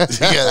 You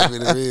gotta be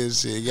the real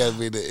shit. You gotta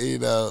be the, you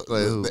know,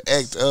 Play the hoops.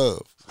 act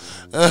of.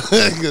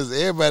 Because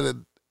everybody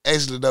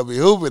actually don't be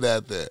hooping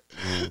out there.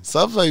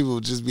 Some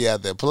people just be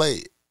out there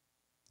playing.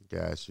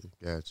 Got you.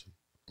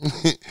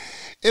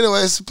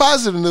 Anyway, it's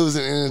positive news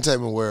in the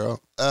entertainment world.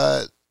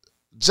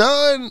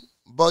 John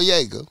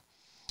Boyega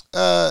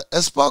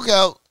has spoke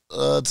out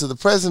to the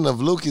president of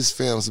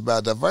Lucasfilms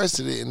about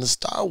diversity in the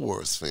Star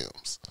Wars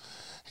films.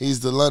 He's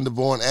the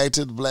London-born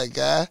actor, the black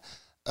guy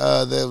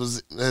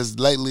that has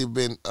lately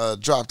been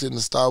dropped in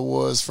the Star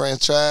Wars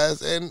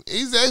franchise, and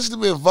he's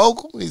actually been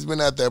vocal. He's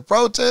been out there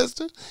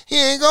protesting. He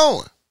ain't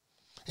going.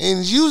 And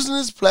he's using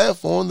his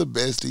platform the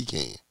best he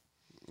can.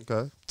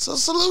 Okay. So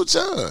salute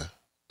John.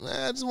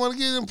 Man, I just want to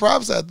give him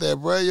props out there,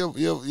 bro.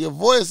 Your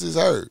voice is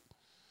heard.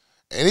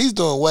 And he's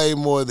doing way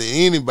more than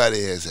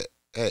anybody has.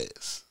 And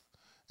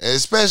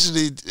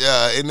especially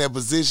in that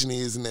position he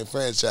is in that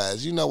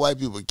franchise. You know white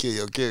people kill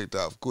your character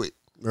off quick.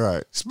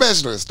 Right.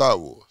 Especially in Star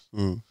Wars.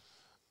 Mm.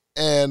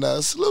 And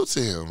salute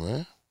to him,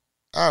 man.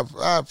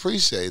 I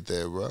appreciate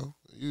that, bro.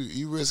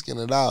 You risking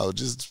it all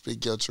just to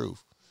speak your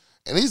truth.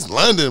 And he's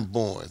London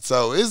born,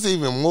 so it's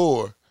even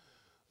more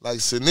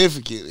like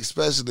significant,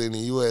 especially in the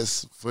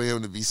U.S., for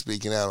him to be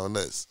speaking out on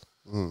this.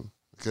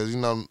 Because, you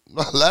know,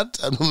 a lot of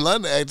times them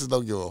London actors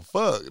don't give a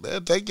fuck.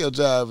 They'll take your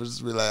job and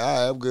just be like, all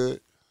right, I'm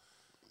good.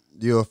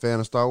 You a fan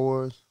of Star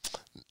Wars?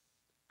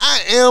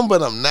 I am,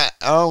 but I'm not.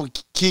 I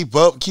don't keep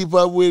up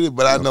with it,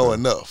 but I know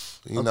enough.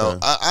 You know,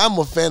 I'm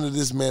a fan of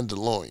this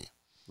Mandalorian.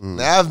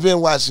 Now, I've been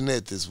watching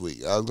that this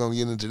week. I was going to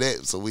get into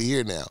that, so we're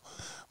here now.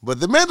 But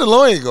the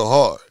Mandalorian go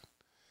hard.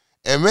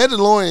 And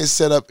Mandalorian is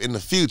set up in the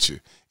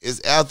future. It's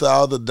after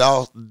all the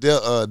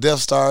Death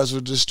Stars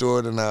were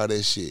destroyed and all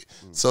that shit.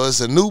 So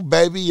it's a new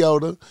Baby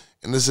Yoda,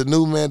 and it's a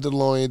new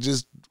Mandalorian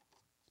just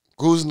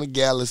cruising the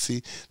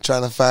galaxy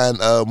trying to find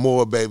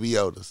more Baby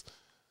Yodas.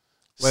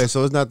 Wait,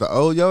 so it's not the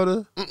old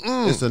Yoda?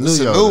 It's a new This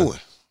is Yoda. a new one.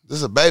 This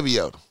is a Baby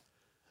Yoda.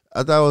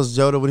 I thought it was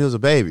Yoda when he was a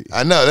baby.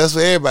 I know, that's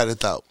what everybody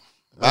thought.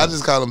 I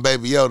just call him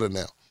Baby Yoda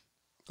now.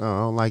 Oh, I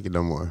don't like it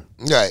no more.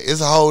 Right,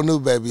 it's a whole new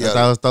Baby I thought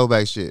Yoda. it was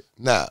throwback shit.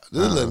 Nah,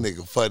 this little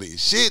nigga funny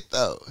as shit,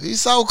 though.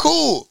 He's so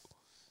cool.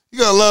 You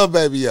gonna love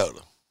Baby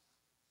Yoda.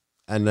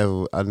 I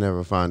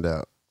never find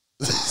out.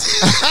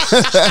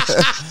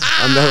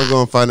 I'm never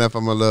gonna find out if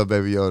I'm gonna love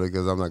Baby Yoda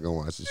because I'm not gonna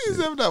watch this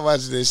shit. I'm not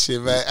watching this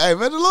shit, man. Hey,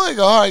 Mandalorian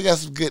go hard. You got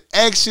some good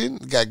action.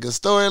 Got good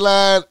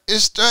storyline.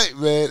 It's straight,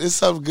 man. It's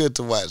something good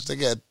to watch.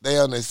 They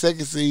on their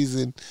second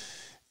season.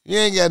 You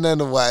ain't got nothing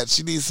to watch.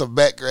 You need some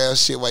background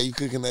shit while you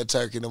cooking that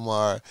turkey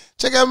tomorrow.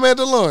 Check out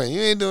Mandalorian.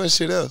 You ain't doing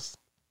shit else.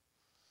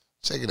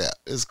 Check it out.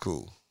 It's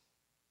cool.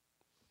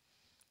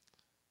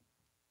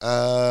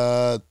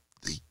 The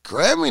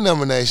Grammy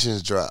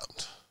nominations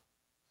dropped.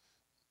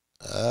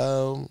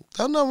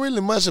 Don't know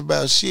really much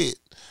about shit.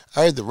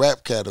 I heard the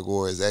rap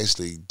category is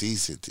actually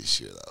decent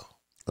this year,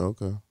 though.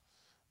 Okay.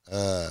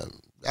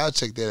 I'll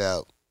check that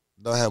out.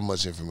 Don't have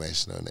much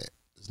information on that.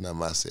 It's not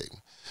my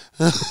segment.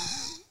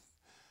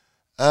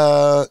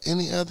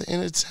 Any other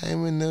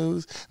entertainment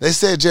news? They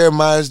said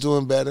Jeremiah's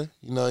doing better.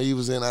 You know, he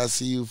was in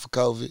ICU for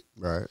COVID.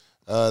 Right.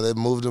 They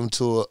moved him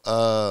to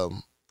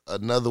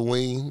another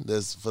wing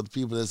that's for the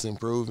people that's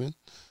improving.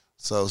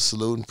 So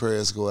salute and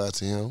prayers go out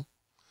to him.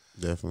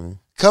 Definitely.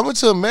 Coming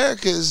to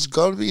America is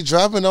going to be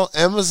dropping on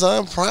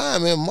Amazon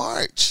Prime in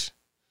March.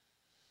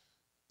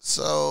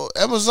 So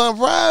Amazon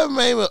Prime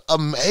made a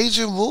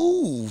major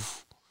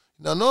move.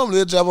 Now, normally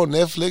it'll drop on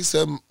Netflix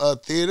and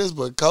theaters,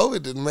 but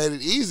COVID done made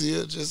it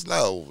easier. Just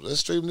let's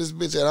stream this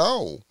bitch at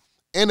home.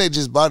 And they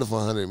just bought it for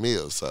 $100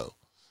 million, so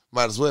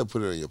might as well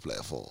put it on your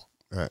platform.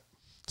 Right.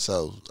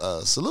 So,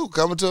 salute.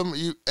 Coming to are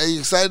you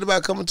excited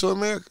about Coming to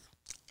America?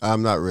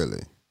 I'm not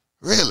really.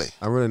 Really?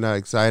 I'm really not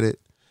excited.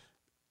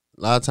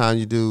 A lot of times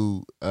you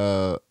do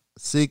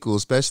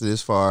sequels, especially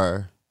as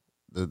far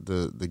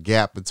the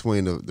gap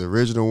between the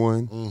original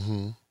one.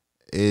 Mm-hmm.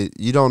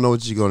 You don't know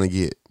what you're gonna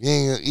get.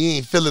 You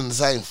ain't feeling the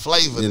same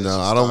flavor. You know,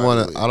 I don't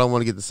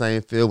want to get the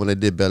same feel when they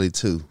did Belly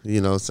 2. You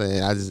know what I'm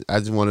saying? I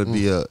just want to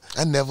be a.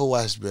 I never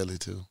watched Belly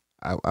 2.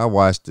 I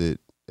watched it.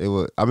 It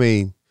was. I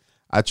mean,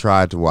 I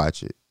tried to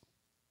watch it,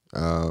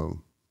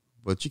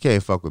 but you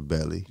can't fuck with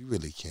Belly. You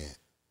really can't.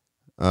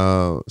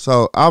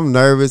 So I'm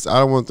nervous. I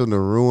don't want them to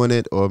ruin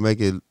it or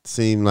make it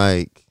seem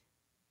like,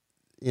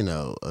 you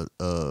know,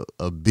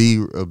 a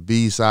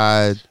B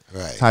side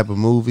type of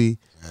movie.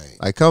 Right.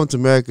 Like Coming to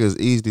America is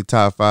easily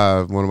top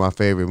 5, one of my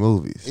favorite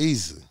movies.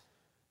 Easily.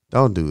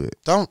 Don't do it.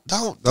 Don't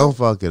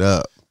fuck it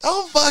up.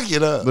 Don't fuck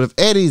it up. But if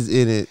Eddie's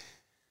in it,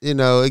 you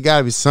know, it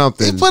gotta be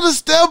something. He put a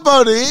step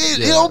on it.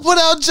 He don't put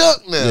out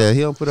junk now. Yeah,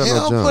 he don't put out no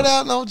junk. He don't put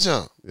out no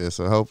junk. Yeah,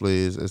 so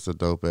hopefully it's a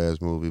dope ass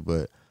movie,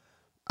 but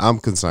I'm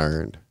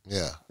concerned.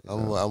 Yeah,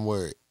 I'm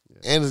worried.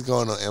 Yeah. And it's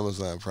going on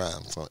Amazon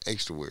Prime, so I'm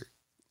extra worried.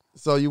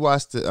 So you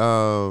watched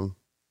the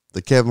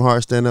Kevin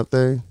Hart stand up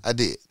thing? I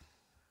did.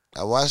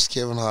 I watched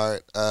Kevin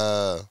Hart.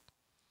 No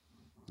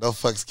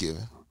fucks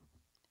given.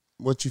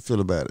 What you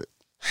feel about it?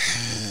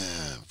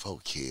 Poor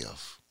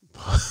Kev.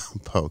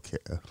 Poor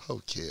Kev. Poor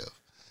Kev.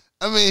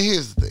 I mean,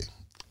 here's the thing.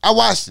 I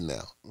watched it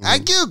now. Mm-hmm. I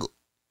giggled.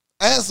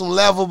 I had some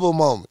laughable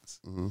moments.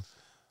 Mm-hmm.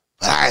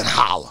 But I ain't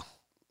holler.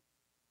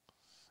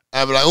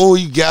 I'd be like, oh,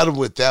 you got him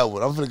with that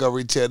one. I'm finna go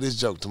retell this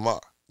joke tomorrow.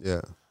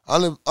 Yeah.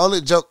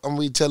 Only joke I'm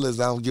retelling is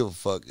I don't give a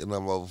fuck and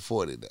I'm over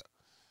 40 now.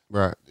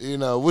 Right. You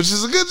know, which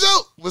is a good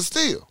joke, but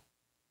still.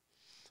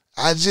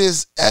 I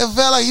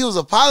felt like he was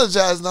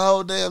apologizing the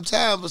whole damn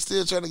time, but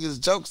still trying to get his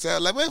jokes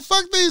out. Like, man,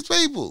 fuck these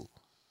people.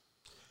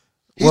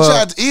 He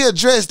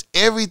addressed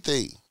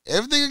everything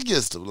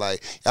against him.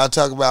 Like, y'all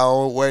talk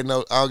about I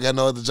don't got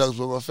no other jokes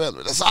with my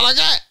family. That's all I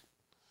got.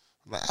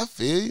 I'm like, I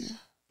feel you.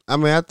 I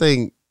mean, I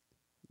think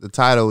the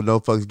title "No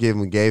Fucks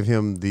Given" gave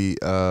him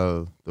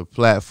the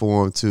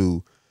platform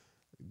to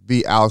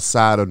be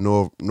outside of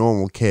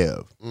normal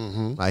Kev.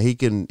 Mm-hmm. Like he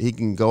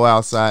can go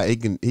outside.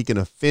 He can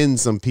offend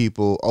some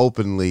people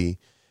openly,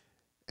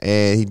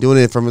 and he doing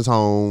it from his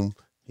home.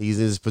 He's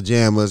in his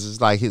pajamas.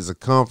 It's like it's a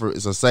comfort.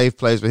 It's a safe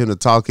place for him to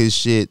talk his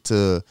shit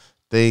to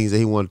things that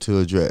he wanted to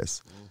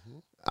address. Mm-hmm.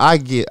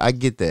 I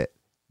get that,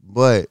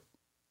 but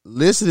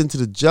listening to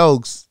the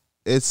jokes,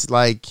 it's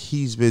like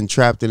he's been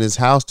trapped in his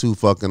house too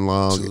fucking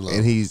long.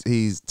 And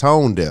he's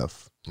tone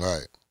deaf.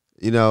 Right.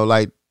 You know,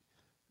 like.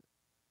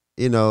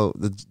 You know,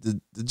 the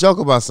joke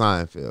about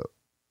Seinfeld.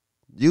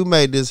 You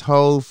made this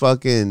whole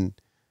fucking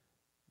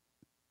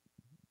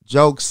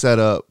joke set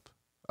up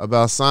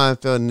about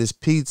Seinfeld and this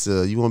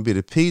pizza. You want to be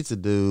the pizza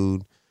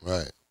dude.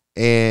 Right.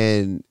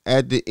 And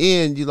at the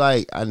end, you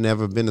like, I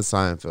never been to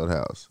Seinfeld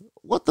house.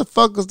 What the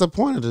fuck is the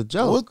point of the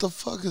joke? What the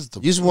fuck is the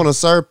point? You just want to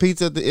serve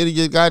pizza at the end of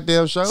your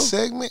goddamn show?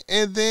 Segment.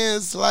 And then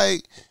it's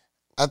like,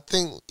 I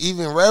think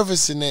even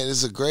referencing that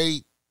is a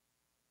great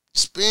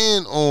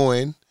spin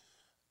on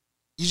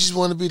you just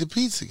want to be the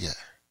pizza guy.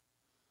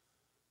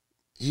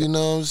 You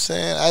know what I'm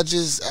saying?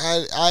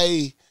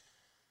 I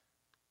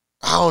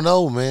don't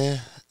know, man.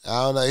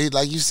 I don't know.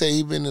 Like you say,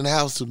 he been in the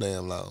house too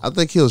damn long. I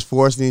think he was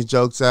forcing these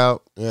jokes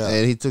out. Yeah.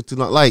 And he took too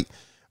long. Like,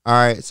 all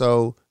right,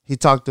 so he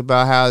talked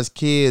about how his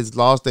kids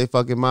lost their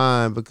fucking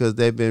mind because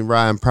they've been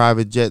riding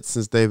private jets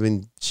since they've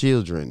been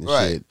children and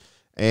shit.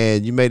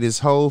 And you made this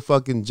whole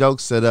fucking joke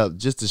set up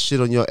just to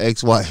shit on your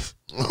ex-wife.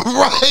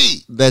 Right.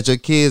 That your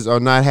kids are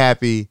not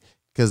happy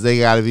because they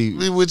got to be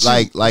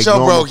like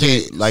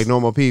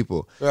normal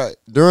people. Right.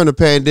 During the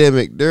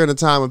pandemic, during the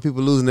time when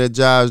people losing their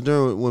jobs,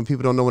 when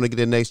people don't know when to get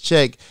their next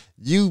check,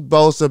 you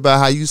boast about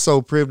how you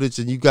so privileged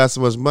and you got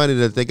so much money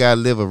that they got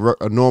to live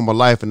a normal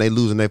life and they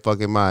losing their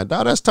fucking mind.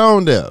 Dog, that's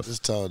tone deaf. It's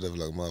tone deaf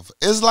like a motherfucker.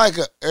 It's like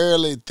an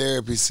early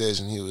therapy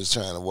session he was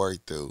trying to work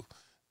through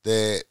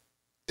that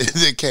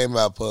came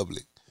out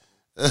public.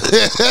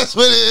 That's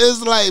what it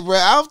is like, bro.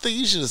 I don't think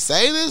you should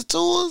say this to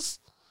us,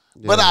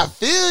 but I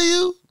feel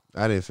you.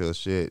 I didn't feel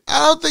shit. I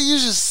don't think you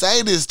should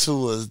say this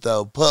to us,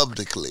 though,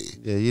 publicly.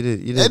 Yeah, you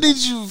did. I need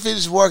you to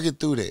finish working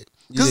through that.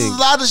 Because there's a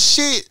lot of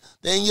shit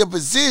that in your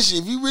position,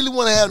 if you really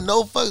want to have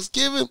no fucks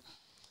given,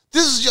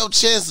 this is your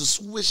chance to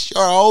switch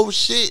your whole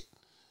shit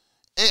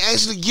and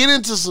actually get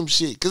into some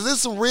shit. Because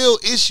there's some real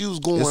issues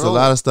going on. There's a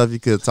lot of stuff you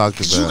could have talked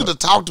about. You could have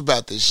talked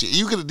about this shit.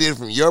 You could have did it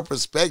from your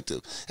perspective,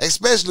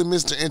 especially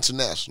Mr.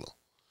 International.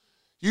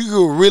 You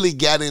could really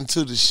got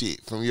into the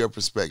shit from your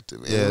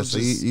perspective. Man. Yeah, so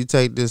you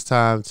take this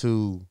time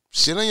to...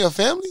 Shit on your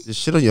family?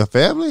 Just shit on your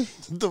family?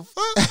 The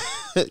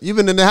fuck? You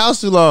been in the house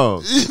too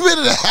long. You been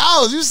in the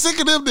house. You sick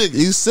of them niggas.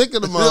 You sick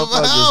of the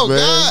motherfuckers,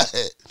 man.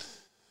 God.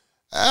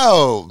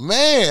 Oh,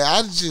 man.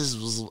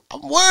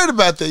 I'm worried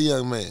about that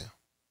young man.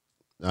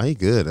 No, he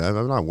good.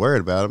 I'm not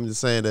worried about him. I'm just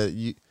saying that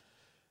you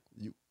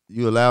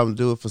allow him to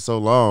do it for so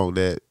long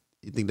that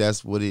you think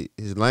that's what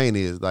his lane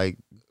is. Like,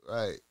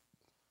 right.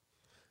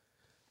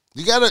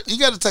 You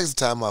gotta take some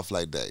time off,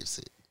 like Dave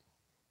said.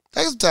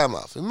 Take some time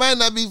off. It might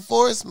not be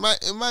forced.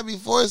 It might be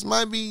forced.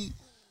 Might be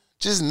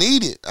just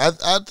needed.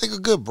 I think a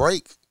good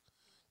break,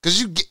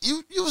 cause you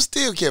were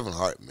still Kevin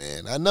Hart,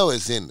 man. I know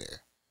it's in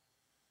there.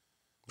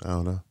 I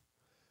don't know.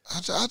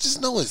 I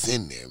just know it's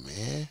in there,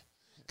 man.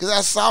 Cause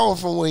I saw him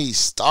from when he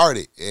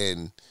started,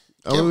 and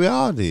we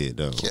all did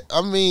though.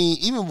 I mean,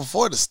 even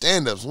before the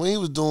stand-ups, when he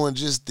was doing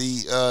just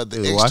the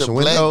extra black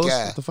windows?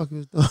 guy. What the fuck he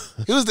was doing?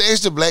 He was the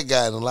extra black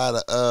guy in a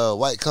lot of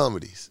white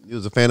comedies. You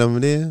was a fan of him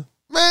then?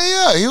 Man,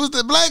 yeah, he was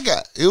the black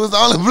guy. He was the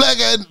only black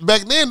guy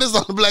back then. That's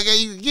the only black guy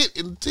you could get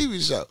in the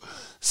TV show.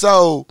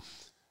 So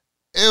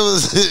it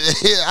was.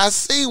 I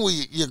seen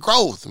your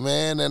growth,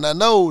 man, and I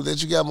know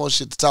that you got more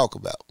shit to talk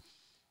about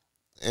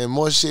and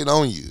more shit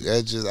on you.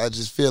 I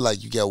just feel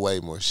like you got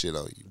way more shit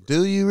on you.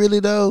 Do you really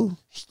though?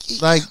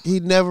 Like he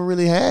never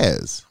really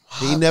has.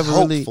 He never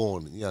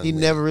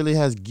really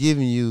has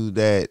given you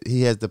that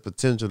he has the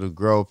potential to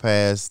grow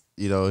past,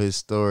 his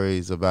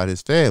stories about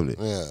his family.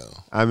 Yeah.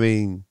 I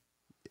mean,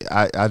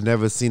 I've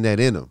never seen that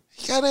in him.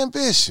 He got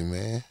ambition,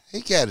 man. He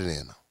got it in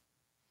him.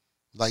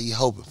 Like you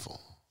hoping for him.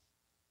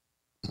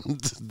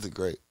 the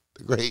great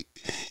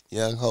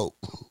young hope.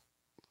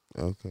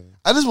 Okay.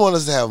 I just want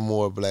us to have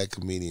more black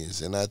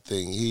comedians, and I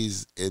think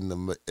he's in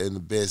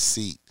the best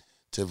seat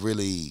to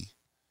really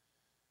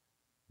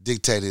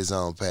dictate his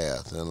own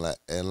path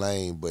and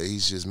lane, but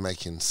he's just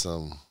making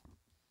some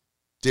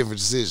different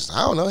decisions.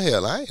 I don't know.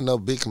 Hell, I ain't no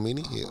big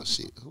comedian. Hell,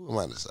 shit. Who am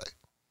I to say?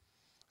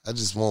 I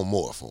just want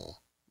more for him.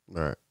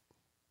 All right.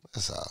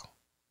 That's all.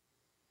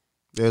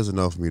 There's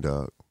enough for me,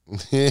 dog.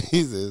 He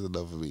says there's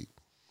enough for me.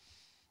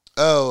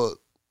 Oh,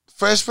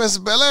 Fresh Prince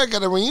of Bel-Air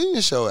got a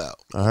reunion show out.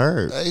 I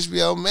heard.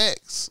 HBO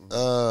Max.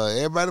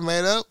 Everybody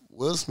made up.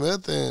 Will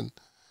Smith and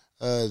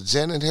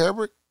Janet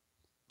Herbert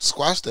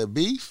squashed their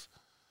beef.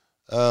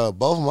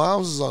 Both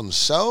moms was on the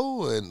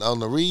show and on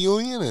the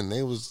reunion, and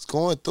they was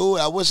going through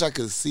it. I wish I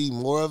could see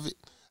more of it.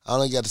 I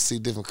only got to see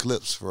different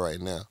clips for right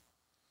now.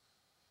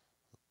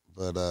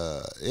 But,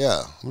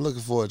 yeah, I'm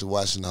looking forward to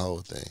watching the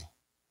whole thing.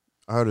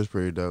 I heard it's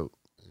pretty dope.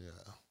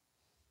 Yeah.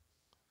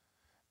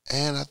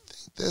 And I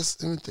think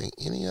that's everything.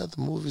 Any other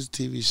movies,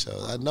 TV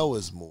shows? I know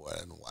it's more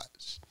than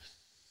watch.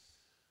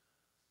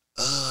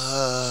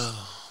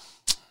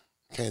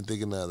 Can't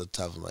think of none at the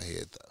top of my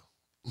head, though.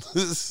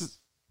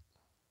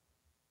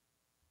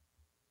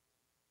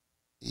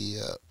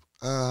 Yep.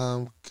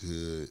 I'm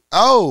good.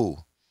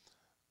 Oh,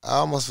 I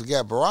almost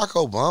forgot. Barack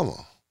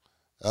Obama.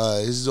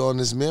 He's on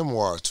his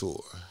memoir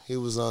tour. He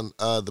was on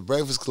The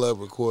Breakfast Club,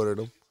 recorded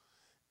him,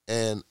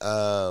 and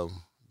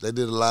they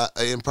did a lot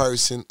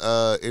in-person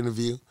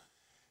interview.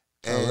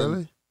 And, oh,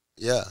 really?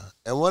 Yeah.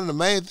 And one of the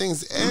main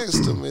things they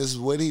asked him is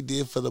what he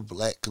did for the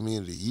black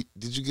community.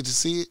 Did you get to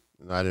see it?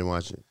 No, I didn't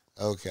watch it.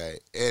 Okay.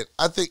 And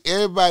I think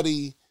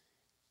everybody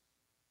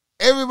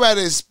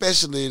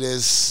especially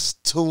that's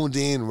tuned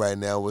in right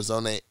now was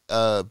on their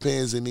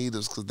pins and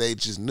needles because they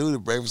just knew the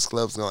Breakfast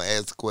Club's going to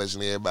ask the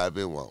question everybody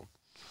been wanting.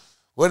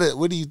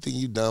 What do you think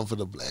you done for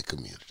the black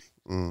community?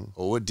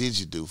 Or what did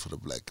you do for the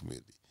black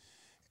community?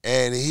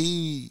 And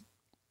he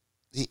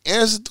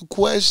answered the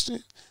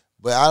question,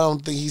 but I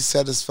don't think he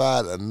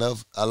satisfied a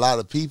lot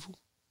of people.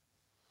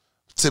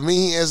 To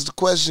me, he answered the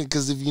question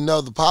because if you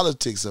know the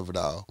politics of it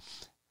all,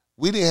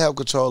 we didn't have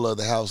control of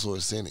the House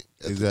or Senate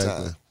at the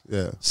time.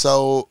 Yeah.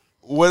 So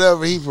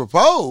whatever he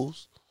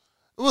proposed,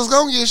 it was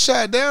going to get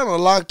shot down or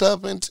locked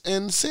up in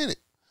the Senate.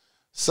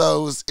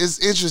 So it's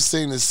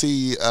interesting to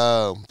see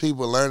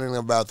people learning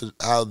about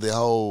how the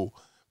whole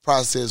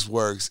process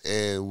works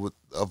and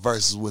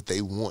versus what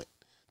they want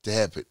to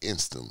happen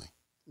instantly.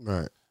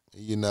 Right.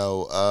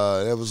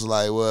 It was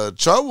like, well,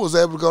 Trump was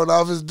able to go in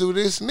office and do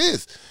this and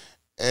this.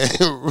 And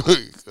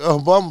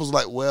Obama was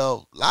like,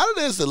 well, a lot of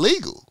that's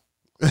illegal.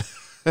 He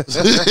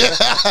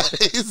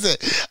said,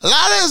 a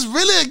lot of that's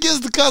really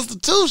against the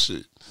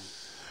Constitution.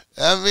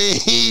 I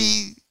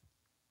mean,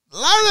 a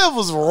lot of that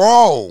was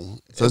wrong.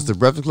 So it's the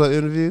Breakfast Club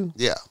interview?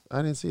 Yeah.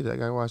 I didn't see that. I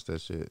gotta watch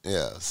that shit.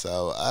 Yeah.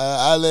 So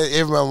I let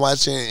everyone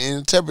watch it and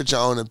interpret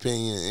your own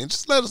opinion and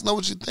just let us know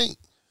what you think.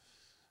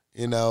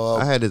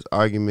 I had this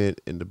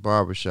argument in the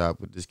barbershop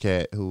with this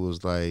cat who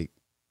was like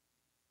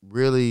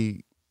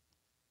really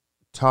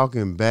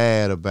talking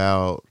bad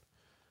about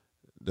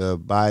the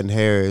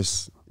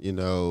Biden-Harris,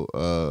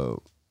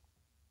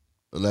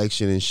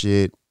 election and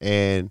shit.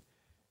 And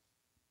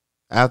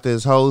after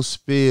his whole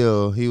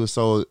spiel, he was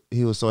so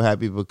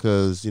happy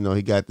because,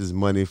 he got this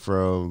money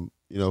from,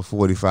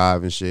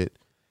 45 and shit.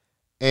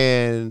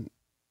 And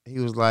he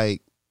was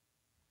like,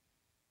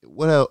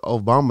 what have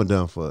Obama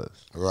done for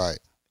us? Right.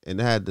 And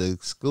I had to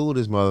school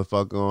this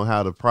motherfucker on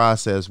how the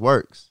process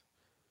works.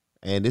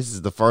 And this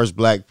is the first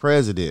black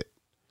president.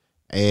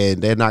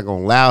 And they're not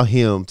going to allow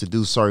him to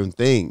do certain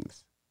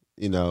things,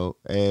 And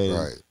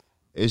right.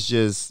 It's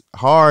just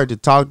hard to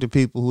talk to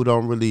people who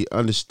don't really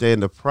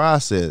understand the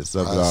process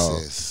of it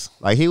all.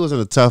 Like, he was in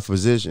a tough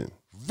position.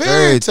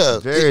 Very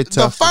tough. Very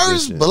tough. The first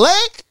position.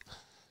 black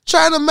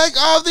trying to make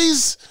all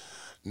these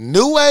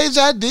new age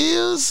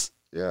ideas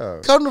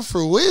come to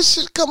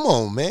fruition. Come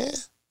on, man.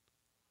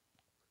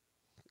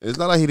 It's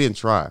not like he didn't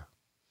try.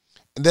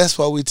 And that's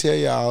why we tell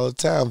y'all all the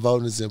time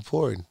voting is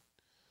important.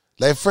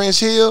 Like French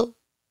Hill,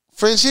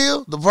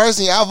 the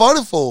person y'all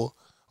voted for,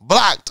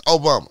 blocked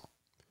Obama.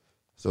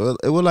 So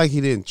it was like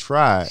he didn't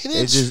try.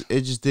 It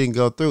just didn't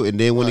go through. And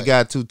then when it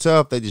got too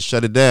tough, they just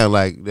shut it down.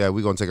 Like, yeah,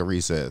 we're gonna take a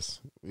recess.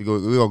 We're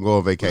gonna go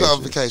on vacation. We're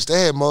on vacation.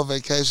 They had more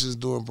vacations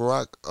during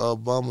Barack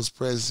Obama's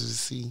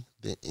presidency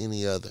than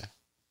any other.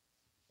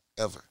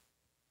 Ever.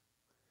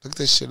 Look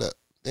that shit up.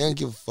 They don't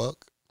give a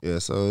fuck. Yeah,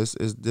 so it's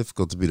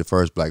difficult to be the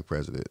first black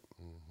president.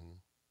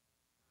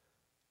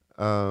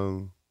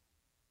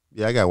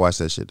 Yeah, I gotta watch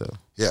that shit though.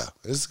 Yeah,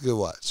 it's a good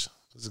watch.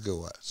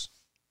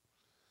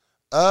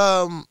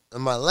 And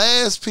my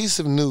last piece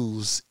of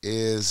news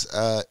is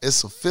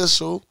it's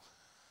official.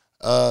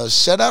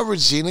 Shout out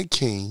Regina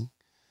King.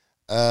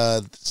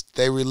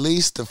 They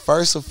released the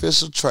first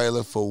official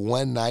trailer for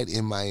One Night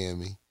in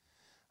Miami.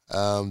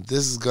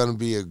 This is gonna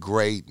be a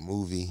great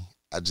movie.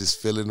 I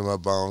just feel it in my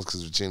bones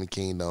because Regina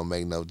King don't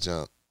make no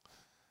jump.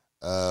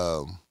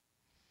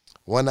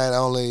 One Night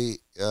Only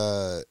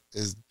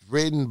is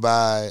written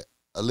by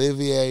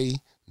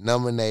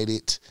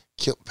Olivier-nominated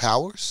Kip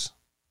Powers.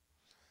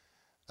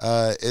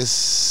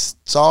 It's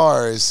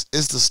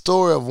the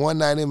story of One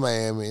Night in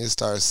Miami. It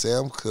stars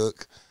Sam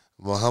Cooke,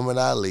 Muhammad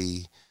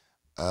Ali,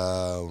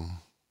 who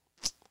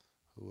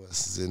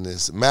else is in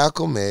this?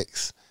 Malcolm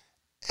X,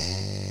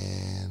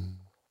 and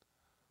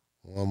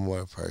one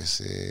more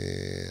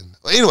person.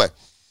 Well, anyway,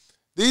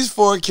 these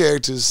four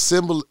characters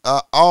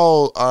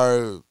all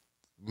are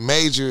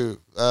major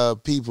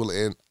people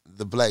in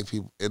the black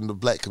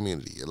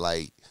community.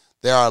 Like,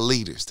 they are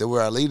leaders. They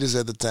were our leaders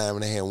at the time,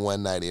 and they had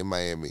One Night in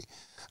Miami.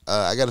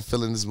 I got a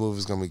feeling this movie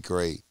is gonna be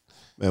great.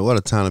 Man, what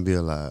a time to be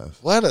alive.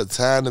 What a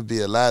time to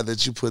be alive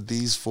that you put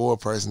these four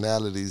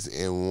personalities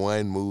in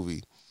one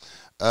movie.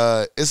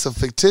 It's a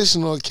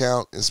fictional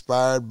account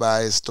inspired by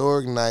a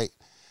historic night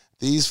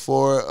these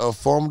four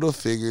formative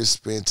figures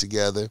spent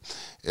together.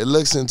 It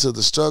looks into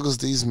the struggles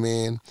these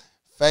men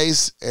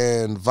face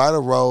and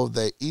vital role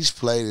they each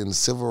played in the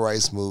civil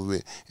rights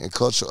movement and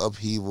cultural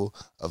upheaval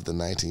of the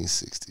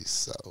 1960s.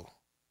 So,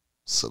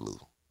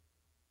 salute.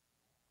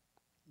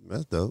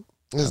 That's dope.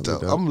 It's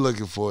dope. I'm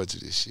looking forward to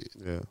this shit.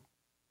 Yeah.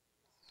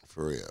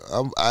 For real.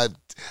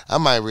 I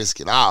might risk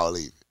it all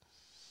even.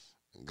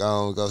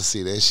 Go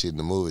see that shit in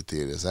the movie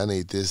theaters. I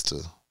need this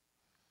to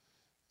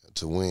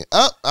win.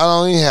 I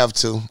don't even have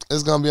to.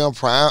 It's gonna be on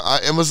Prime.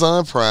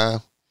 Amazon Prime.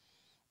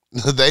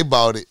 They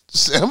bought it.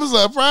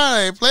 Amazon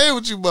Prime ain't playing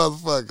with you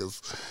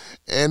motherfuckers.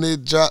 And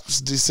it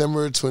drops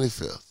December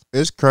 25th.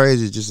 It's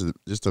crazy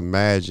just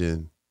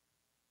imagine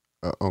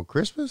on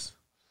Christmas?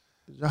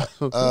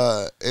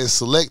 In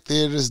select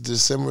theaters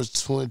December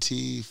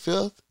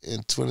 25th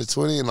in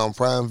 2020 and on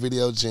Prime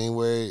Video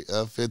January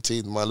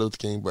 15th, my Luther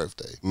King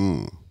birthday.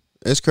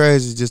 It's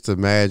crazy just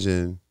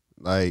imagine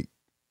the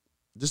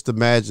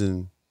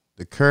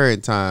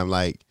current time,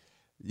 like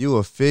you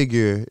a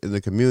figure in the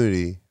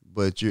community,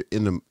 but you're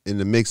in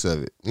the mix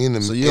of it.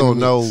 So you don't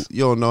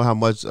know how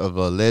much of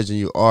a legend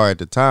you are at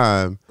the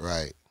time.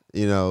 Right.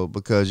 You know,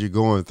 because you're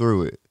going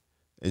through it.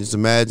 And just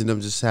imagine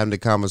them just having a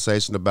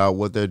conversation about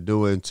what they're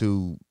doing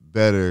to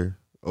better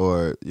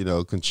or, you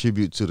know,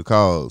 contribute to the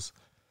cause.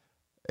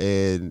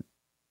 And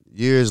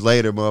years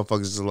later,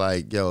 motherfuckers are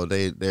like, yo,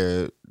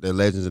 they're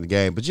legends in the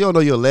game. But you don't know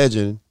you're a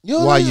legend.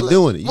 Why you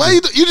doing it?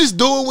 You just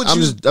doing what I'm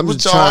just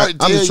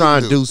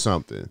trying to do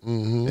something.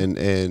 Mm-hmm.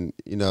 And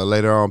you know,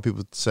 later on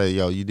people say,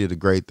 yo, you did a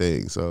great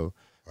thing. So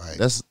right.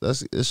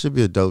 it should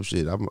be a dope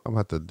shit. I'm gonna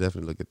have to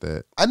definitely look at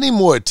that. I need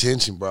more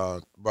attention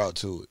brought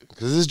to it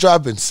because it's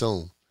dropping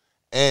soon.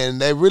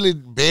 And they really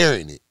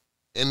burying it.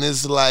 And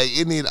it's like,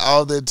 it need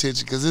all the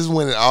attention because it's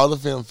winning all the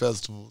film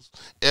festivals.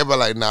 Everybody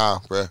like, nah,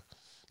 bro.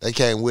 They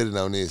can't win it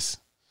on this.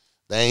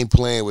 They ain't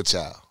playing with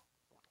y'all.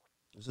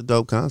 It's a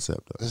dope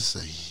concept, though.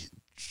 It's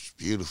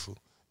beautiful.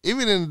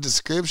 Even in the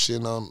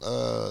description on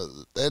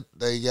that,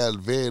 they got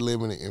very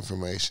limited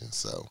information.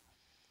 So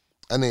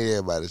I need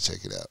everybody to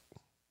check it out.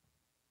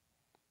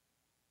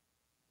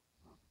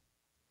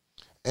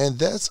 And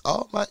that's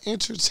all my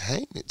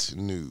entertainment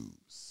news.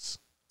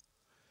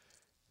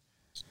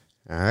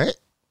 All right.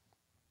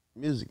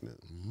 Music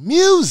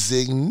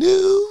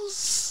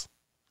news.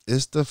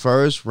 It's the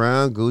first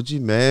round Gucci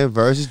Mane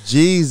versus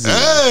Jeezy.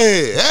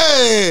 Hey.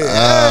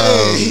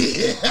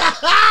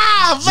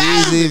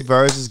 Jeezy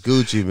versus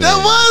Gucci Mane.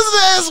 That was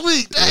last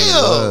week. Damn. It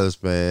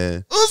was, man.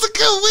 It was a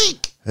good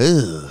week.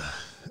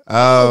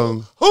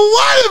 Who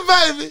won it,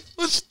 baby?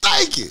 What you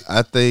thinking?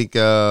 I think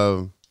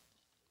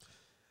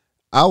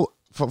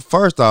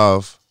first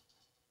off,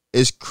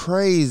 it's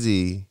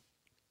crazy.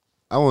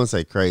 I won't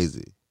say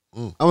crazy.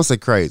 I'm gonna say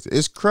crazy.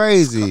 It's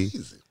crazy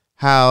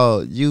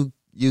how you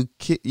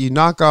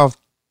knock off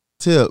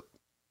Tip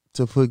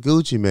to put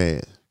Gucci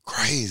Mane.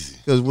 Crazy.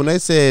 Because when they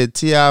said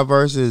T.I.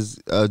 versus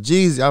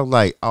Jeezy, I was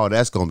like, oh,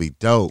 that's going to be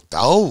dope.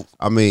 Dope.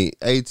 I mean,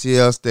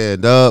 ATL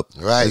stand up.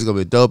 Right. It's going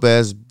to be dope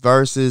ass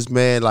verses,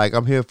 man. Like,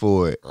 I'm here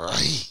for it.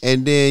 Right.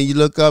 And then you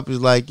look up, it's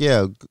like,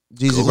 yeah,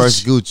 Jeezy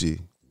versus Gucci.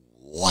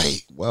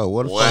 Wait. Whoa,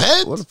 what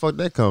the fuck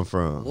that come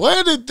from?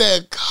 Where did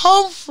that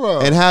come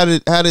from? And how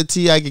did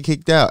T.I. get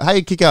kicked out? How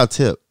you kick out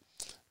Tip?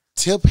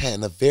 Tip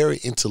had a very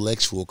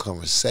intellectual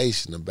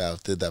conversation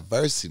about the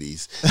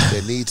diversities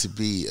that need to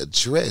be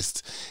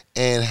addressed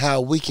and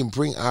how we can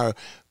bring our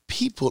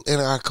people in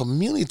our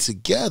community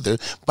together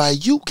by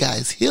you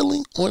guys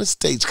healing on the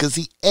stage. Because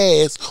he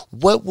asked,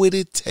 what would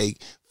it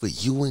take for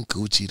you and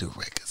Gucci to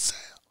reconcile?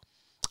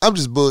 I'm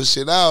just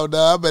bullshit. I don't know.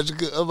 I bet you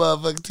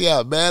motherfucking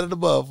T.I. mad at the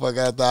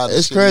motherfucker after all the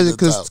It's shit. crazy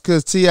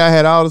because T.I.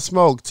 had all the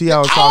smoke. T.I.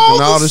 was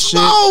talking all the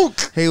smoke.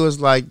 shit. He was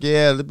like,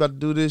 yeah, they about to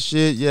do this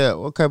shit. Yeah,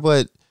 okay,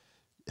 but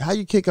how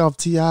you kick off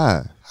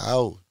T.I.?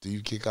 How do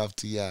you kick off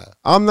T.I.?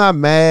 I'm not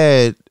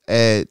mad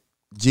at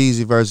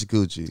Jeezy versus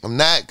Gucci. I'm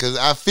not, because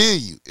I feel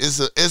you.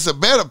 It's a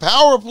better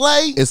power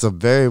play. It's a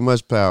very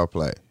much power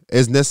play.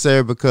 It's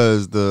necessary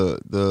because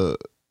the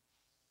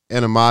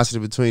animosity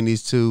between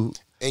these two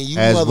And you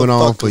has went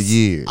on for motherfuckers,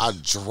 years. I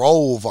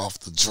drove off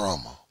the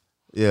drama.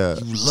 Yeah,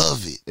 You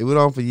love it. it went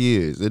on for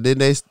years, and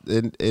then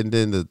and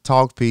then the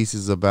talk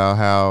pieces about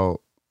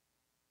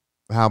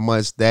how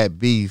much that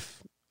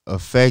beef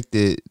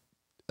affected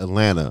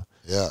Atlanta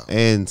Yeah.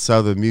 and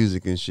Southern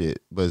music and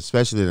shit, but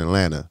especially in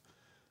Atlanta,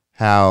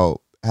 how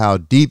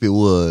deep it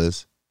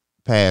was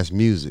past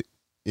music,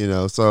 you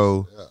know.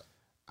 So Yeah.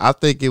 I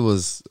think it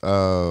was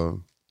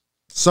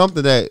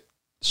something that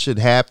should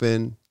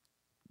happen,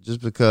 just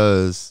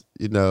because,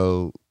 you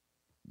know,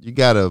 you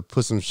gotta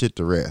put some shit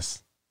to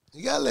rest.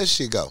 You gotta let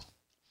shit go.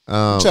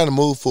 I'm trying to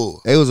move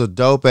forward. It was a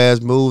dope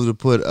ass move to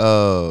put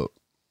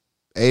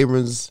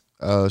Abrams.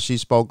 She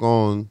spoke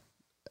on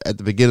at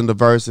the beginning of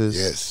the verses.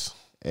 Yes.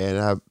 And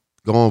I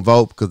go and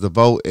vote, because the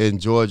vote in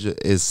Georgia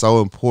is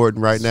so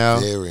important right now.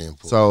 Very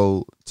important.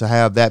 So to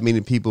have that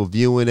many people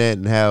viewing it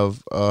and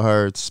have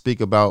her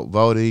speak about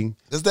voting,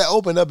 Because that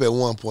opened up at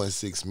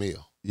 1.6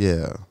 mil.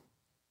 yeah,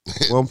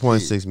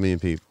 1.6 million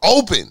people.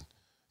 Open.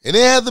 And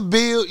they had the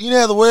bill. You didn't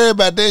have to worry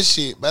about that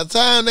shit. By the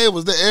time they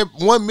was there,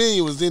 1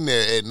 million was in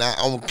there at night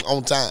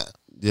on time.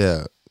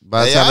 Yeah,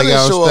 by the Hey, time I they didn't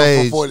got show on up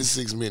stage, for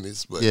 46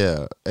 minutes. But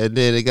yeah, and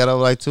then they got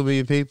over like 2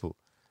 million people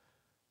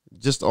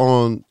just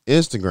on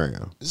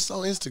Instagram. it's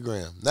on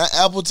Instagram. Not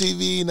Apple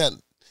TV, not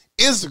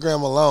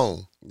Instagram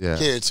alone. Yeah.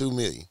 Carried 2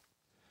 million.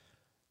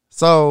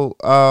 So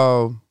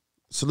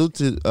salute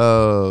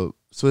to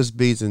Swiss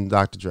Beats and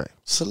Dr. Dre.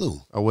 Salute.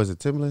 Or was it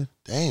Timbaland?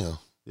 Damn.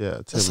 Yeah,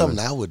 That's Timbaland. something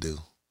I would do.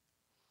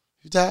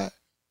 You tired?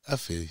 I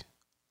feel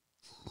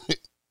you.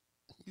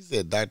 You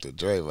said Dr.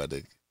 Dre, my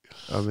nigga.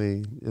 I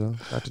mean, you know,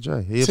 Dr.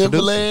 Dre. He a producer.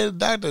 Timberland,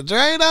 Dr.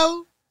 Dre,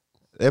 though?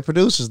 They're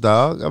producers,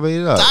 dog. I mean,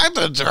 you know.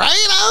 Dr. Dre,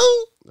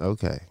 though?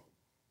 Okay.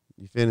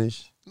 You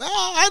finished? No,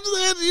 I just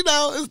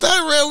had, it's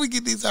not rare we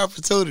get these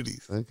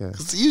opportunities. Okay.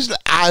 Because usually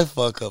I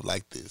fuck up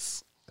like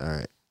this. All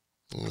right.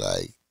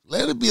 Like,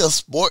 let it be a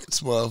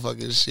sports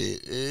motherfucking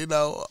shit.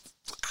 I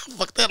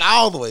fucked that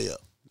all the way up.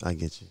 I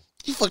get you.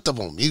 You fucked up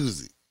on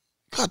music.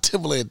 You got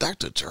Timberland,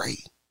 Dr. Dre.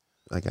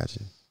 I got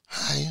you.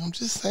 I'm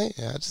just saying.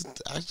 I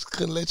just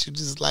couldn't let you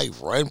just like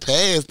run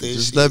past that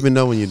Just shit. let me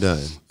know when you're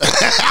done.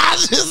 I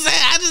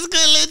just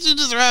couldn't let you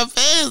just run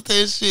past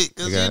that shit.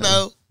 Because,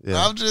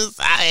 Yeah. I'm just,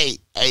 hey,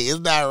 it's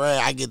not rare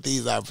I get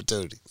these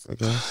opportunities.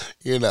 Okay.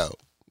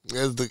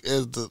 As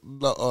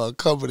the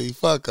company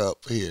fuck up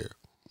here.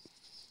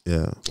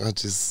 Yeah.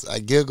 I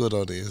giggled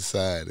on the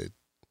inside. It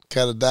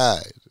kind of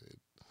died.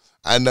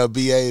 I know BA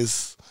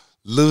is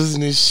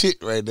losing his shit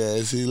right now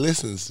as he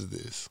listens to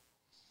this.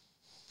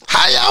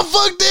 How y'all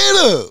fucked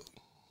that up?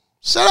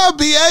 Shout out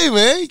BA,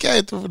 man. He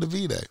came through for the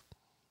B-Day.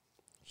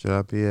 Shout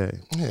out PA.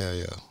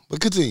 Yeah. But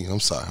continue. I'm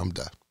sorry. I'm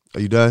done.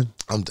 Are you done?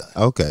 I'm done.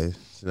 Okay.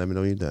 So let me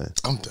know when you're done.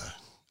 I'm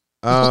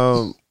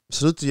done.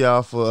 Salute to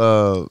y'all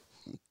for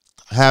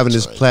having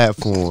this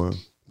platform,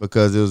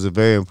 because it was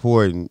very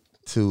important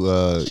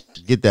to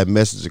get that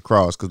message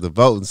across, because the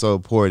voting is so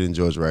important in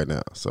Georgia right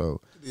now.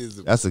 So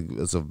that's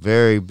a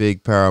very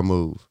big power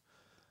move.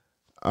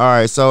 All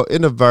right, so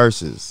in the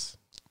verses,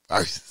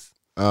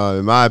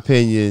 in my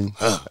opinion,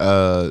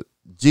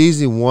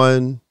 Jeezy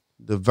won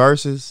the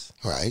verses.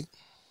 Right.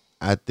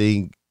 I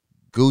think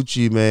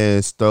Gucci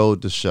Mane stole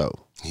the show.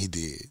 He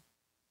did.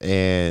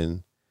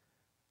 And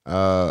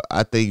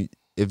I think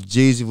if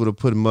Jeezy would have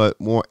put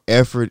more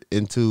effort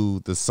into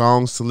the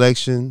song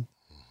selection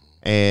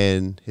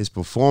and his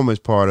performance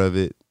part of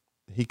it,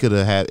 he could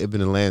have had it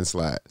been a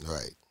landslide.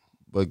 Right.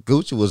 But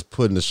Gucci was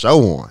putting the show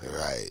on.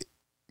 Right.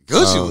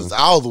 Gucci was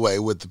all the way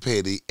with the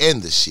petty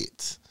and the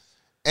shits.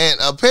 And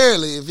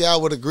apparently, if y'all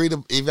already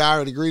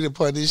agreed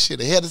upon this shit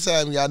ahead of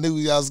time, y'all knew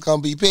y'all was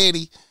gonna be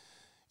petty.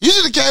 You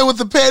should have came with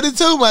the petty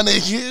too, my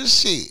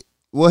nigga. Shit.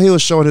 Well, he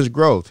was showing his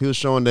growth. He was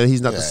showing that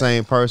he's not the Right.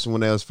 same person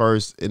when they was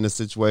first in the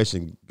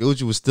situation.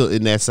 Gucci was still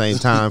in that same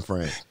time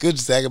frame. Gucci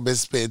said I could been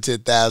spending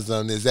 $10,000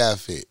 on this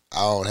outfit.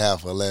 I don't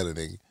have for Atlanta,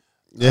 nigga.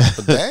 Yeah.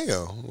 But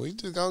damn, we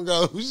just gonna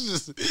go. We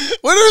just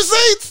what are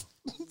receipts?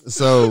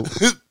 So,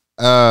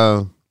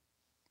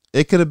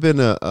 it could have been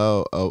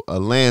a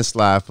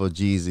landslide for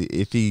Jeezy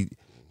if he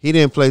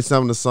didn't play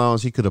some of the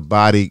songs he could have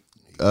bodied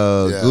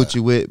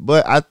Gucci with.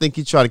 But I think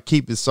he tried to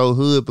keep it so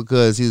hood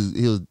because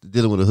he was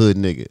dealing with a hood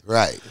nigga.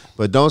 Right.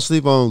 But don't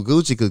sleep on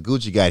Gucci because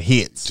Gucci got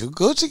hits. Dude,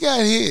 Gucci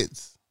got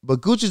hits.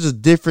 But Gucci's a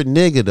different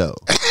nigga though.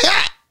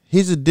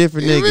 He's a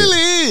different nigga. He really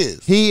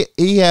is.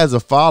 He has a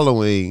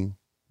following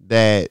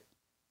that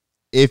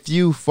if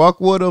you fuck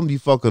with him, you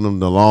fuck with him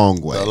the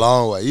long way. The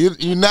long way.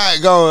 You're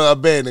not going to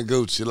abandon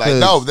Gucci. Like,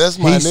 no, that's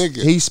my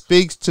nigga. He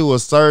speaks to a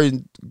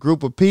certain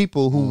group of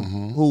people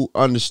who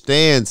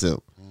understands him.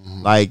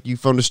 Mm-hmm. Like, you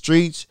from the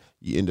streets,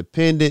 you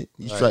independent,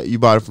 you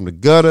bought it from the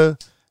gutter,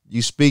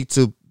 you speak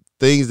to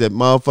things that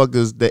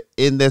motherfuckers that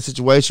in that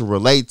situation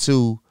relate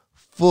to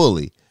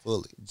fully.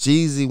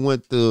 Jeezy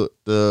went the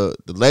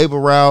labor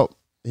route.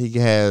 He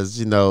has,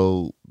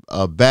 a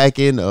back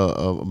end,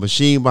 a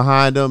machine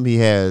behind him. He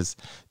has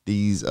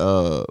these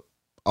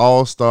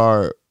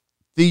all-star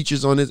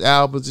features on his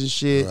albums and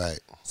shit. Right.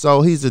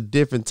 So he's a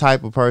different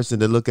type of person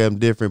that look at him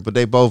different, but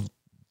they both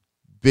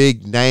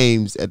big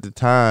names at the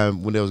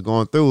time when they was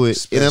going through it.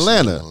 Especially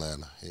in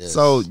Atlanta. Yes.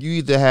 So you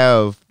either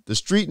have the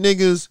street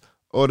niggas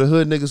or the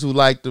hood niggas who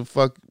like to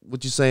fuck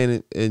what you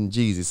saying in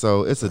Jeezy.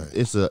 So it's a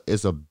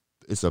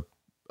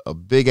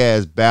big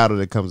ass battle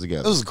that comes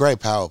together. It was a great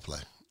power play.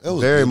 It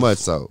was very much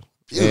so.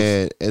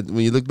 And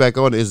when you look back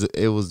on it,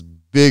 it was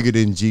bigger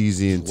than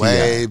Jeezy and T.I.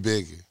 Way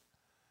bigger.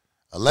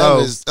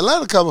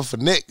 Atlanta coming for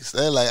Knicks.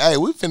 They're like, hey,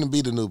 we finna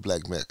be the new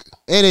Black Mecca.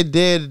 And it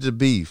dead the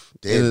beef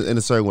in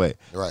a certain way.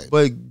 Right.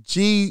 But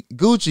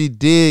Gucci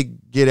did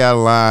get out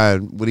of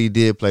line when he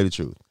did Play the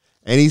Truth.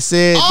 And he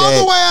said all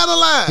the way out of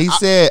line. He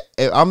said,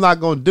 I'm not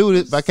going to do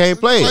this if I can't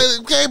play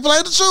it. Can't play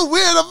the truth.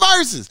 We're in the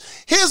verses.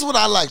 Here's what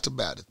I liked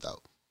about it, though.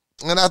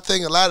 And I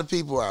think a lot of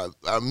people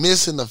are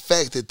missing the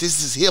fact that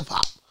this is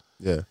hip-hop.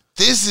 Yeah.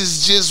 This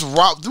is just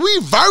raw. We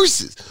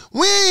verses.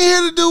 We ain't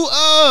here to do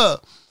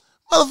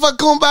motherfucker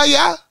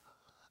Kumbaya.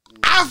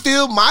 I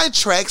feel my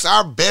tracks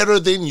are better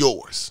than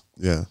yours.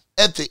 Yeah.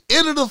 At the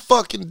end of the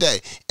fucking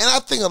day. And I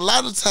think a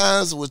lot of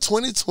times with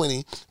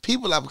 2020,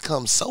 people have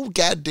become so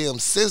goddamn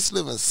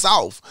sensitive and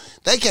soft,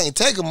 they can't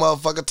take a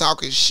motherfucker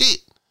talking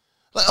shit.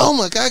 Like, oh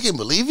my God, I can't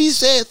believe he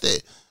said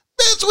that.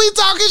 Bitch, we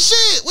talking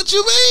shit. What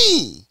you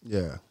mean?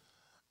 Yeah.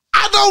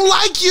 I don't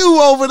like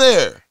you over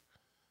there.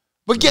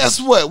 But guess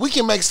what? We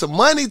can make some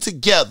money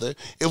together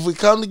if we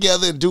come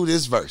together and do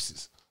this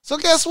verses. So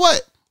guess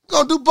what? We're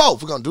going to do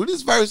both. We're going to do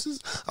this verses.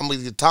 I'm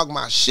going to talk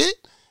my shit,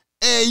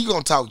 and you're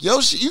going to talk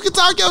your shit. You can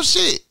talk your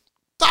shit.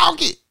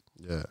 Talk it.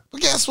 Yeah.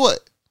 But guess what?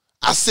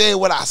 I said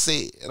what I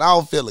said, and I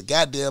don't feel a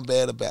goddamn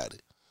bad about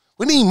it.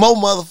 We need more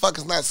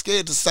motherfuckers not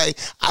scared to say,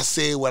 I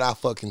said what I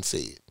fucking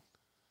said.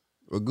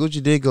 Well,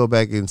 Gucci did go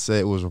back and say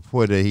it was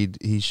reported that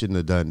he shouldn't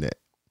have done that.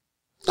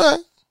 All right.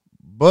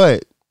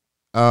 But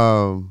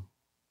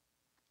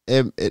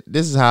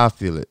this is how I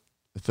feel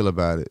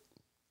about it.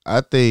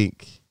 I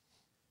think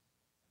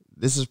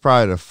this is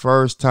probably the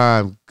first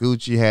time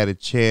Gucci had a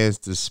chance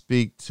to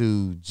speak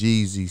to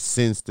Jeezy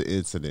since the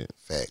incident.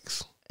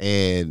 Facts.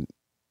 And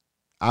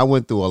I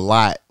went through a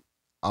lot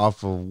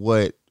off of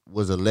what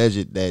was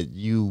alleged that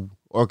you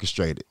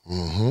orchestrated.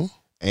 Mm-hmm.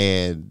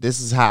 And this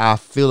is how I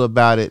feel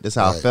about it. This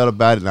is how I felt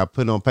about it, and I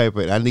put it on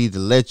paper. And I need to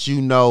let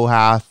you know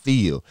how I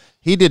feel.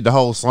 He did the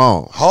whole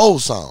song. Whole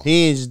song.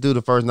 He didn't just do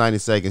the first 90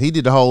 seconds. He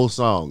did the whole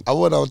song. I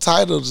went on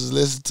Tidal to just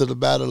listen to the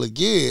battle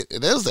again,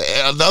 and there was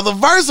another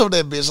verse of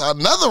that bitch.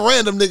 Another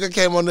random nigga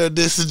came on there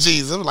dissing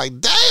Jesus. I'm like,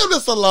 damn,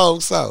 that's a long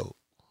song.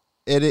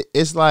 And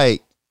it's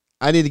like,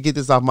 I need to get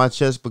this off my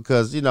chest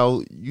because,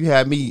 you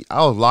had me,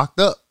 I was locked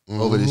up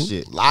over this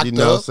shit. Locked you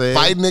know up, what I'm saying?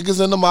 fighting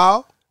niggas in the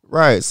mall.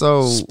 Right,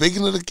 so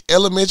speaking of the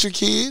elementary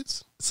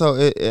kids, so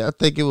I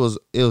think it was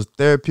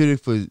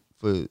therapeutic for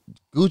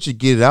Gucci to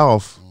get it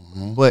off,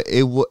 but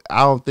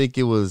I don't think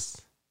it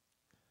was.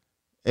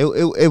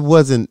 It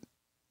wasn't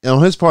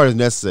on his part. It's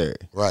necessary,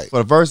 right? For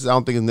the verses, I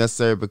don't think it's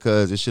necessary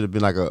because it should have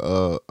been like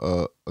a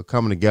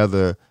coming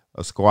together,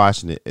 a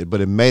squashing it,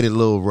 but it made it a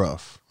little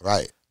rough,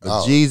 right?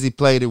 But Jeezy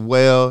played it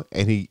well,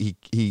 and he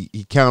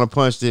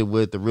counterpunched it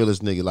with the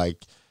realest nigga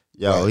like.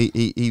 Yo, right.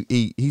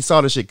 he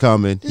saw the shit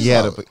coming. He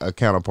had a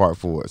counterpart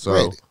for it.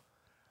 So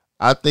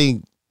I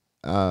think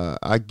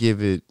I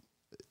give it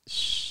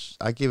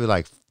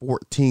like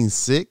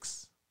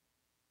 14-6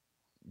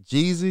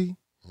 Jeezy,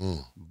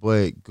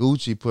 but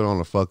Gucci put on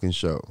a fucking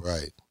show.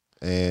 Right.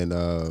 And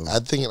I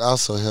think it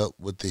also helped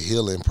with the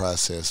healing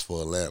process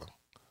for Atlanta.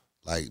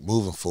 Like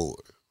moving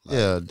forward.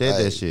 Like,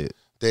 that shit.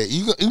 That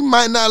you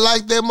might not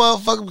like that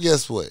motherfucker, but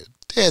guess what?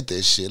 Dead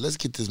that shit. Let's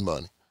get this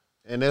money.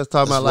 And they was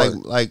talking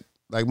about like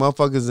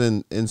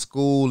motherfuckers in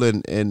school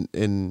and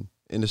in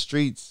the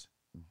streets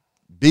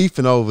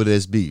beefing over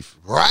this beef.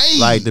 Right.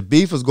 Like the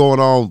beef was going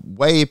on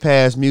way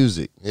past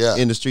music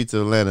in the streets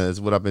of Atlanta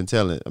is what I've been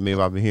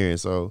I've been hearing.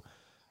 So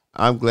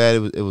I'm glad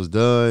it was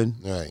done.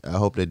 Right. I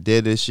hope they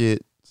did this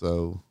shit.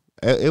 So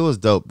it was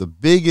dope. The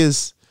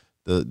biggest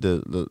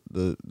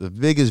the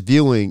biggest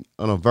viewing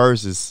on a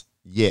versus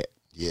yet.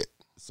 Yeah.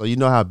 So you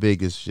know how big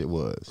this shit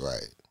was.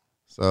 Right.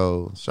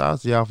 So shout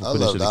out to y'all for I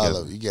putting this loved shit all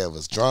together. of it. You gave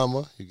us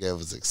drama. You gave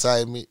us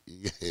excitement.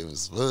 You gave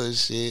us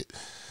bullshit.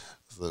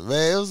 So,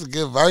 man, it was a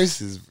good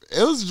verses.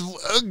 It was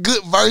a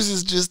good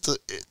verses just to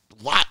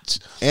watch.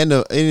 And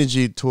the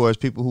energy towards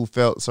people who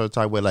felt certain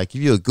type of way. Like,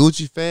 if you're a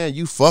Gucci fan,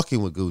 you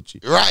fucking with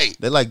Gucci. Right.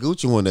 They like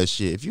Gucci won that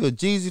shit. If you're a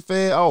Jeezy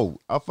fan,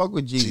 I fuck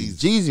with Jeezy.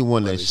 Jeezy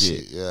won that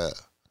shit. Yeah.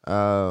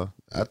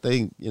 I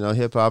think,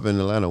 hip hop in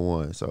Atlanta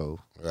won. So,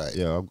 Right.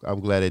 yeah, I'm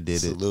glad they did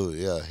Salute.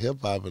 Yeah.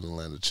 Hip hop in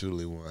Atlanta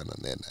truly won on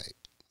that night.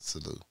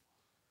 Salute.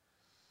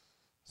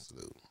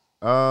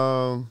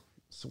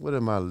 So what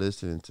am I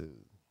listening to?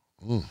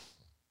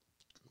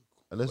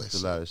 I listen to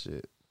a lot of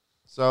shit.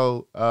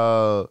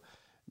 So,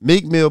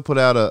 Meek Mill put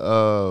out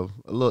a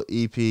little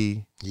EP.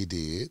 He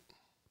did.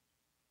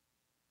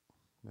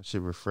 I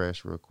should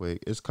refresh real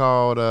quick. It's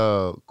called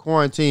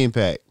Quarantine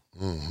Pack.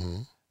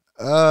 Mm-hmm.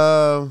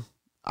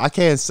 I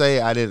can't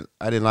say I didn't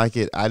like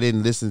it. I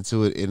didn't listen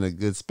to it in a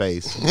good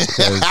space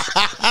because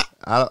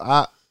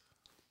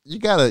you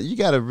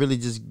gotta really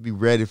just be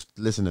ready to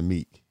listen to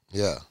Meek.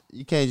 Yeah.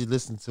 You can't just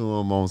listen to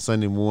him on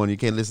Sunday morning. You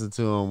can't listen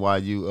to him while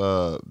you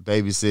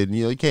babysitting.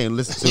 You can't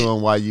listen to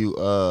him while you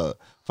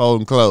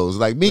folding clothes.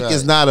 Like Meek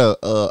is not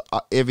a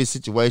every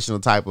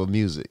situational type of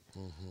music.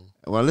 Mm-hmm.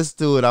 And when I listened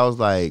to it, I was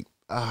like,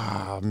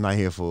 I'm not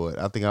here for it.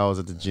 I think I was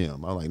at the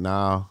gym. I was like,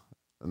 nah,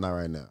 not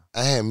right now.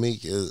 I had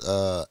Meek's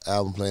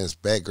album playing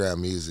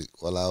background music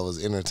while I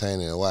was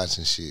entertaining and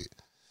watching shit.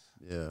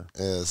 Yeah.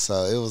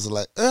 So it was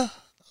like,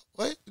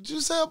 wait, did you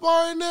say a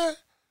bar in there?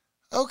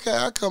 Okay,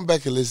 I'll come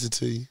back and listen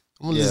to you.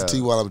 I'm going to listen to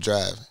you while I'm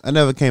driving. I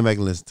never came back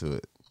and listened to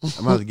it. I'm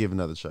going to have to give it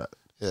another shot.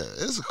 Yeah,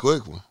 it's a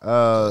quick one.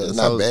 It's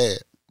so not bad.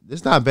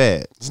 It's not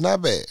bad. It's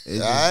not bad.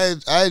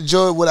 I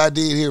enjoyed what I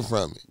did hear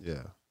from it.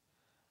 Yeah.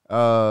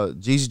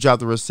 Jeezy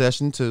dropped the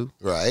Recession too.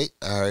 Right.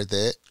 I heard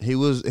that. He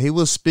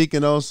was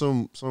speaking on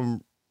some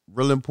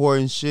real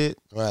important shit.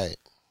 Right.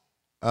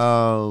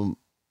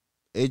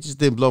 It just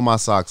didn't blow my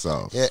socks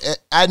off. Yeah,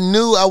 I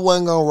knew I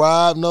wasn't gonna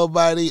rob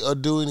nobody or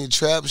do any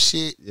trap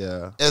shit.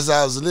 Yeah. As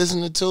I was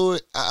listening to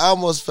it, I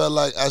almost felt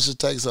like I should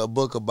take a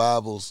book of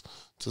Bibles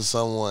to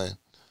someone.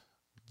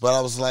 But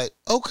I was like,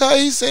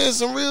 okay, he's saying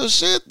some real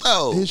shit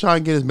though. He's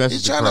trying to get his message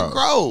He's trying to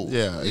grow.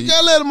 Yeah. You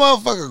gotta let a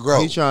motherfucker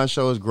grow. He's trying to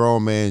show his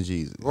grown man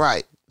Jesus.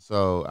 Right.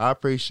 So I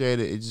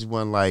appreciate it. It just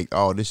wasn't like,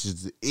 oh, this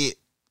is it.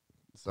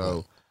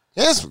 So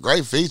he has some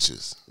great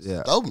features.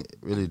 Yeah. Dope,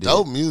 really did.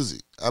 Dope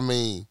music. I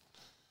mean,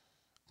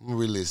 I'm gonna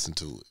re-listen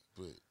to it.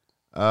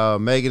 But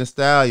Megan Thee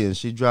Stallion,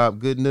 she dropped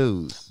Good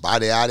News.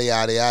 Body, yada,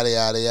 yada, yada,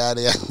 yada,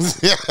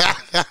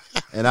 yada.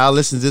 And I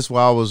listened to this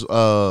while I was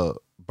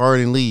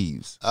burning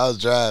leaves. I was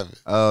driving.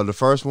 The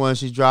first one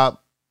she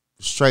dropped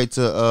straight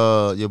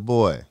to your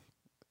boy,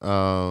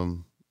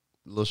 little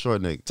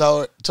short nigga.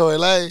 Tory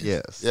Lanez?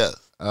 Yes. Yes.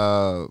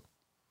 And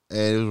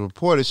it was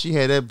reported she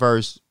had that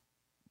verse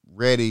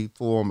ready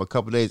for him a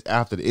couple days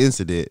after the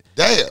incident.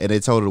 Damn. And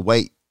they told her to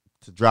wait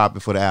to drop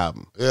it for the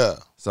album. Yeah.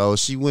 So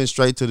she went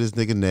straight to this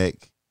nigga neck.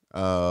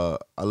 I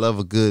love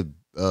a good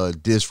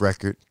diss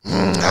record.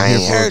 I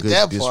ain't heard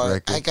that part.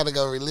 Record. I gotta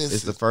go re-listen.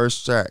 It's the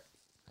first track.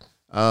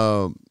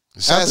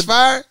 Shots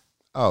fired?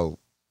 Oh,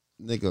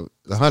 nigga,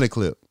 the 100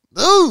 clip.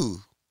 Ooh.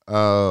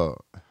 To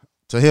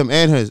him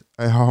and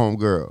her home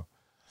girl.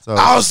 So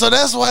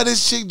that's why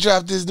this chick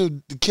dropped this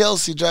new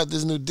Kelsey dropped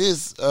this new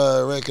diss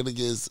record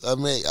against. I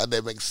mean,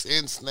 that makes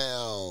sense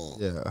now.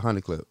 Yeah,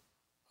 100 clip.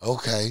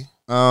 Okay.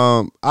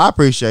 I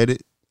appreciate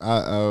it.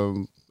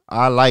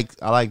 I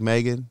like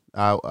Megan.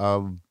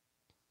 It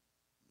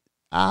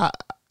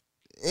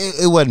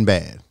wasn't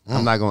bad.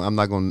 I'm not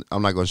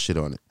gonna shit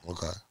on it.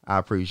 Okay. I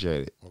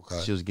appreciate it.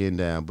 Okay. She was getting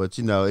down, but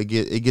it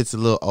gets a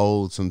little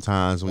old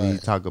sometimes when you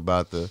talk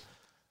about the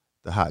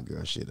hot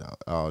girl shit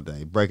all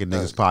day, breaking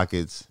niggas'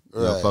 pockets,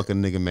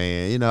 fucking nigga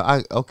man.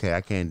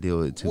 I can't deal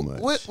with it too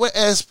much. What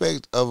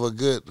aspect of a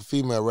good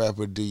female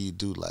rapper do you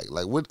do like?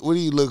 Like what do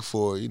you look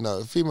for?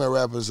 Female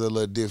rappers are a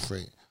little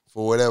different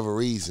for whatever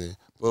reason.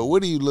 But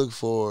what do you look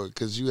for?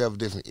 Because you have a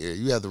different ear.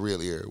 You have the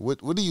real ear.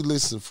 What do you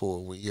listen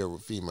for when you hear a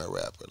female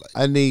rapper?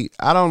 Like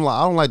I don't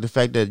like the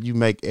fact that you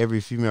make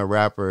every female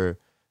rapper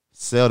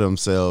sell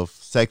themselves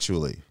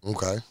sexually.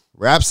 Okay.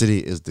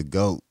 Rhapsody is the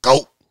GOAT.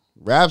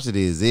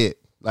 Rhapsody is it.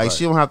 Like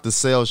she don't have to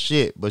sell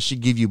shit, but she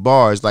give you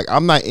bars. Like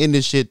I'm not in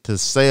this shit to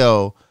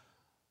sell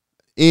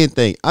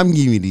anything. I'm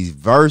giving you these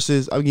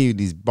verses. I'm giving you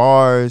these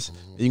bars.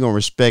 And you're gonna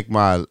respect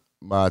my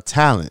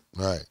talent.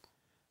 Right.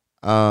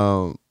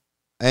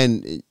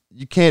 And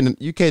you can't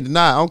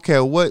deny. I don't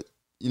care what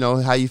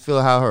how you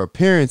feel, how her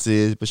appearance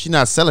is, but she's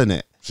not selling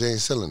that. She ain't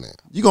selling that.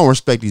 You gonna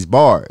respect these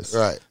bars,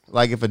 right?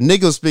 Like if a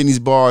nigga spin these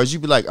bars, you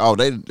be like, oh,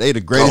 they the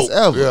greatest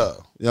ever.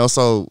 Yeah.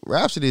 So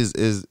Rhapsody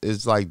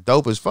is like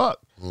dope as fuck.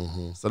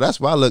 Mm-hmm. So that's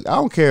why I look. I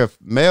don't care if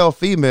male,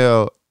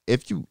 female.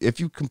 If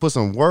you can put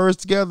some words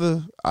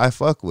together, I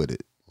fuck with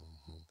it.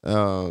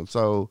 Mm-hmm.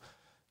 So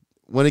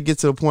when it gets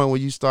to the point where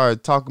you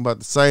start talking about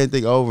the same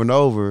thing over and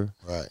over,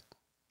 right?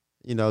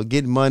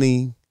 Getting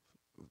money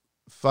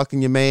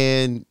fucking your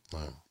man,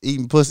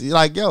 eating pussy.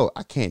 Like, yo,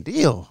 I can't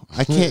deal.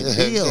 I can't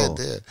deal.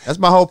 That's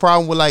my whole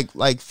problem with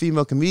like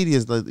female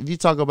comedians. Like, if you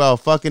talk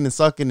about fucking and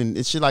sucking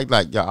and shit like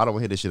yo, I don't want to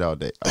hear this shit all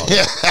day.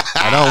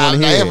 I don't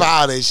want to hear for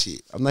all that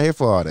shit. I'm not here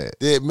for all that.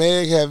 Did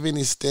Meg have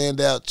any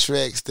standout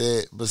tracks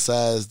that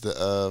besides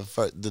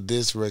the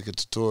diss record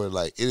tutorial,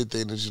 like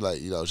anything that you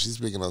like, she's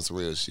speaking on some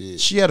real shit?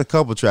 She had a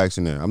couple tracks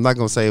in there. I'm not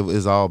gonna say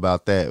it's all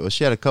about that, but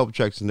she had a couple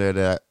tracks in there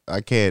that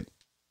I can't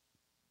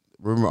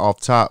remember off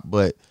top,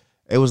 but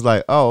it was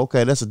like, oh,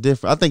 okay, that's a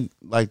different. I think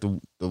like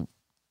the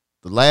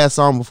last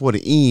song before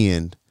the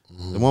end,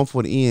 the one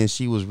before the end,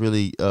 she was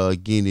really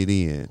getting it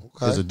in.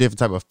 Okay. There's a different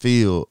type of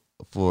feel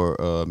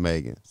for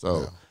Megan.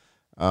 So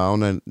I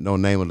don't know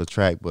name of the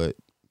track, but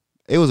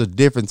it was a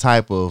different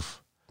type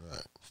of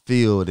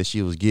feel that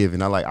she was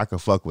giving. I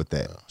could fuck with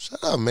that.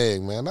 Shout out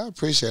Meg, man. I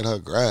appreciate her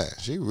grind.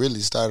 She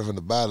really started from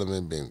the bottom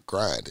and been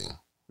grinding.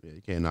 Yeah,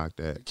 you can't knock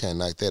that. You can't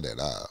knock that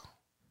at all.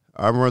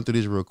 I'm run through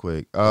these real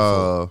quick.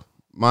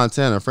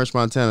 French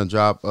Montana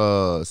dropped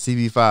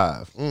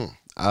CB5.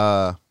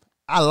 I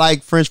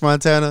like French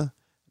Montana.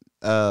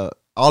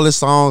 All his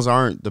songs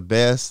aren't the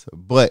best,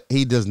 but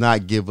he does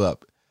not give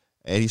up.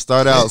 And he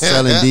started out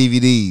selling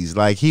DVDs.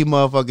 Like, he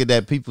motherfucker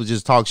that people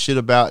just talk shit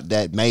about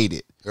that made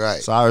it.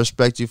 Right. So I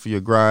respect you for your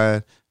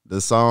grind.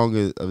 The song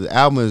the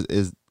album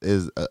is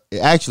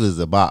it actually is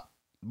a bop.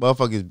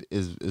 Motherfucker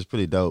is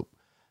pretty dope.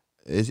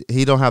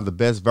 He don't have the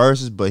best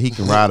verses, but he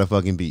can ride a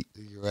fucking beat.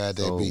 He can ride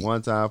that beat.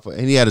 One time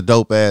and he had a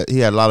dope ass. He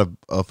had a lot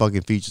of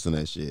fucking features in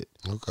that shit.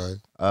 Okay.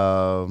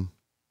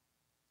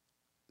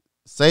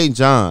 St.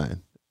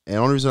 John, and the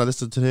only reason I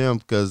listened to him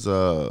because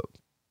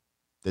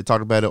they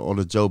talked about it on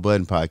the Joe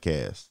Budden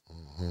podcast.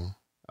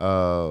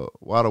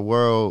 While the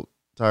World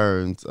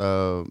Turns,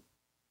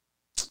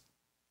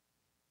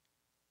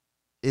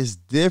 it's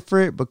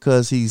different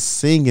because he's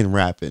singing,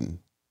 rapping,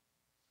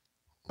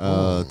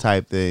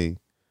 type thing.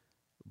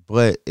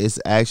 But it's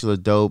actually a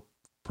dope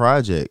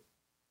project.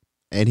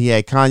 And he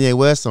had Kanye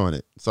West on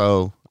it.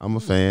 So I'm a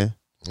fan.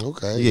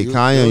 Okay. You get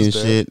Kanye on your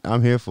shit.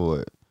 I'm here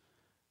for it.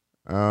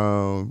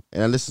 And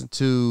I listened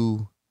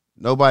to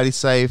Nobody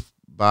Safe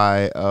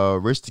by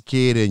Rich the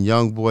Kid and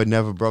Young Boy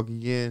Never Broke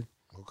Again.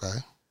 Okay.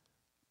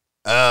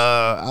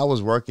 I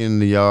was working in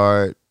the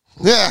yard.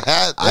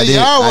 Yeah,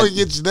 y'all want to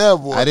get you there,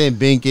 boy. I didn't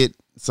bink it,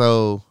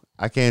 so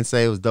I can't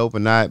say it was dope or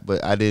not,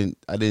 but I didn't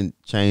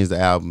change the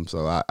album,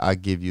 so I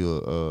give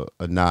you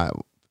a nod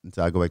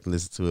until I go back and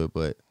listen to it.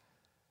 But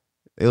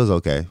it was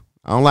okay.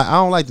 I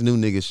don't like the new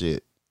nigga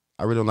shit.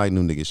 I really don't like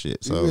new nigga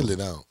shit. So you really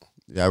don't.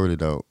 Yeah, I really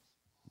don't.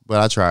 But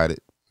I tried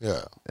it.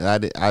 Yeah, and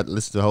I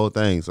listened to the whole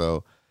thing,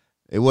 so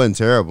it wasn't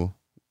terrible.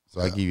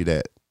 So I give you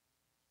that.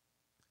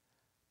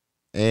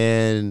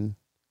 And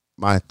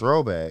my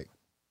throwback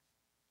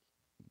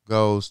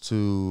goes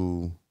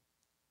to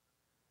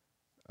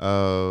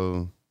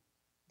I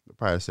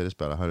probably said this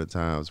about 100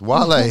 times.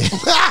 Wale.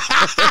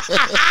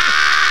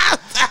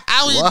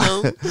 How we do?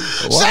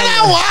 Shout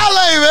out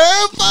Wale,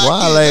 man.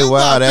 Wale,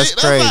 wow, that's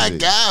crazy. That's my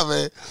guy,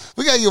 man.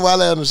 We gotta get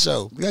Wale on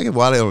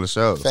the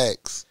show.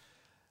 Facts.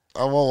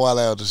 I want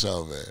Wale on the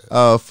show,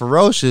 man.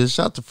 Ferocious.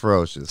 Shout out to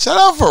Ferocious. Shout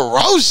out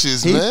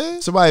Ferocious,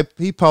 man. Somebody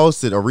he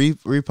posted or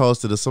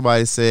reposted or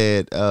somebody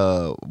said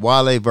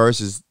Wale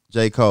versus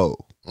J.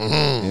 Cole.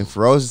 And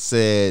Ferocious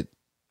said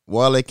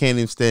Wale can't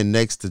even stand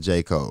next to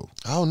J. Cole.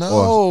 Oh no.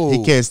 Or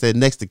he can't stand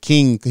next to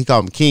King. He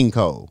called him King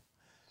Cole.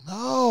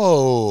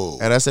 No.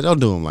 And I said, don't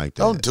do him like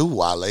that. Don't do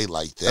Wale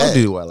like that. Don't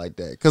do Wale like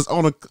that. Because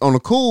on a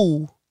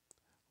cool,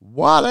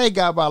 Wale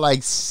got about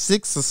like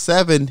 6 or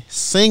 7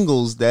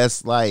 singles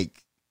that's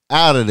like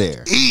out of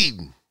there.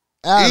 Eating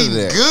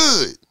there.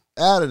 Good.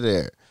 Out of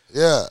there.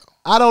 Yeah.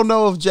 I don't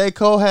know if J.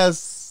 Cole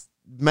has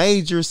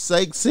major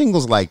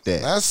singles like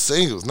that. Not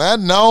singles. Not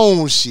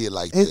known shit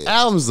like His that.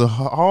 albums are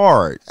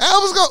hard.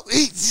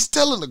 He's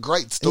telling a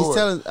great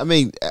story.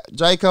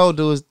 J. Cole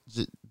do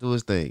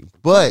his thing.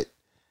 But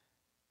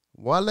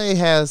Wale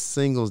has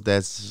singles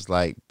that's just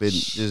like been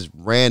just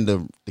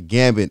random, the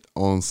gambit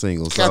on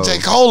singles. Got J.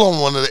 Cole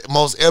on one of the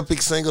most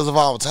epic singles of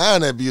all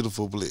time, that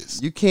Beautiful Bliss.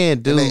 You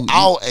can't do. And they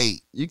all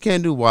 8. You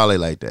can't do Wale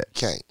like that.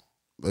 Can't.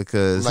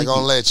 Because I'm not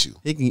gonna let you.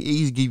 He can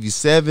easily give you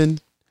 7,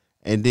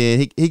 and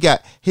then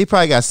he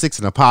probably got 6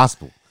 in a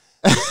possible.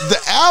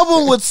 The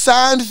album with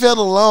Seinfeld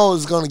alone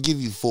is gonna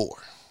give you 4.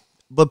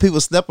 But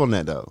people slept on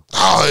that though.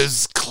 Oh,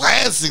 it's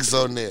classics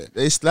on there.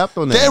 They slept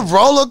on that. That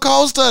roller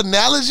coaster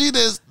analogy,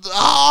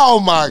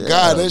 oh my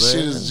God, that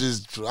shit is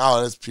just,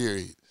 that's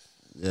period.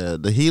 Yeah,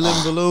 the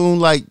helium balloon,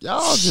 like,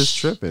 y'all just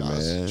tripping,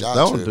 man.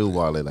 Don't tripping. Do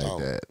Wale like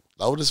that.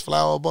 Lotus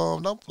Flower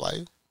Bomb, don't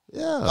play.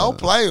 Yeah. Don't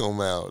play him,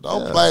 man.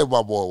 Don't play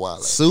my boy Wale.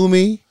 Sue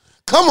Me.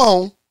 Come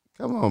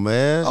on,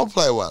 man. Don't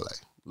play Wale.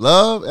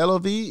 Love,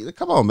 LOV.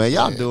 Come on, man.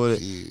 Y'all doing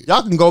it.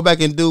 Y'all can go back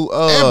and do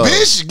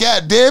Ambition,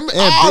 goddamn it.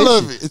 All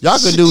of it. Y'all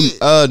can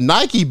do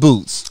Nike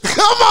boots.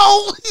 Come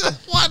on.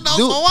 What no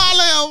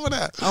Wale over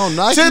there? Oh,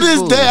 Nike to this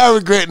boots. day, I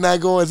regret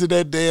not going to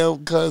that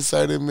damn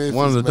concert in Memphis.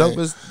 One of the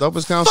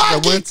dopest concerts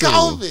I went to.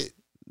 COVID.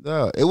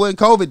 Yeah, it wasn't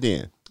COVID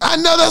then. I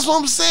know, that's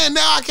what I'm saying.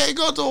 Now I can't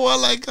go to a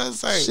Wale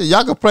concert. Shit,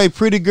 y'all can play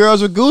Pretty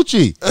Girls with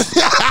Gucci.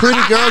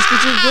 Pretty Girls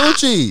featuring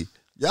Gucci.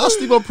 Y'all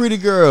sleep on Pretty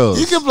Girls.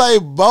 You can play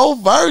both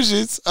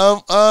versions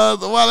of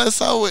the Wale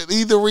song with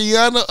either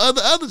Rihanna or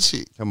the other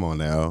chick. Come on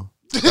now.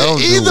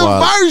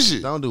 Either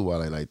version. Don't do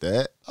Wale like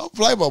that. Don't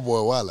play my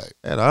boy Wale.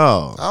 At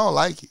all. I don't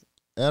like it.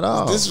 At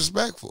all. It's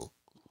disrespectful.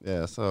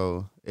 Yeah,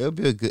 so it'll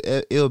be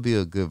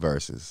a good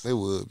versus. It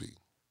would be.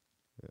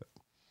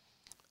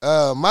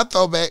 Yeah. My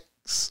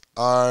throwbacks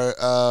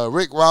are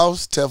Rick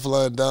Ross,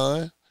 Teflon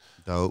Don.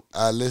 Dope.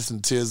 I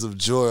listened to Tears of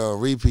Joy on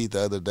repeat the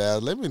other day.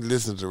 Let me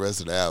listen to the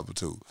rest of the album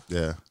too.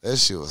 Yeah. That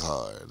shit was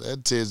hard.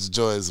 That Tears of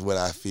Joy is what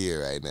I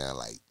feel right now.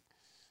 Like,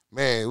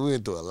 man, we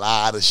went through a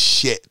lot of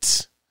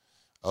shit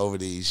over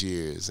these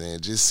years,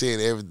 and just seeing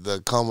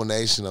the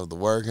culmination of the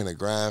work and the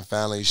grind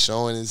finally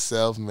showing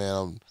itself,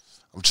 man,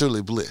 I'm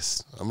truly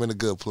blessed. I'm in a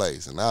good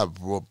place, and I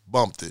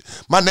bumped it.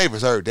 My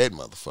neighbors heard that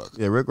motherfucker.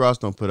 Yeah, Rick Ross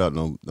don't put out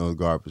no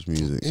garbage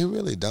music. It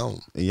really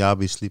don't. And y'all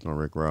be sleeping on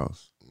Rick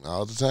Ross.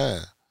 All the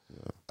time.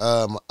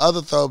 Yeah. My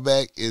other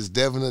throwback is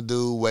Devin the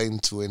Dude, Waiting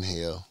to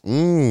Inhale.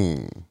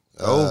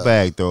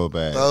 Throwback.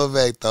 Throwback.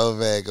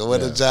 And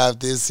when the job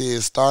this year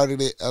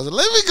started it, I was like,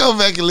 let me go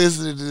back and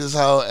listen to this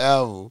whole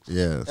album.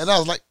 Yes. And I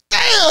was like,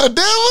 damn,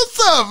 what's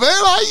up, man?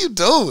 How you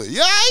doing?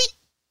 You all right?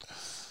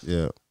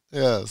 Yeah.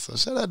 Yeah, so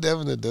shout out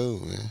Devin the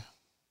Dude, man.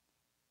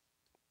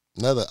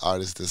 Another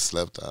artist that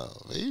slept on.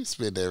 He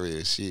spit that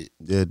real shit.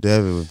 Yeah,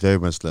 Devin was very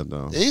much slept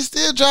on. He's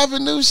still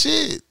dropping new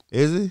shit.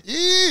 Is he? He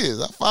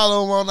is. I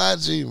follow him on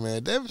IG,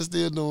 man. Devin's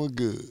still doing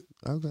good.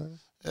 Okay.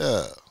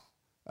 Yeah.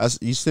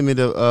 You sent me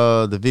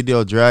the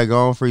video Drag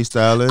On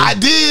freestyling. I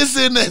did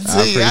send that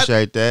to you. I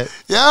appreciate that.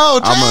 Yo,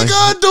 Drag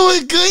On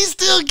doing good. He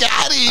still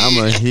got it.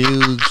 I'm a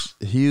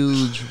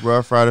huge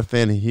Rough Rider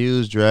fan, a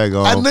huge Drag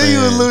On I knew fan. you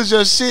would lose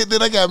your shit.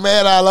 Then I got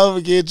mad all over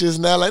again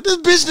just now. Like, this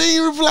bitch didn't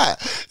even reply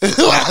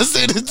when I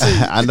sent it to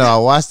you. I know. I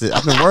watched it.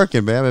 I've been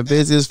working, man. I've been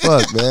busy as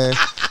fuck, man.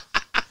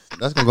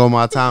 That's going to go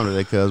my time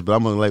today, but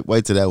I'm going to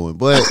wait till that one.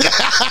 But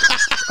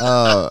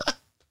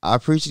I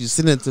appreciate you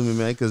sending it to me,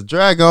 man, because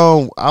Drag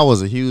On, I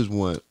was a huge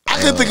one. I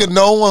couldn't think of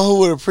no one who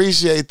would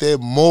appreciate that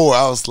more.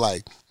 I was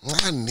like, my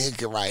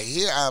nigga right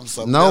here, I'm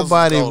something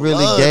Nobody else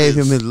really gave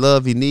him his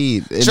love he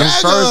needed. And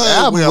his first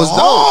album was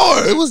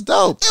hard. dope. It was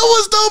dope. It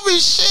was dope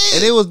as shit.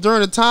 And it was during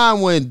the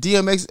time when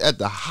DMX at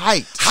the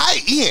height.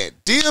 Yeah.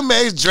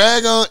 DMX,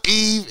 Drag On,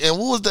 Eve, and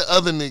what was the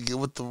other nigga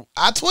with the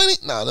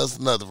I-20? No, that's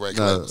another record.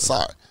 No.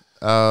 Sorry.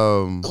 It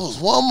was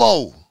one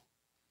more.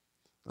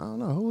 I don't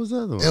know. Who was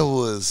the other one? It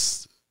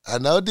was, I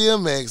know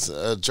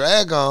DMX,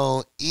 Drag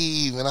On,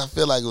 Eve, and I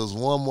feel like it was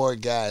one more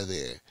guy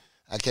there.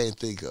 I can't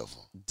think of him.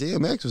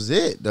 DMX was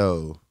it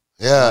though.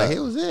 Yeah, like, he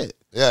was it.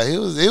 Yeah, he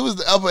was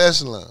the upper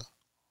echelon.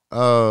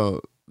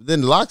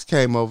 Then Locks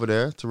came over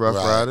there to Rough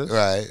Riders.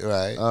 Right.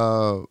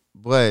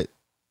 But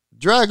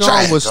Drag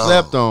On was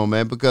slept on,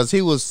 man, because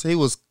he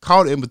was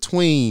caught in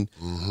between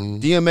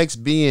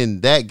DMX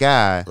being that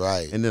guy,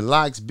 right, and then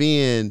Locks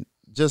being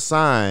just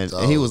signed,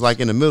 and he was like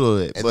in the middle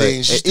of it. And but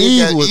then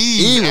Eve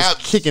was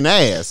kicking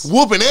ass,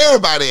 whooping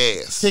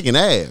everybody's ass, kicking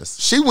ass.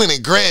 She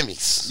winning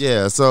Grammys.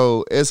 Yeah,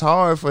 so it's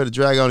hard for the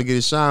Drag On to get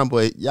his shine,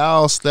 but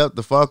y'all slept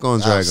the fuck on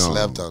Drag On.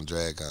 Slept on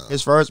Drag On.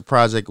 His first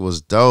project was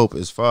dope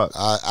as fuck.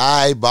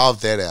 I bought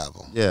that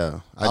album.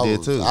 Yeah, I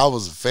did too. I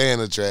was a fan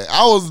of Drag.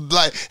 I was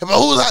like, who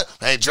was like,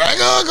 hey, Drag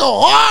On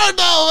go hard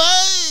though,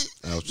 man.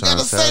 I was trying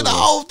to say the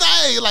whole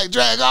thing, like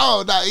Drag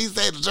On. Now he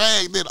said the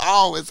drag, then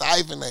all is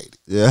hyphenated.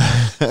 Yeah.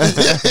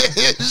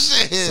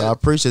 Shit. So I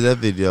appreciate that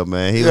video,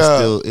 man. He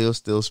was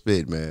still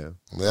spit, man.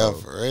 Yeah,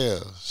 for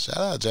real. Shout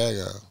out Drag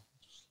On.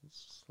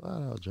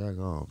 Shout out Drag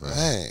On,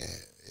 man.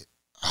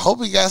 I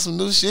hope he got some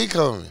new shit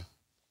coming.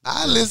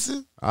 I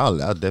listen. I'll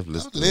definitely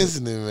listen. I'm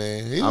listening,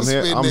 man.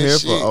 I'm here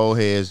for old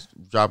heads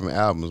dropping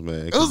albums,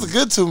 man. It was a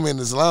good 2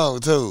 minutes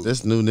long too.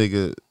 This new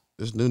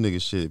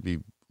nigga shit be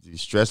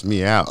stressing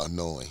me out.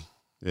 Annoying.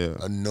 Yeah.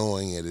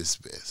 Annoying at its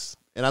best.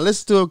 And I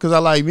listen to it because I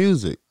like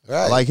music.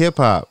 Right. I like hip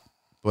hop.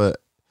 But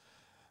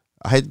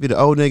I hate to be the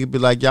old nigga, be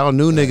like, y'all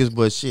new niggas,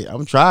 but shit,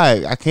 I'm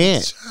trying. I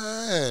can't.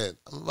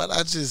 But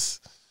I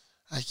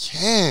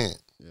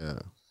can't. Yeah.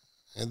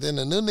 And then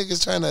the new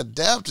niggas trying to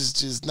adapt is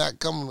just not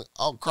coming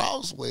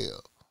across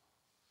well.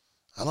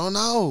 I don't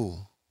know.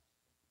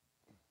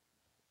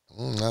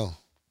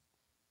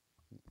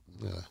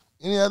 Yeah.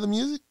 Any other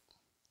music?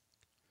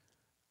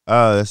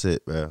 That's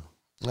it, man.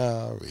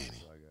 Already.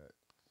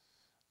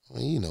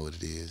 Well, you know what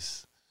it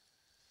is.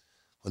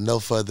 With no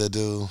further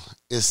ado,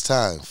 it's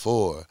time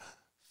for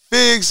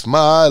Fix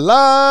My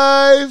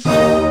Life.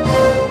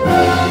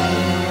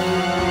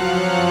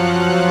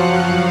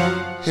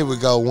 Here we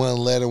go, one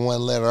letter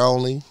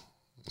only.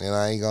 And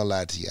I ain't gonna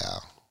lie to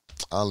y'all.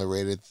 I only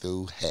read it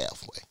through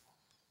halfway.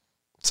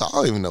 So I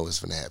don't even know what's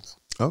gonna happen.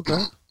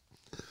 Okay.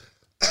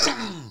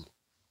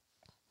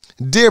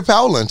 Dear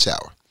Power Lunch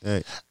Hour.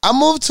 Hey. I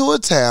moved to a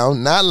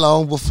town not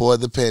long before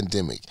the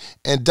pandemic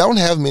and don't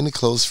have many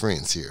close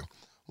friends here.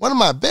 One of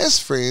my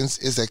best friends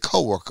is a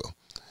coworker,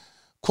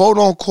 quote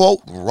unquote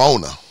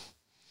Rona,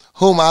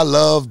 whom I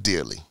love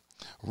dearly.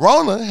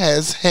 Rona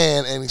has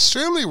had an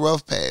extremely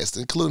rough past,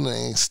 including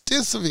an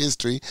extensive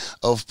history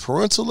of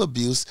parental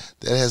abuse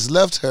that has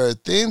left her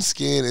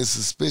thin-skinned and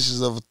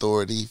suspicious of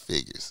authority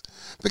figures.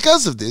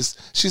 Because of this,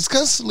 she's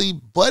constantly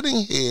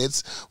butting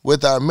heads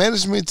with our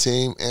management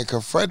team and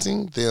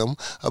confronting them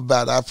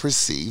about our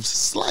perceived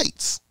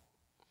slights.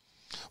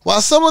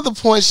 While some of the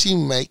points she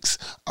makes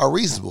are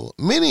reasonable,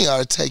 many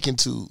are taken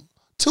too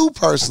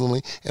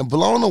personally and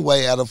blown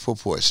away out of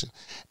proportion.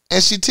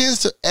 And she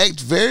tends to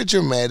act very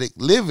dramatic,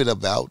 livid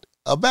about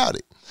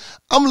it.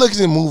 I'm looking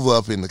to move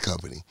up in the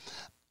company.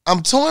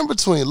 I'm torn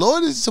between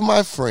loyalty to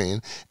my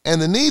friend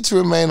and the need to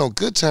remain on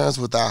good terms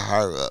with our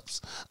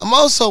higher-ups. I'm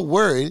also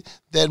worried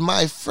that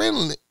my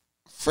friendliness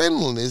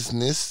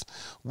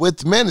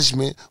with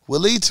management will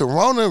lead to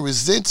Rona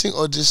resenting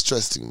or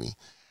distrusting me.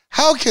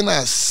 How can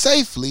I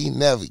safely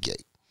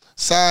navigate?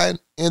 Signed,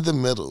 In the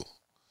Middle,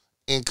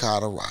 in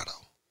Colorado.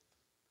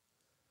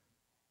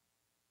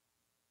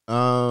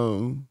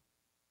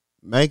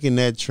 Making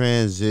that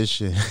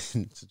transition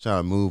to try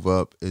to move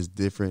up is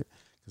different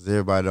because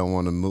everybody don't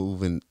want to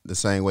move in the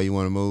same way you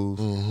want to move.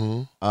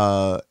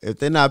 Mm-hmm. If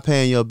they're not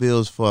paying your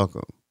bills, fuck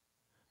them.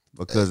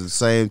 Because at the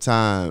same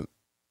time,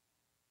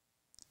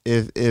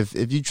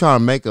 if you try to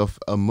make a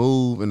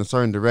move in a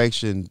certain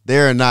direction,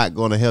 they're not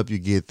going to help you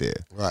get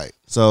there. Right.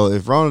 So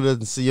if Rona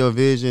doesn't see your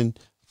vision,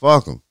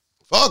 fuck them.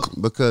 Fuck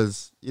them.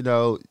 Because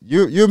you're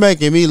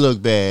making me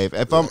look bad.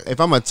 If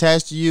I'm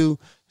attached to you.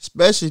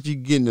 Especially if you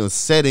get in a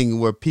setting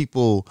where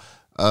people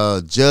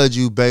judge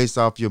you based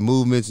off your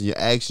movements and your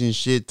action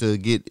shit to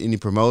get any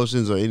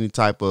promotions or any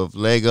type of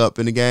leg up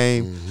in the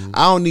game. Mm-hmm.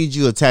 I don't need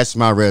you attached to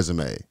my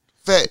resume.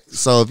 Facts.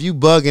 So if you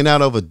bugging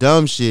out over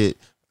dumb shit,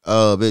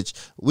 bitch,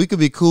 we could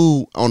be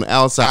cool on the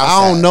outside.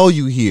 I don't know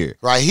you here.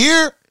 Right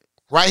here?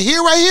 Yeah.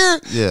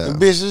 The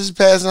bitch is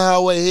passing the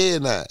highway here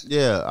now.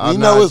 Yeah, I'll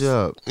knock you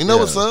up. You know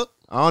what's up?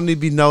 I don't need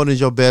to be known as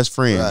your best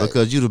friend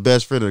because you the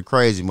best friend of the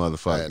crazy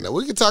motherfucker. Right, now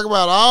we can talk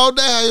about all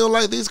day how you don't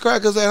like these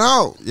crackers at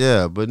home.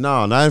 Yeah, but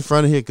no, not in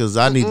front of here because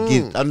I need to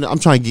get. I'm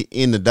trying to get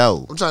in the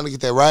door. I'm trying to get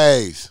that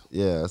raise.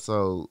 Yeah,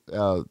 so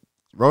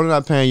Rona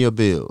not paying your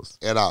bills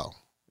at all.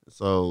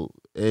 So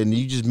and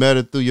you just met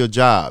her through your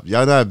job.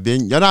 Y'all not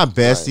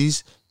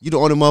besties. Right. You the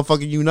only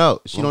motherfucker you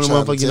know. She the only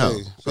motherfucker you know.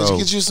 So, bitch,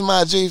 get you some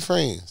IG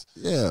friends.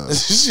 Yeah,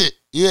 shit.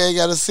 You ain't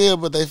got to see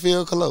them, but they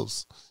feel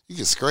close. You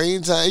can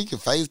screen time, you can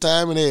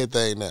FaceTime and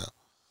everything now.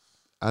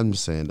 I'm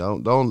just saying,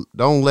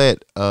 don't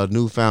let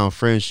newfound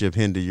friendship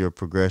hinder your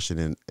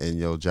progression in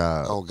your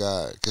job. Oh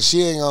God, because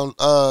she ain't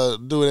gonna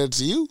do that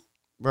to you.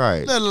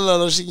 Right.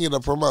 No. She can get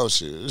a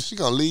promotion. She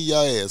gonna leave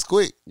your ass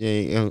quick. Yeah,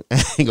 ain't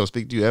gonna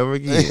speak to you ever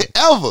again.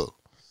 Ever.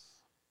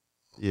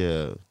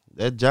 Yeah,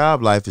 that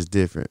job life is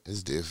different.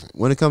 It's different.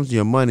 When it comes to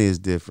your money, it's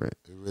different.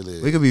 It really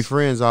is. We could be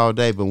friends all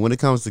day, but when it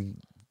comes to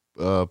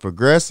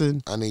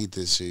progressing, I need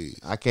this shit.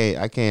 I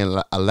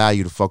can't allow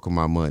you to fuck with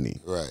my money.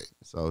 Right.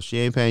 So she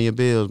ain't paying your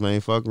bills, man.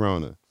 Fuck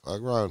Rona.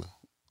 Fuck Rona.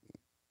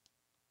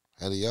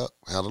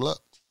 Handle up.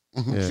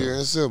 Yeah. Pure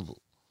and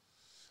simple.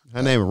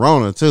 Her name is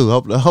Rona too.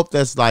 Hope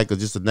that's like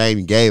just a name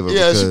you gave her.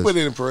 Yeah, she put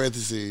it in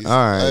parentheses. All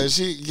right.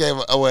 She gave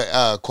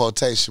a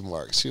quotation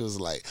mark. She was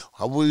like,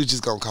 "How were you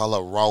just gonna call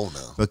her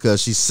Rona?"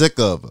 Because she's sick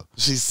of her.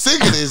 She's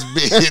sick of this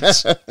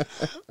bitch.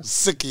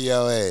 Sick of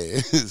your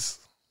ass.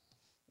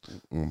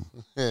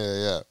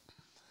 Yeah.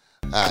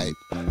 All right,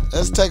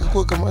 let's take a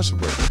quick commercial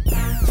break.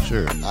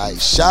 Sure. All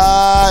right,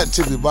 shot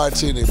Tippy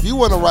Bartender. If you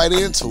want to write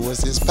into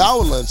us, it's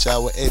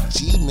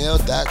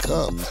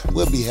powerlunchhour@gmail.com.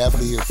 We'll be happy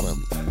to hear from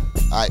you.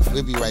 All right,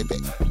 we'll be right back.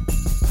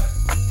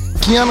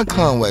 Kiana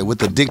Conway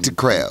with Addicted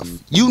Craft.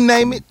 You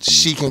name it,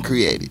 she can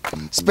create it.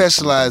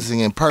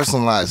 Specializing in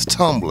personalized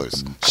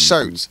tumblers,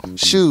 shirts,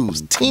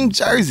 shoes, team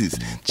jerseys,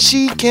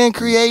 she can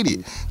create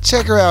it.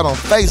 Check her out on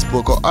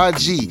Facebook or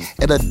IG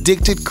at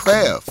Addicted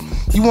Craft.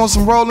 You want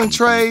some rolling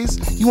trays?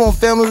 You want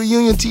family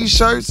reunion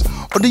t-shirts?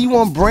 Or do you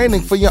want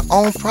branding for your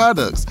own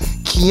products?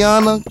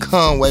 Kiana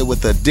Conway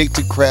with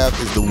Addicted Craft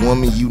is the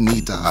woman you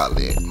need to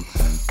holler at.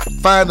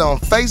 Find her on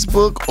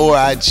Facebook or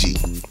IG,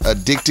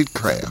 Addicted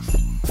Craft.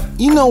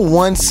 You know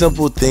one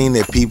simple thing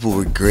that people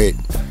regret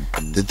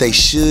that they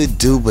should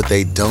do but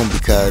they don't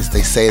because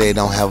they say they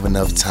don't have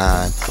enough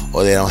time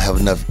or they don't have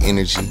enough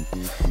energy?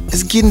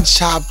 It's getting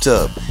chopped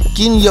up,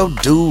 getting your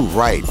dude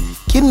right,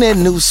 getting that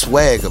new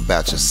swag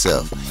about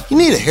yourself. You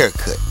need a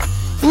haircut.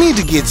 You need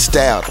to get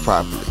styled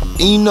properly.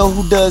 And you know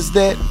who does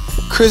that?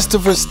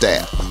 Christopher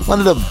Style, one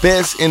of the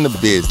best in the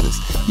business.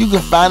 You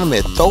can find him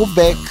at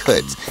Throwback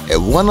Cuts at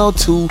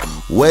 102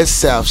 West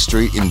South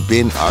Street in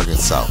Benton,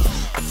 Arkansas.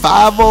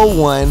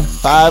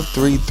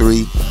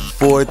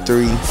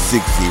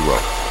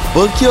 501-533-4360.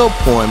 Book your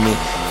appointment.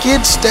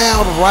 Get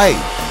styled right.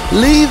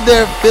 Leave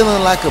there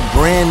feeling like a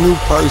brand new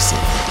person.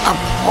 I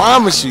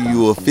promise you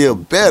will feel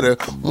better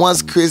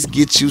once Chris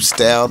gets you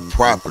styled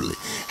properly.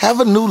 Have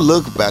a new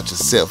look about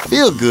yourself.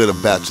 Feel good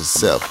about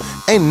yourself.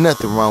 Ain't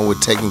nothing wrong with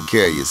taking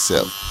care of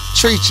yourself.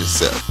 Treat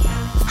yourself.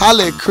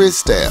 Holla at Chris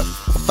Staff.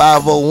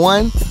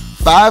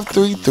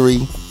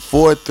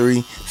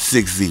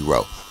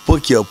 501-533-4360.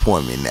 Book your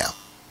appointment now.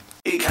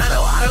 Econo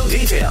Auto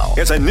Detail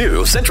is a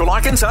new Central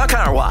Arkansas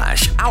car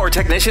wash. Our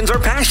technicians are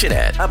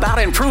passionate about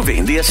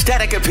improving the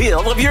aesthetic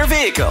appeal of your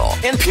vehicle.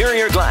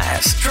 Interior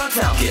glass, truck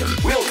vacuum,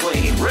 wheel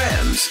clean,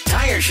 rims,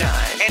 tire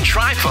shine, and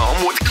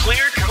tri-foam with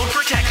clear coat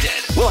protected.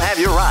 We'll have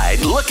your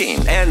ride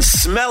looking and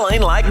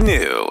smelling like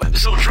new.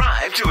 So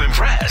drive to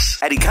impress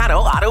at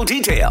Econo Auto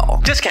Detail.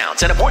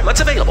 Discounts and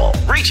appointments available.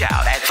 Reach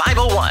out at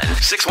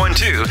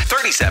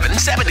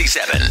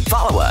 501-612-3777.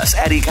 Follow us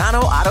at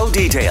Econo Auto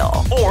Detail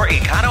or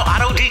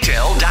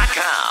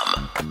EconoAutoDetail.com.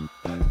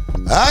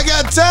 I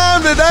got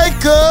time today,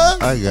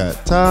 cuz. I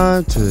got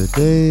time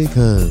today,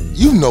 cuz.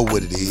 You know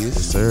what it is.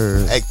 Yes,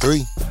 sir. Act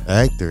 3.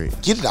 Act 3.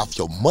 Get it off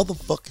your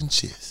motherfucking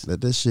chest.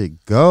 Let that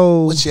shit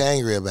go. What you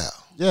angry about?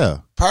 Yeah.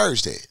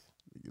 Purge that.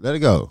 Let it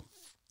go.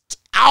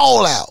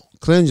 All out.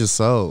 Cleanse your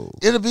soul.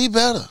 It'll be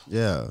better.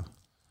 Yeah.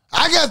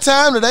 I got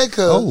time today, cuz.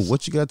 Oh,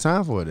 what you got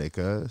time for today,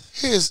 cuz?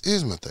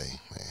 Here's my thing,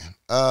 man.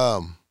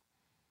 A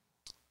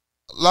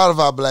lot of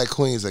our black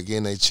queens are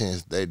getting their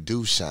chance. They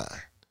do shine.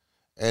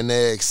 And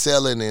they're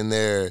excelling in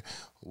their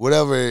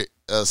whatever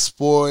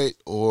sport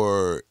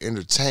or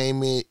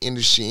entertainment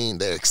industry.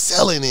 They're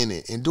excelling in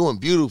it and doing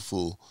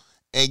beautiful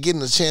and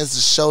getting a chance to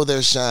show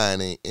their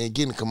shine and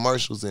getting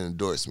commercials and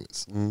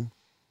endorsements. Mm-hmm.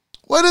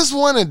 Well, this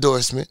one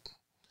endorsement,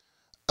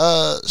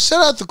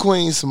 shout out to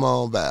Queen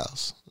Simone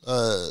Biles,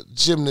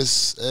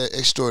 gymnast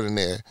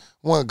extraordinaire,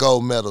 won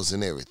gold medals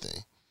and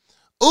everything.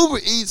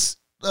 Uber Eats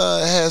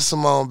has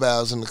Simone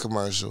Biles in the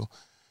commercial.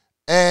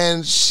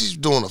 And she's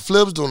doing the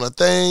flips, doing her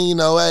thing, you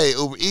know, hey,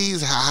 Uber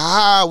Eats,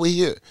 we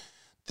here.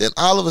 Then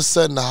all of a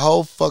sudden, the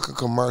whole fucking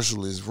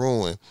commercial is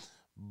ruined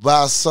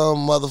by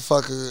some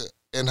motherfucker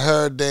in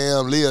her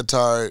damn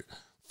leotard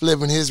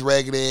flipping his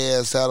ragged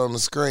ass out on the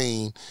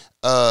screen,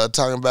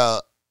 talking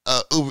about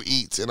Uber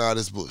Eats and all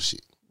this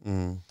bullshit.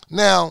 Mm-hmm.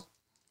 Now,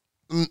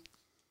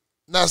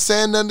 not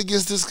saying nothing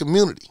against this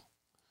community,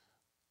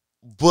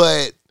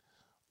 but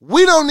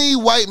we don't need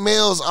white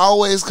males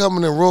always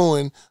coming to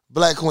ruin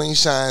Black Queen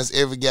Shines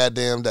every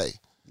goddamn day.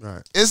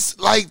 Right. It's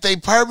like they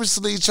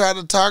purposely try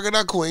to target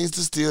our queens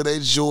to steal their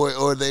joy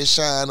or their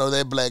shine or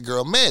their black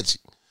girl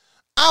magic.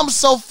 I'm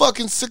so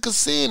fucking sick of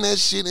seeing that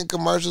shit in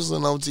commercials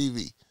and on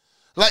TV.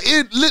 Like,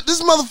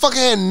 this motherfucker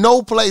had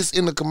no place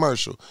in the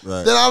commercial.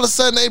 Right. Then all of a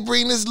sudden they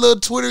bring this little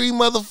Twittery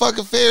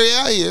motherfucking fairy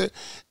out here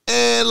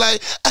and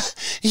like,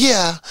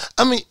 yeah.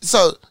 I mean,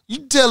 so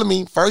you telling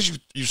me first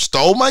you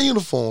stole my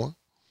uniform,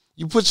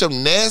 you put your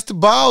nasty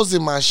balls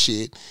in my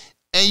shit,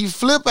 and you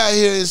flip out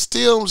here and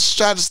still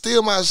try to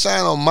steal my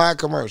shine on my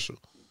commercial.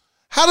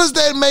 How does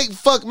that make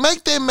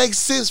that make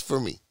sense for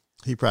me?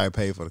 He probably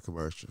paid for the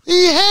commercial.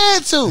 He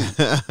had to.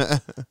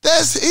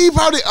 He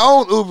probably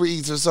owned Uber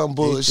Eats or some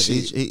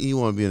bullshit. He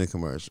want to be in a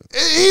commercial.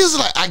 He's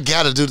like, I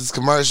gotta do this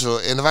commercial,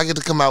 and if I get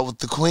to come out with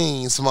the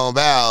Queen Simone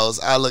Biles,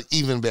 I look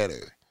even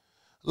better.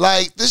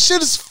 Like, this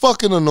shit is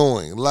fucking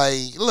annoying.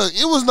 Like, look,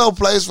 it was no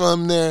place for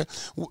him there.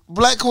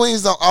 Black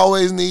queens don't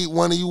always need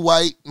one of you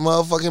white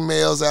motherfucking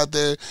males out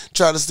there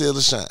trying to steal the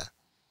shine.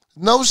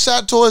 No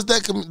shot towards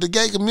the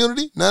gay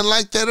community. Nothing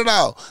like that at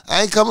all.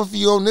 I ain't coming for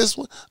you on this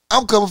one.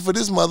 I'm coming for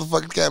this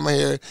motherfucker cat my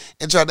hair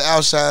and try to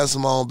outshine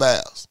Simone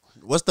Biles.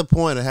 What's the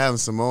point of having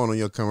Simone on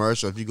your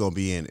commercial if you gonna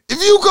be in it? If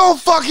you gonna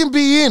fucking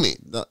be in it.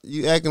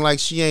 You acting like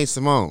she ain't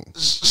Simone.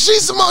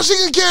 She's Simone. She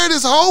can carry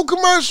this whole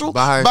commercial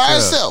by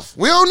herself.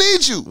 We don't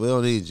need you. We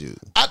don't need you.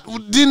 I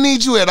didn't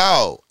need you at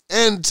all.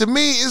 And to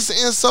me, it's an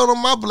insult on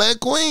my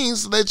black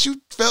queens that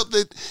you felt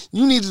that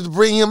you needed to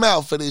bring him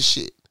out for this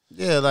shit.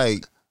 Yeah,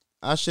 like,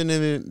 I shouldn't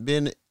have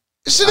been...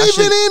 Shouldn't have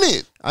been in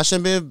it. I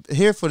shouldn't been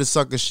here for the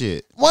sucker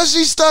shit. Once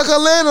she stuck her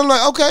land, I'm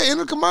like, okay, in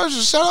the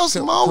commercial, shout out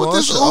Simone with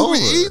this Uber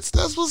Eats.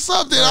 That's what's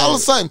up. Then all of a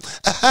sudden,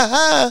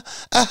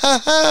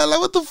 like,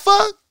 what the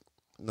fuck?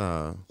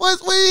 Nah. What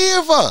you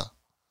here for?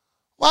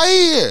 Why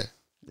you here?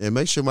 Yeah,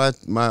 make sure my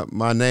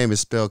name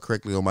is spelled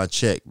correctly on my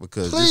check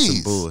because this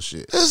is some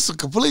bullshit. This is some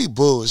complete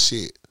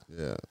bullshit.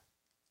 Yeah.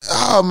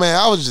 Oh, man,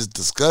 I was just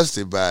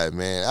disgusted by it,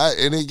 man.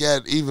 And it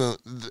got even,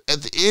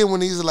 at the end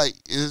when he's like,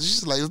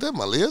 she's like, is that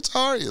my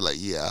leotard? You're like,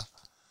 yeah.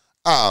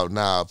 Oh,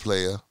 nah,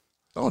 player.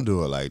 Don't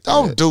do it like that.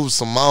 Don't do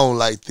Simone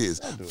like this.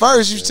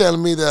 First, you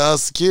telling me that her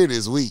security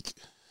is weak.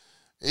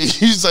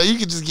 So you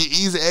can just get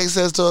easy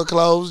access to her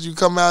clothes. You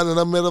come out in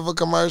the middle of a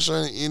commercial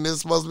and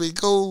it's supposed to be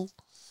cool.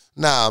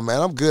 Nah,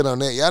 man, I'm good on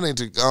that. Y'all need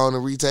to go on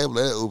and retable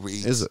that Uber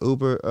Eats. It's an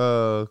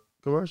Uber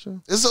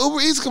commercial? It's an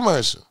Uber Eats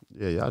commercial.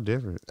 Yeah, y'all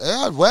different.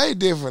 Yeah, way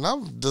different.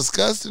 I'm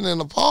disgusted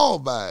and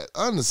appalled by it,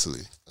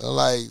 honestly.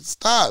 Like,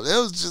 stop. It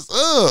was just,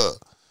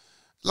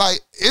 Like,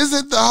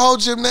 isn't the whole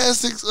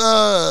gymnastics,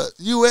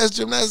 U.S.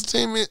 gymnastics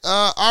team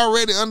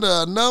already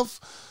under enough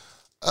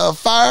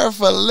fire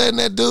for letting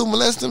that dude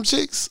molest them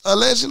chicks,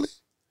 allegedly?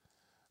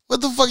 What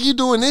the fuck you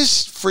doing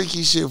this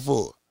freaky shit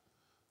for?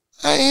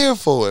 I ain't here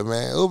for it,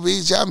 man. Uber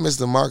Eats, y'all missed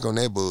the mark on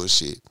that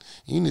bullshit.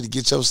 You need to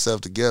get yourself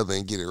together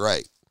and get it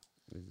right.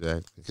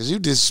 Exactly. Because you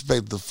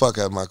disrespected the fuck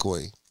out of my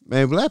queen.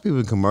 Man, black people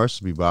in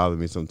commercials be bothering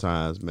me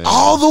sometimes, man.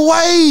 All the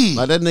way.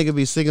 Like that nigga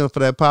be singing for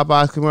that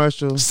Popeyes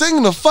commercial.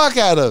 Singing the fuck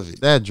out of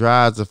it. That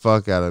drives the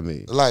fuck out of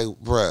me. Like,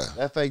 bruh.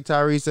 That fake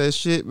Tyrese that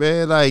shit,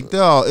 man. Like,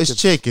 dog, it's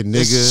chicken,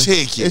 nigga. It's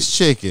chicken. It's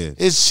chicken.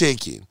 It's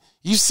chicken.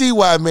 You see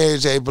why Mary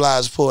J.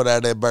 Blige pulled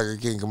out that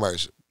Burger King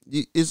commercial.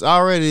 It's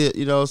already,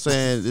 you know what I'm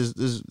saying,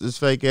 this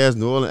fake ass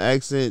New Orleans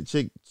accent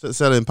chick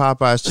selling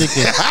Popeyes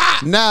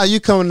chicken. Now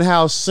you come in the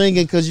house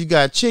singing because you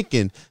got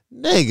chicken.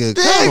 Nigga,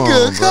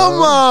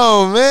 come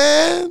on,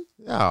 man.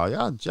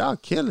 Y'all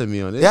killing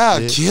me on this. Y'all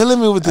shit.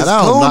 killing me with this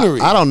coonery.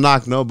 I don't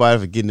knock nobody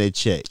for getting their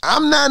check.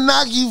 I'm not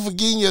knocking you for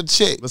getting your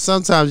check. But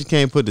sometimes you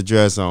can't put the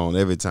dress on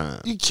every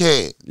time. You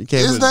can't.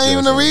 It's not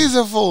even a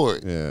reason for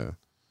it. Yeah.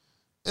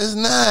 It's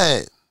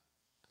not.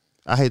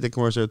 I hate the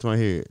commercial every time I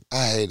hear it.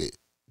 I hate it.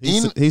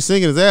 He's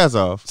singing his ass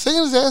off.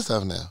 Singing his ass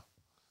off now.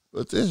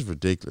 But it's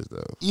ridiculous,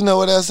 though. You know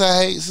what else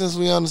I hate since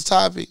we on this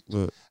topic?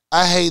 What?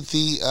 I hate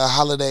the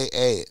holiday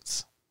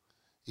ads.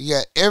 You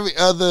got every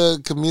other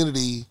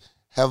community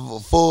have a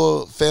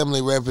full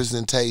family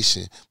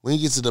representation. When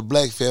you get to the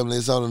black family,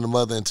 it's only the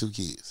mother and 2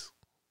 kids.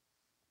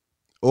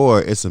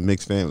 Or it's a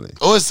mixed family.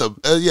 Or it's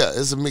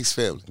a mixed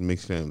family.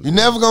 Mixed family. You're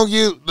never going to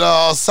get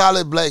a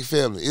solid black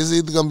family. It's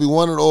either going to be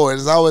one or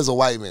it's always a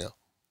white male.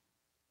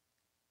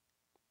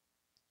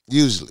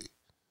 Usually.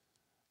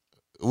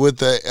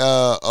 With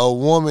a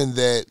woman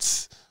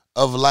that's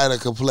of lighter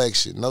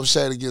complexion. No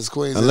shade against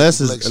Queens. Unless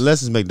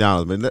it's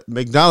McDonald's.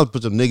 McDonald's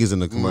put some niggas in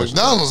the commercial.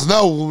 McDonald's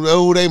know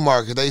who they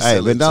market. They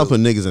sell McDonald's put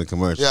niggas in the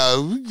commercial.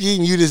 Yeah, we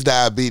getting you this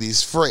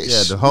diabetes fresh.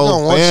 Yeah, the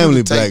whole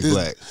family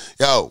black.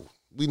 Yo,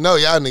 we know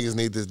y'all niggas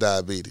need this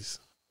diabetes.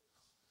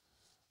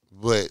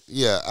 But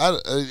yeah,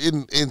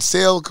 in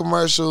sale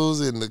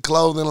commercials, in the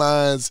clothing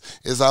lines,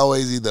 it's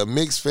always either a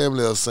mixed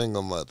family or a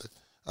single mother.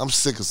 I'm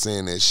sick of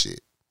seeing that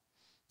shit.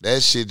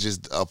 That shit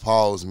just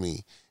appalls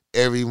me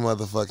every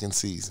motherfucking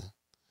season.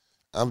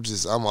 I'm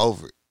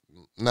over it.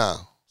 No,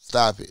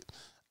 stop it.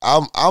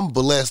 I'm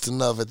blessed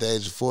enough at the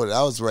age of 40.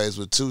 I was raised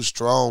with 2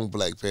 strong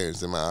black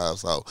parents in my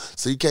household.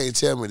 So you can't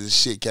tell me this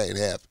shit can't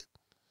happen.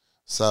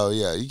 So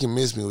yeah, you can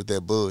miss me with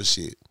that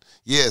bullshit.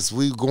 Yes,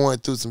 we going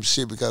through some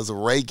shit because of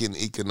Reagan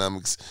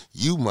economics,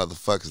 you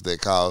motherfuckers that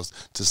caused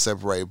to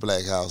separate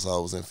black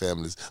households and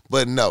families.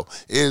 But no,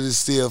 it is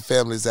still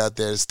families out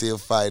there still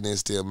fighting and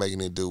still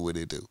making it do what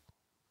it do.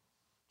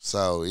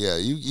 So, yeah,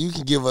 you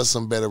can give us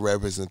some better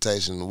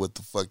representation of what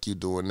the fuck you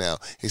doing now,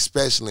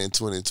 especially in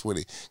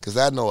 2020. Because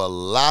I know a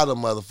lot of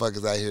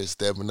motherfuckers out here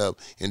stepping up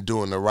and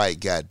doing the right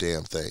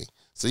goddamn thing.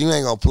 So you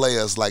ain't going to play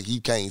us like you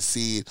can't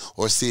see it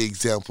or see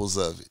examples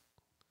of it.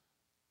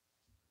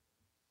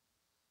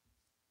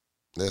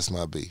 That's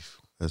my beef.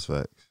 That's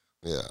facts.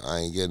 Yeah, I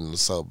ain't getting in the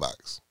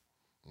soapbox.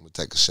 I'm going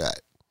to take a shot.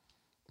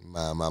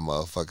 Mind my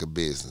motherfucking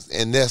business.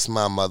 And that's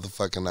my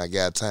motherfucking I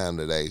got time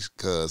today,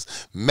 because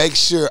make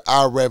sure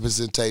our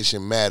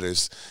representation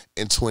matters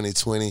in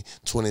 2020,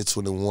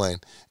 2021.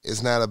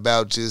 It's not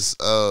about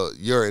just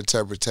your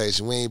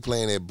interpretation. We ain't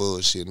playing that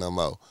bullshit no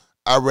more.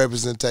 Our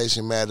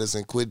representation matters,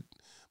 and quit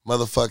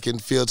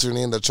motherfucking filtering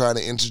in or trying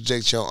to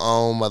interject your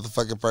own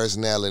motherfucking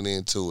personality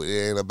into it.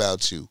 It ain't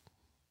about you.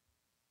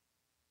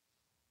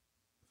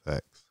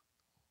 Facts.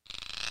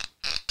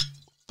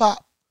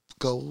 Pop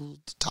goes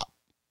the top.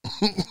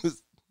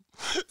 That's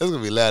gonna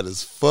be loud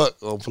as fuck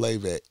on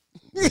playback.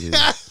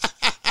 Yeah.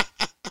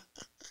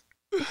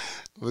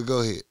 But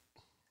go ahead.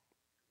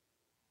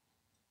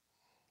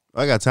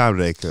 I got time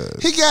today,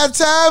 cuz. He got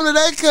time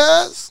today,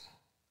 cuz.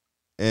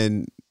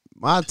 And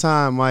my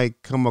time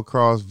might come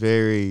across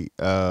very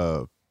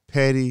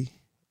petty,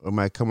 or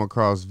might come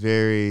across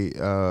very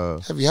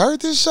Have you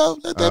heard this show?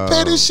 Let that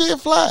petty shit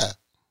fly.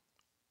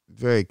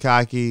 Very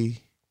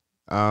cocky.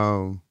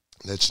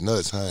 Let your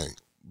nuts hang.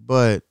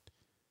 But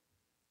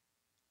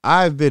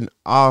I've been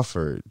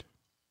offered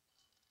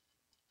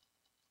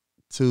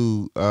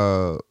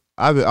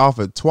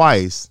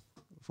twice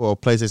for a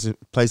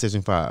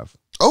PlayStation 5.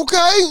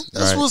 Okay,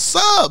 that's right. What's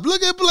up.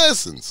 Look at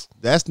blessings.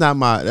 That's not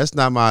my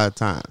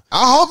time.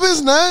 I hope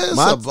it's not. It's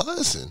a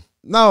blessing.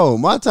 No,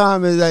 my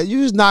time is that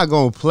you just not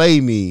gonna play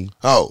me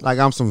like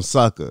I'm some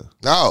sucker.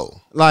 No.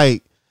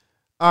 Like,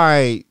 all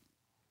right,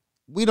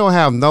 we don't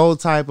have no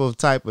type of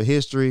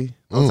history,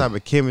 no type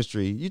of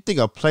chemistry. You think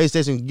a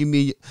PlayStation give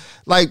me,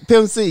 like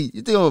Pimp C,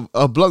 you think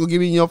a bloke will give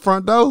me in your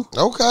front door?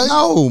 Okay.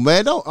 No,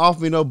 man, don't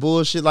offer me no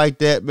bullshit like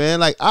that, man.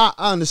 Like, I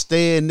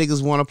understand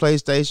niggas want a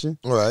PlayStation.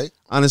 Right.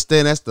 I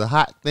understand that's the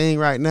hot thing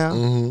right now.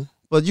 Mm-hmm.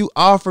 But you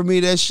offer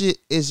me that shit,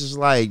 it's just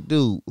like,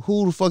 dude,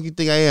 who the fuck you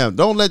think I am?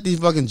 Don't let these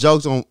fucking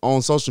jokes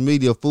on social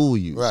media fool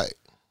you. Right.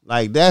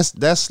 Like,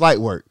 that's slight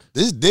work.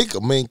 This dick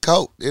will mean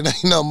coke. It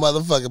ain't no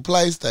motherfucking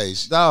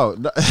PlayStation.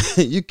 Dog,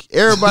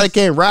 everybody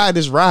can't ride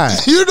this ride.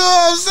 You know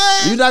what I'm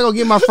saying? You're not gonna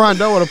get my front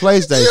door with a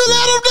PlayStation. You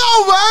let them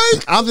know,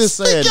 man. I'm just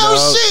saying, your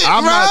dog. shit,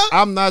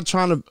 I'm not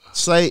trying to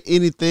say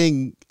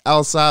anything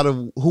outside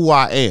of who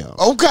I am.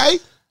 Okay.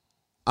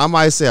 I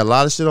might say a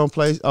lot of shit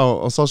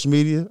on social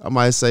media. I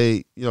might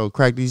say,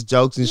 crack these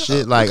jokes and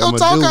shit. Like I'm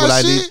gonna do what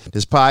I need.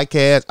 This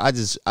podcast, I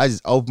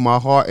just open my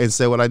heart and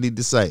say what I need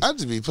to say. I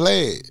just be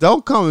playing.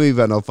 Don't come at me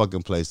about no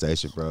fucking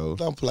PlayStation, bro.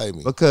 Don't play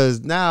me. Because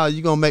now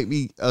you're gonna make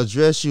me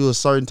address you a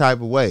certain type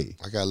of way.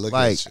 I gotta look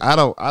like at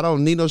you. I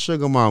don't need no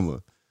sugar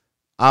mama.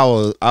 I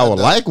would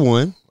like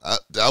one.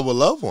 I would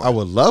love one. I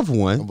would love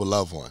one. I would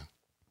love one.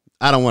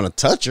 I don't want to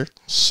touch her.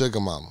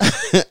 Sugar mama.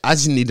 I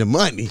just need the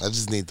money. I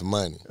just need the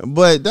money.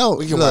 But don't.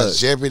 We can watch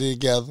Jeopardy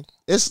together.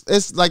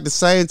 It's like the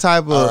same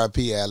type of.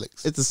 R.I.P.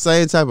 Alex. It's the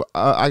same type of.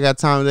 I got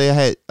time. They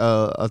had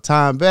a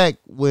time back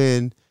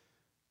when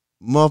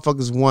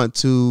motherfuckers want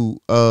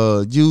to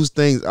use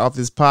things off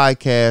this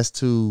podcast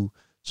to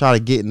try to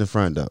get in the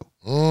front door.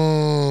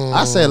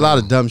 I say a lot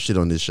of dumb shit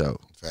on this show.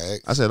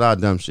 Facts. I say a lot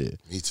of dumb shit.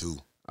 Me too.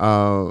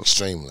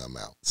 Extremely, I'm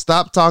out.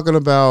 Stop talking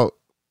about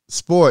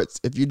sports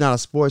if you're not a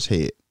sports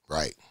head.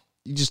 Right.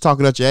 You just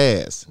talking out your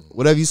ass.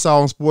 Whatever you saw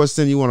on Sports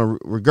Center, you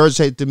want to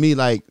regurgitate to me.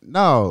 Like,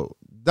 no,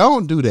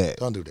 don't do that.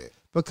 Don't do that.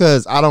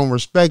 Because I don't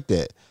respect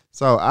that.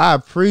 So I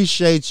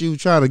appreciate you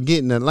trying to get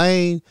in the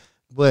lane,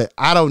 but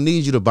I don't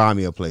need you to buy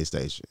me a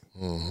PlayStation.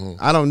 Mm-hmm.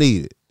 I don't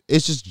need it.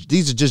 It's just,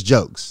 these are just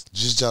jokes.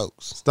 Just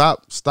jokes.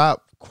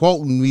 Stop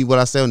quoting me what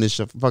I say on this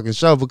fucking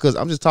show because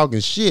I'm just talking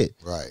shit.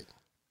 Right.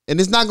 And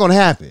it's not going to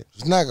happen.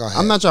 It's not going to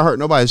happen. I'm not trying to hurt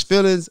nobody's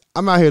feelings.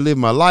 I'm out here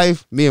living my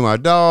life. Me and my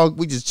dog,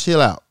 we just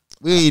chill out.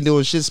 We ain't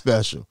doing shit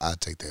special. I'll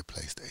take that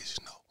PlayStation.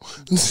 No.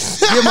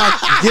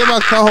 Give my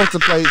co-host a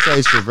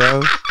PlayStation,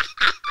 bro.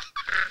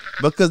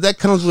 Because that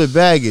comes with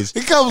baggage.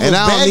 It comes with baggage. And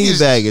I don't need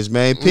baggage,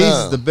 man. Peace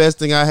is the best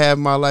thing I have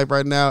in my life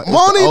right now. It's the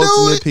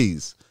ultimate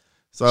peace.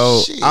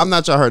 So shit. I'm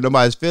not trying to hurt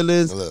nobody's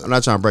feelings. Look. I'm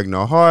not trying to break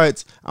no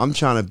hearts. I'm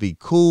trying to be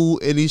cool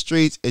in these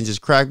streets and just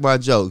crack my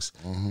jokes.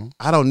 Mm-hmm.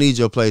 I don't need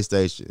your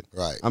PlayStation.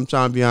 Right. I'm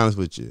trying to be honest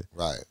with you.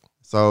 Right.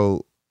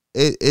 So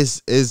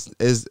it's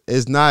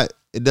not.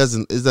 It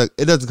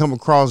doesn't come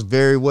across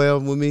very well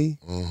with me.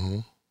 Mm-hmm.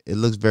 It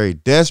looks very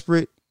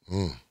desperate.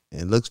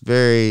 It looks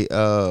very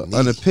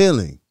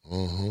unappealing.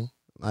 Mm-hmm.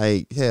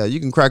 Like, hell,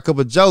 you can crack a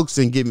couple jokes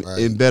and get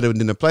me better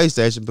than the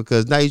PlayStation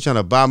because now you're trying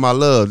to buy my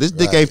love. This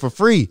dick ain't for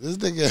free. This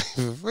dick ain't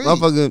for free.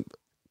 Motherfucker,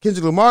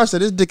 Kendrick Lamar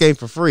said this dick ain't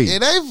for free.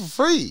 It ain't for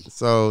free.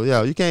 So,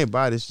 yo, you can't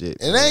buy this shit.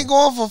 It ain't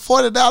going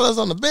for $40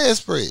 on the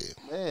bedspread.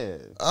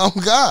 Man. Oh,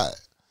 God.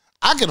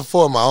 I can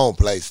afford my own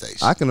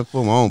PlayStation. I can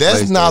afford my own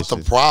That's PlayStation. Not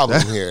the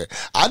problem here.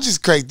 I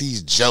just crack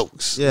these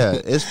jokes. Yeah,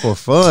 it's for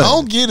fun.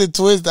 Don't get it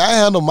twisted. I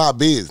handle my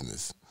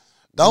business.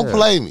 Don't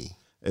play me.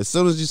 As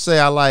soon as you say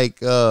I like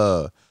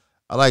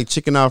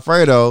chicken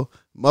Alfredo,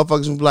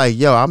 motherfuckers will be like,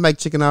 yo, I make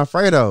chicken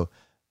Alfredo.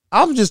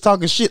 I'm just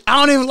talking shit.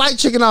 I don't even like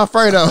chicken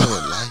Alfredo.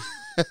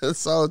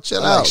 So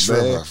chill out,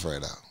 man.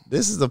 Alfredo.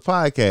 This is a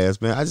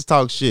podcast, man. I just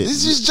talk shit.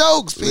 This is just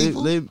jokes,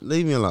 people.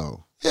 Leave me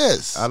alone.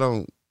 Yes. I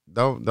don't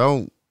do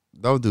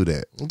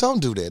that. Don't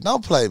do that.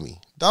 Don't play me.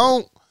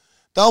 Don't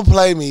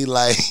play me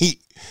like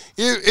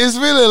it's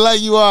really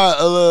like you are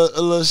a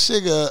little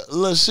sugar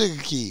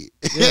kid.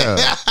 Yeah.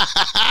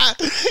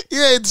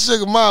 You ain't the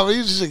sugar mama,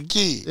 you the sugar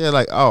kid. Yeah,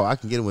 like, oh, I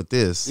can get him with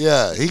this.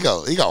 Yeah, he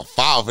gonna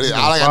fall for this.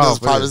 All I gotta do is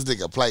probably this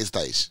nigga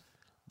PlayStation.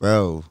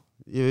 Bro.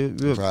 You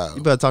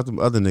better talk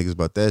to other niggas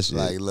about that shit.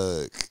 Like,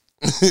 look.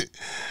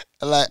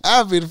 Like,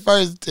 I'll be the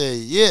first to tell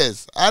you,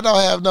 yes, I don't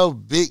have no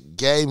big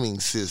gaming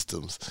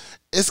systems.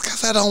 It's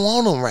because I don't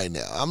want them right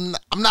now. I'm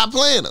not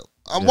playing them.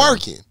 I'm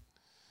working.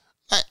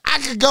 Like, I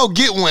could go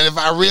get one if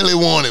I really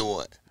wanted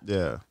one.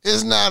 Yeah.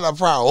 It's not a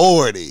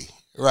priority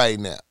right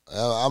now.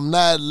 I'm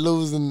not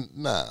losing.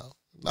 No.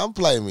 Don't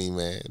play me,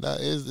 man. No,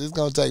 it's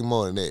going to take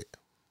more than that.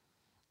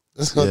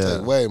 It's going to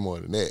take way more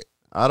than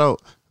that.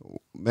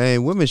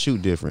 Man, women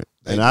shoot different.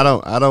 And I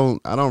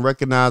don't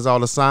recognize all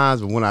the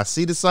signs, but when I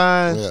see the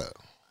signs,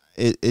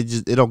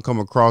 it don't come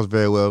across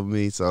very well with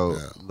me. So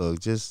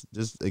look, just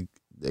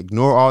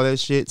ignore all that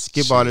shit,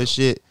 skip all that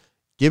shit.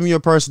 Give me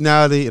your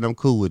personality, and I'm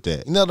cool with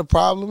that. You know the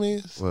problem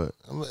is? What?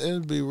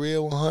 It'll be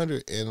real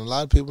 100, and a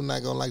lot of people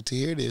not gonna like to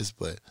hear this,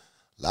 but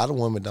a lot of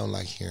women don't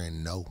like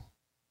hearing no.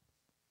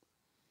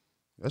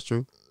 That's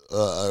true.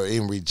 Or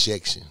in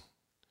rejection.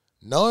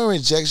 No in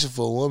rejection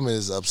for a woman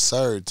is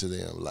absurd to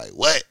them. Like,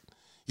 what?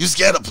 You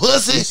scared of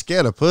pussy? You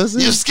scared of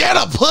pussy? You scared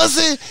of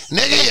pussy?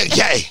 Nigga, you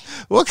gay.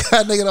 What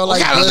kind of nigga don't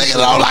like pussy? What kind of nigga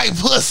don't like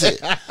pussy?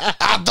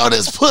 I throw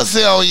this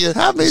pussy on you.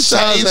 How many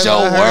change times your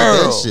have I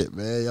heard world? that shit,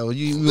 man? Yo,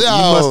 you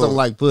must don't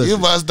like pussy. You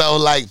must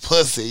don't like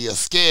pussy. You're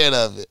scared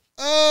of it.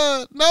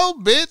 No,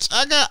 bitch.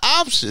 I got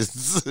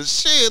options.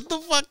 Shit, the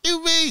fuck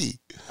you mean?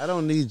 I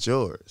don't need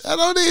yours. I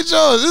don't need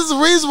yours. This is the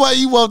reason why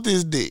you want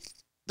this dick.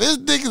 This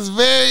dick is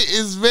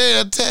very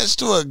attached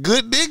to a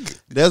good nigga.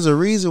 There's a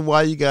reason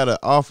why you gotta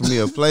offer me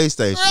a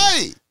PlayStation.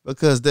 Right.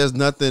 Because there's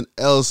nothing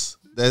else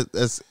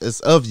that's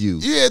of you.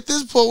 Yeah, at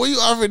this point, when you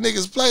offer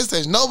niggas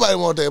PlayStation, nobody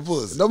want that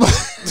pussy. Nobody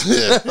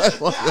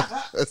want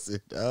that pussy,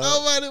 dog.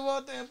 Nobody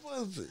want that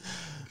pussy.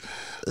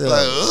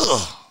 Like,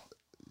 ugh.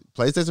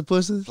 PlayStation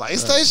pussy?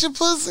 PlayStation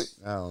pussy?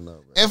 I don't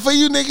know, bro. And for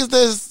you niggas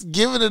that's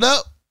giving it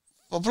up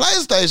for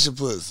PlayStation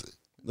pussy.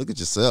 Look at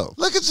yourself.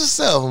 Look at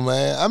yourself,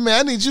 man. I mean,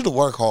 I need you to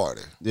work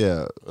harder.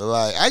 Yeah.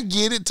 Like, I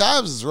get it.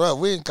 Times is rough.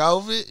 We in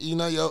COVID. You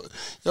know,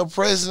 your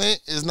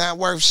president is not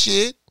worth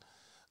shit.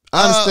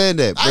 I understand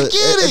that. But I get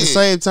it. At the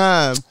same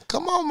time,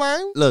 Come on,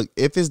 man. look,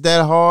 if it's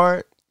that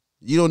hard,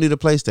 you don't need a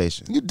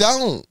PlayStation. You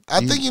don't. I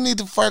think you need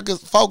to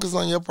focus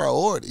on your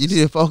priorities. You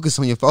need to focus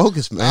on your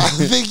focus, man. I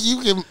think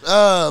you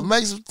can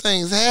make some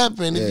things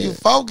happen if you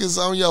focus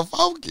on your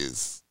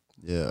focus.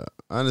 Yeah.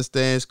 I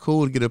understand it's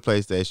cool to get a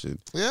PlayStation.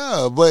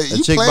 Yeah, but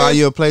A chick buy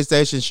you a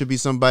PlayStation should be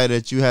somebody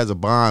that you has a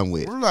bond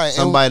with. Right.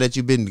 Somebody that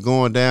you've been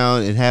going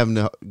down and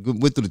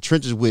went through the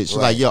trenches with. She's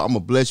like, yo, I'm going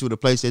to bless you with a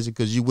PlayStation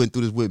because you went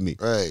through this with me.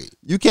 Right.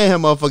 You can't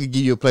have motherfucker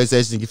give you a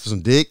PlayStation and give you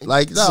some dick.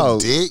 Like, no.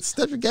 dick?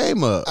 Step your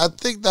game up. I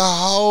think the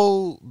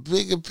whole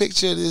bigger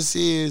picture of this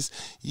is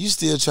you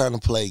still trying to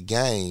play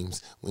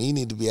games when you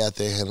need to be out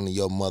there handling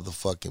your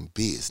motherfucking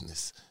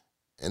business.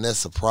 And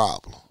that's a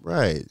problem.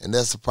 Right. And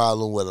that's a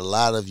problem with a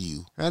lot of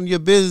you. Handle your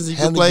business, you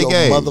can Handle play your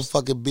games.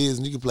 motherfucking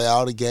business. You can play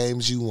all the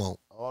games you want.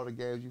 All the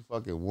games you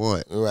fucking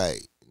want.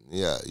 Right.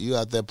 Yeah. You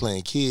out there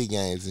playing kid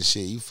games and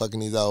shit. You fucking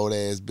these old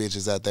ass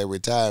bitches out there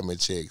retirement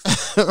checks.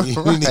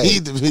 You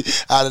need to be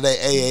out of their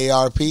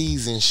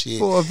AARPs and shit.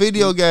 For a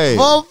video game.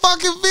 For a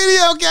fucking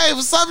video game.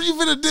 For something you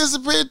finna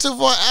disappear to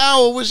for an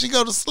hour when she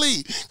go to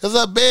sleep. Because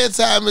her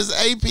bedtime is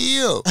 8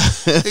 p.m.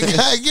 You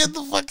gotta get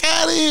the fuck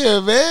out of here,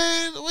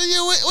 man. Where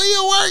your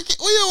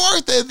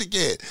work ethic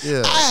at?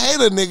 Yeah. I hate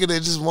a nigga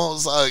that just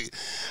wants like,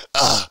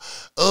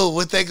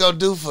 what they gonna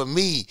do for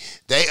me?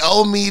 They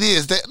owe me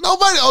this.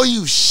 Nobody owe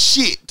you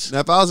shit.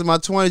 Now, if I was in my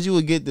 20s, you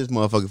would get this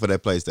motherfucker for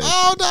that PlayStation.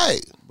 All day.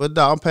 But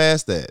no, I'm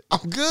past that.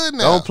 I'm good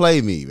now. Don't play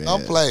me, man.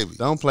 Don't play me.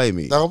 Don't play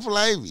me. Don't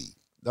play me.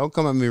 Don't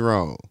come at me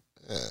wrong.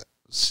 Yeah,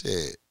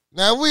 shit.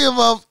 Now we have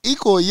of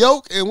equal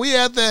yoke, and we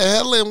out there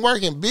handling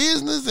working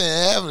business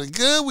and having it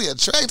good. We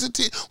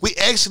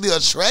actually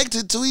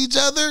attracted to each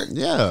other.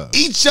 Yeah.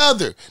 Each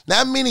other.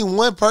 Not meaning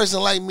one person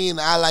like me and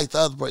I like the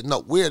other person. No,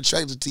 we're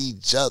attracted to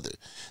each other.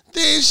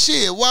 Then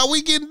shit, while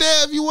we getting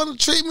down, if you want to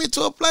treat me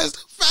to a place to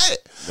fight,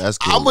 That's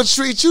cool. I'm going to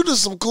treat you to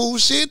some cool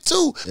shit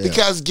too. Yeah.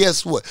 Because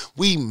guess what?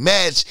 We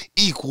match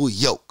equal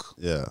yoke.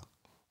 Yeah.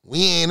 We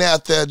ain't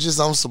out there just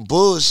on some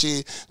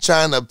bullshit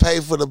trying to pay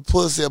for the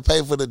pussy or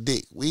pay for the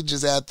dick. We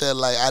just out there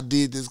like, I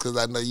did this because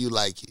I know you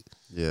like it.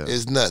 Yeah.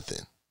 It's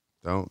nothing.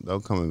 Don't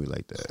come at me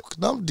like that.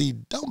 Don't be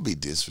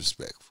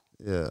disrespectful.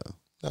 Yeah.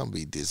 Don't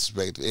be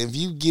disrespectful. If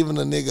you giving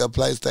a nigga a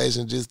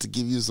PlayStation just to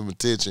give you some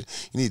attention,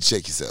 you need to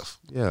check yourself.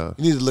 Yeah.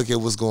 You need to look at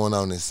what's going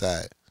on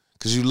inside.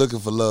 Because you're looking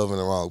for love in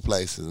the wrong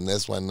places, and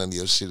that's why none of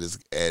your shit is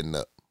adding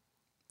up.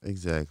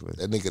 Exactly.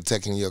 That nigga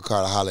taking your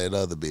car to holler at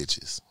other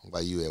bitches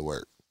while you at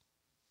work.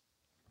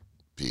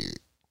 Period.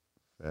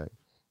 Fact.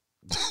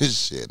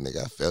 Shit,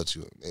 nigga, I felt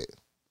you on that.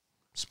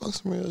 Spoke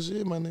some real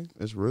shit, my nigga.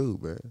 It's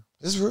rude, man.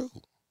 It's rude.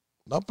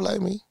 Don't play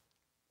me.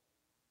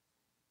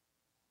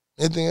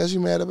 Anything else you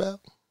mad about?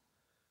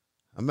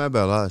 I'm mad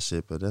about a lot of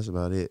shit, but that's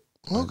about it.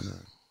 Okay.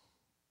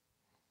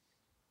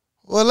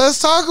 Well,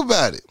 let's talk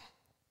about it.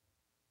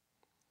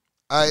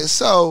 All right,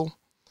 so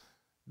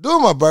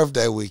during my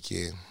birthday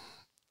weekend,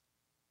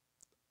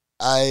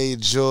 I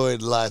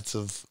enjoyed lots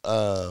of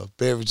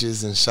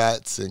beverages and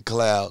shots and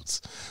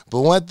clouds.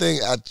 But one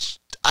thing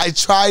I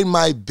tried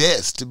my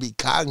best to be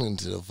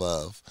cognitive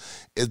of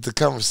is the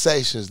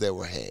conversations that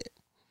were had.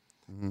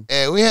 Mm-hmm.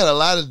 And we had a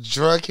lot of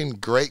drunken,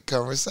 great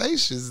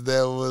conversations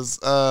that was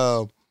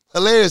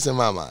hilarious in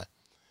my mind.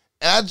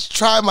 And I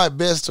tried my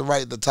best to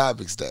write the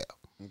topics down.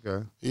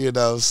 Okay. You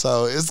know,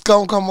 so it's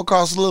going to come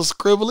across a little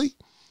scribbly.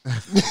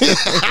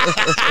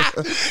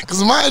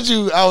 Because mind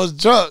you, I was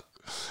drunk.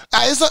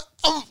 I'm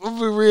going to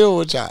be real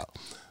with y'all.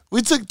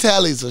 We took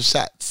tallies of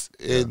shots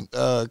in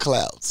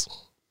clouds.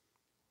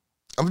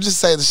 I'm just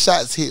saying the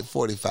shots hit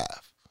 45.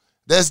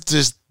 That's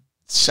just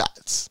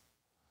shots.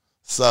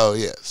 So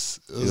yes,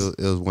 It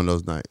was one of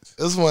those nights.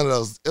 It was one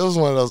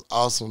of those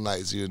awesome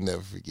nights you'll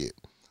never forget.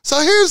 So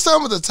here's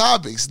some of the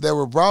topics that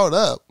were brought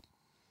up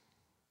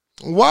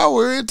while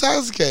we were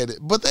intoxicated,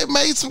 but they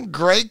made some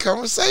great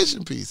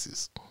conversation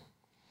pieces.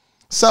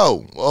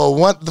 So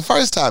the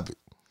first topic,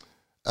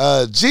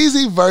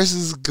 Jeezy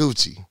versus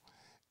Gucci.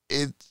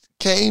 It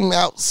came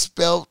out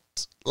spelt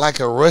like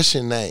a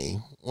Russian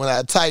name. When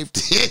I typed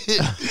it,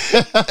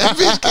 that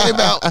bitch came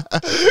out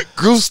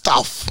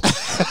Gustav. For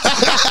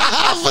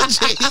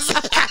Jeezy.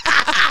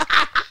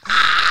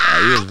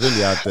 He was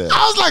really out there.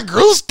 I was like,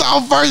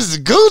 Gustav versus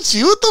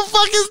Gucci. What the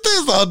fuck is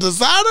this? A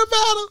designer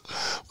battle?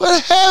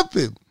 What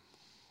happened?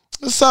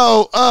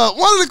 So,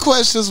 one of the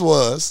questions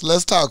was,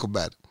 let's talk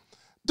about it.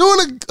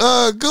 Doing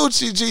a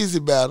Gucci Jeezy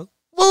battle,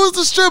 what was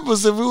the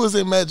strippers if we was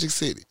in Magic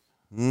City?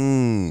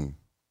 What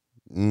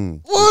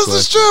was the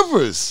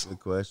strippers? Good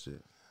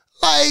question.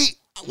 Like,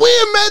 we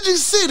in Magic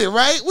City,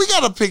 right? We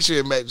got a picture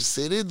in Magic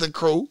City, the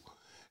crew.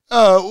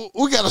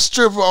 We got a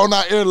stripper on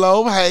our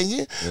earlobe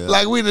hanging,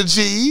 like we the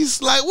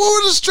G's. Like,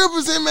 what were the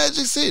strippers in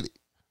Magic City?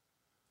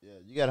 Yeah,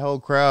 you got a whole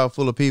crowd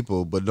full of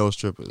people, but no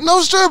strippers.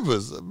 No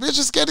strippers.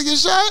 Bitches scared to get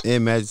shot?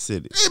 In Magic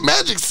City. In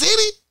Magic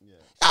City? Yeah.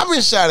 I've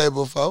been shot at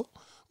before.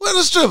 Where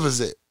the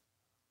strippers at?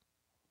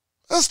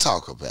 Let's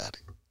talk about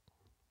it.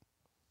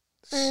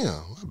 Damn,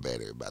 my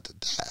battery about to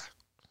die.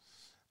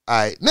 All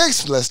right,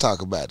 next, let's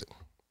talk about it.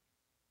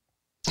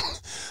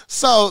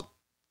 So,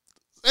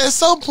 at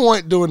some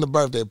point during the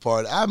birthday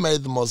party, I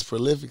made the most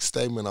prolific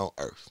statement on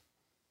earth.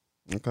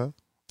 Okay.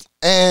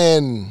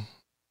 And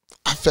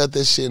I felt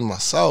that shit in my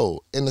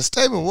soul. And the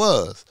statement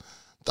was,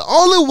 the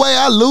only way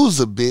I lose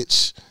a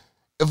bitch,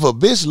 if a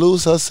bitch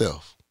lose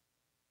herself.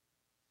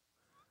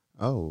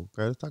 Oh,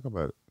 okay. Let's talk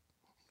about it.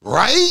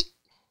 Right?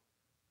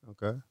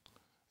 Okay.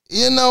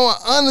 You know,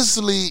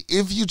 honestly,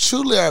 if you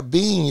truly are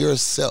being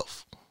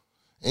yourself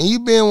and you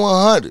being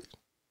 100,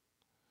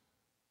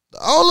 the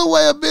only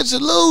way a bitch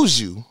will lose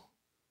you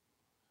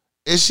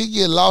is she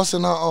get lost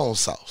in her own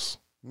sauce.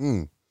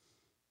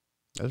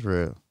 That's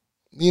real.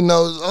 You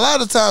know, a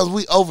lot of times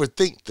we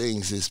overthink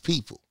things as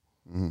people.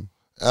 Mm-hmm.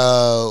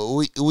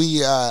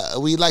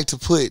 We like to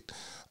put,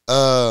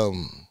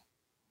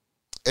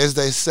 as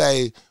they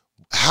say,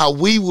 how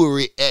we will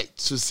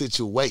react to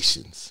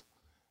situations.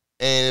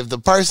 And if the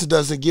person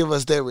doesn't give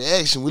us that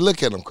reaction, we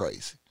look at them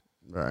crazy.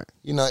 Right.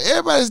 You know,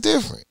 everybody's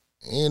different.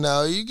 You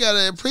know, you got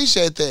to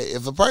appreciate that.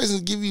 If a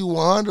person give you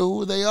 100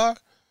 who they are,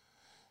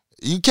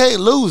 you can't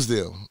lose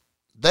them.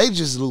 They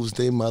just lose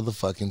their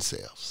motherfucking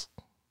selves.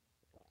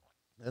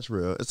 That's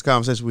real. It's a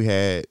conversation we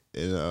had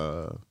in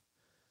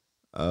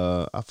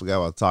I forgot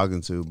what I was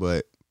talking to,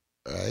 but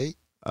Right?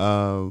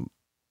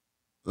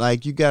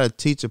 like you gotta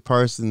teach a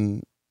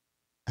person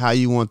how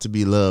you want to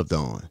be loved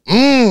on.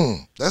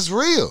 That's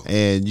real.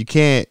 And you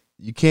can't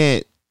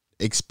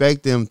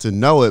expect them to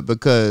know it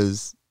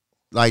because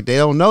like they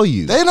don't know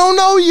you. They don't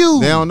know you.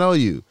 They don't know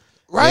you.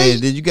 Right?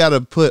 And then you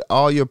gotta put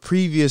all your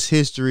previous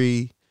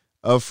history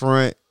up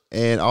front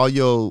and all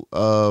your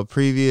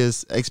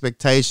previous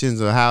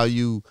expectations of how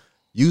you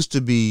used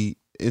to be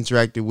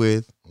interacted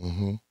with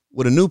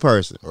a new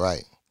person.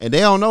 Right. And they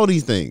don't know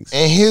these things.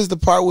 And here's the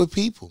part with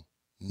people.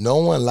 No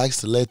one likes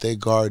to let their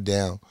guard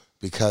down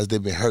because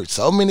they've been hurt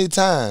so many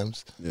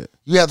times. Yeah.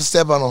 You have to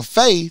step out on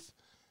faith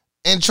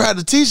and try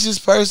to teach this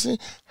person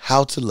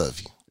how to love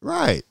you.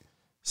 Right.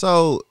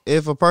 So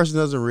if a person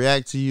doesn't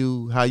react to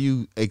you how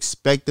you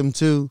expect them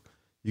to,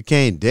 you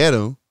can't dead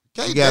them.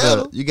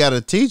 You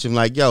gotta teach them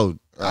like, yo,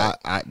 Right.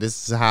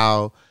 this is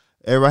how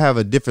everybody have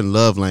a different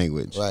love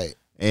language. Right.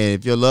 And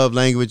if your love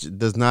language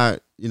does not,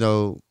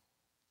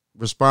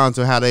 respond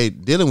to how they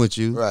dealing with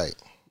you, Right.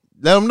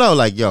 let them know,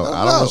 like, yo, Let 'em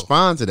I don't know.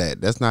 respond to that.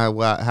 That's not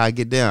how I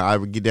get down. I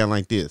would get down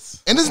like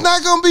this. And it's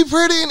not going to be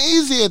pretty and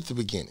easy at the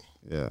beginning.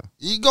 Yeah.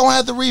 You're going to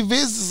have to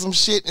revisit some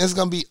shit and it's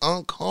going to be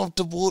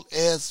uncomfortable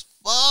as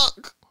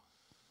fuck.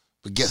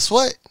 But guess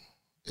what?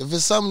 If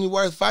it's something you're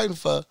worth fighting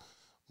for,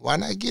 why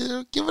not give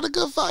it a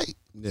good fight?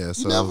 Yeah.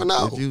 So never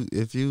know.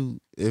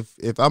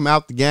 If I'm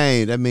out the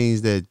game, that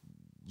means that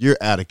you're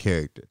out of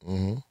character.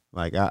 Mm-hmm.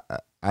 Like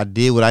I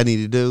did what I need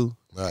to do,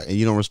 Right. and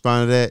you don't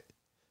respond to that,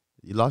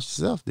 you lost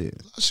yourself then.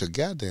 Lost your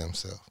goddamn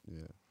self.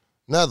 Yeah.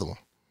 Another one.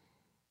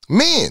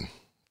 Men.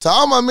 To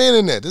all my men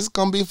in there, this is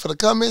going to be for the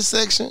comment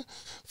section.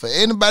 For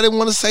anybody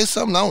want to say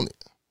something on it.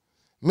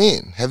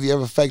 Men, have you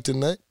ever faked a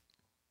nut?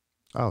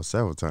 Oh,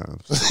 several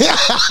times.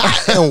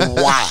 And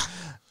why?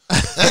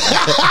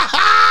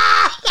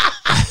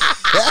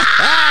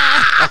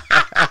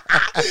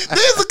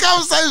 This is a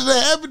conversation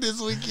that happened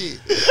this weekend.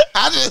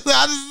 I just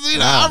I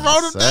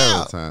wrote it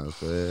down. Several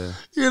times, man.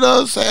 You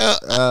know what I'm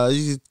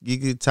saying? You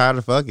get tired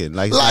of fucking.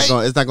 Like, Like-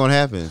 it's not gonna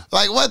happen.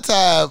 Like one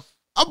time,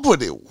 I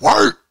put in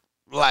work.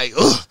 Like,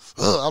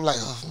 I'm like,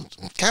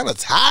 I'm kind of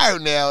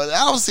tired now.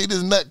 I don't see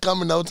this nut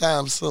coming no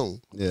time soon.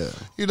 Yeah.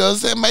 You know what I'm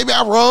saying? Maybe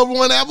I rubbed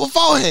one out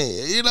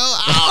beforehand. You know,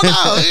 I don't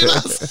know. You know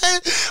what I'm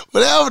saying?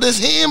 Whatever, this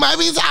hen might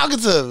be talking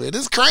to me.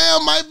 This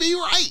cram might be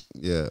right.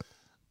 Yeah.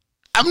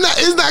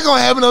 It's not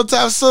gonna happen no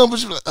time soon, but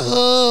you're like,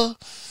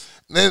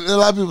 Then a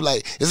lot of people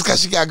like, it's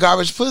because she got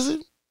garbage pussy?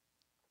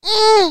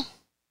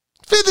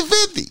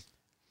 50-50.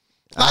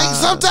 Like,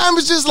 sometimes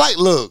it's just like,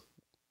 look,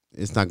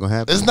 It's not gonna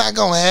happen. it's not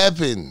gonna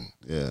happen.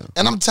 Yeah.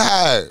 And I'm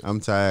tired. I'm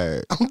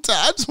tired. I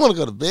just want to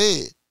go to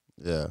bed.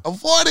 Yeah. I'm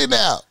 40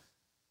 now.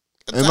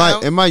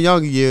 In my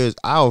younger years,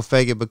 I'll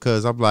fake it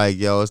because I'm like,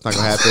 yo, it's not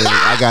gonna happen.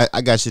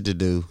 I got shit to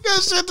do. I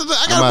got shit to do.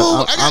 I got to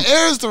move. I got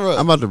errands to run.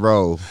 I'm about to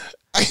roll.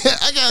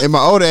 I got. In my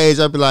older age,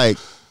 I'd be like,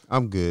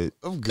 I'm good.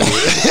 I'm good.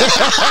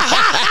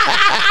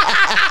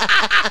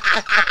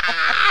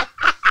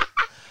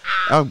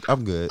 I'm good.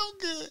 I'm good.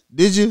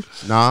 Did you?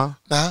 Nah.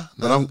 Nah.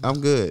 But I'm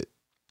good.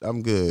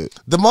 I'm good.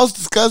 The most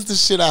disgusting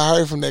shit I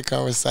heard from that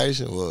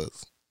conversation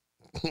was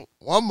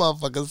one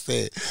motherfucker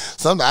said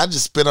something. I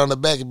just spit on the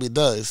back and be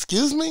done.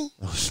 Excuse me.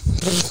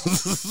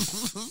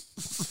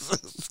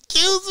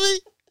 Excuse me.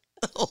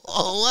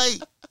 Oh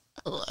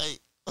wait.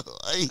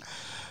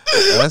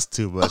 That's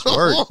too much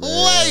work.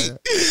 Wait. Man.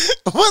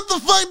 What the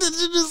fuck did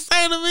you just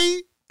say to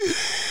me?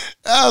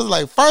 I was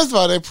like, first of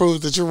all, that proves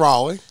that you're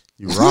wrong.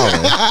 You wrong.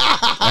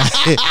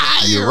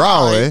 You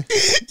wrong.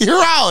 You're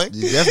wrong.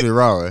 You definitely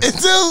wrong. And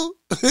two,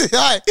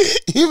 like,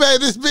 you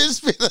made this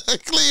bitch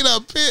clean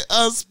up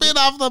spit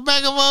off the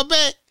back of her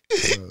back.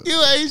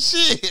 You ain't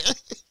shit.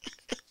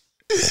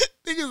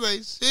 Niggas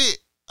ain't shit.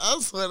 I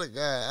swear to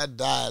God, I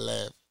died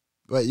laughing.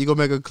 But you gonna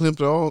make a clip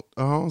to her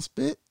own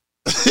spit?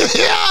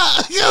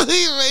 Yeah,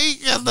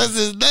 because that's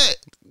his neck.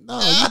 No,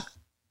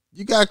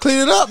 you gotta clean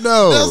it up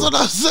though. That's what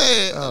I'm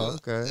saying. Oh,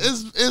 okay.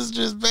 It's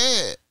just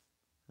bad.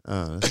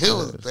 Oh, It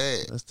was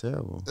bad. That's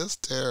terrible. It's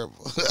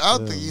terrible. I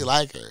don't think you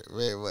like her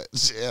very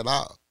much at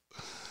all.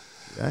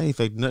 I ain't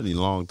faked nothing in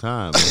a long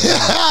time.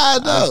 I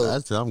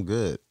know. I'm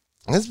good.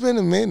 It's been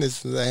a minute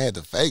since I had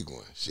the fake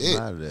one. Shit.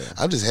 I'm out of there.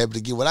 I'm just happy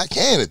to get what I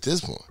can at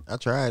this point. I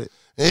tried it.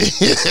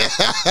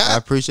 I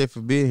appreciate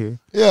for being here.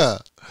 Yeah.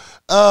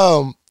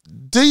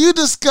 Do you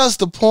discuss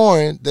the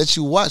porn that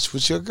you watch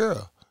with your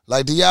girl?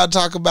 Like, do y'all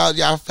talk about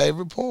y'all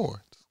favorite porn?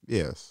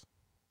 Yes,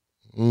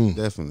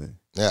 definitely.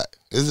 Yeah.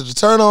 Is it a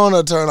turn on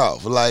or turn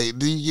off? Like,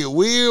 do you get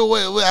weird?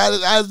 How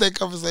does that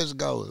conversation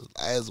go?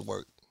 How does it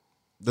work?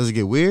 Does it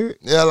get weird?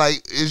 Yeah,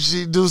 like if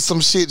she do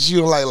some shit you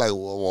don't like,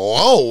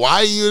 whoa, why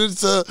are you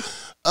into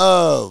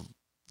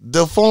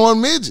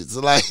deformed midgets?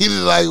 Like,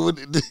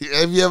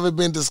 have you ever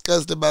been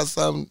disgusted about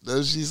something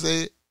that she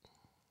said?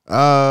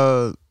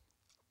 I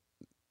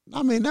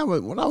mean,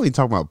 when I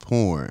talking about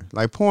porn,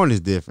 like porn is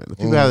different.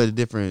 People have a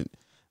different,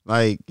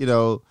 like, you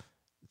know,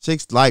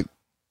 chicks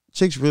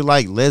really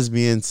like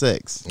lesbian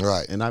sex,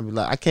 Right? And I'd be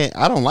like,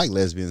 I don't like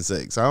lesbian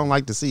sex. I don't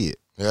like to see it.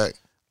 Right.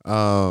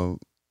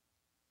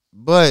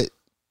 But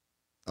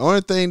the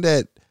only thing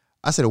that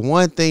I said,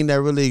 one thing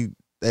that really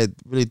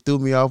threw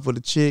me off with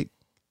a chick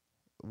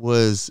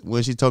was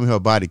when she told me her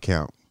body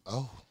count.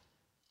 Oh,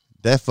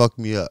 that fucked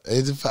me up.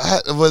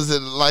 Was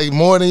it like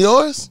more than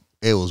yours?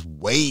 It was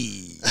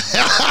way.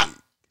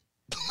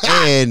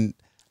 And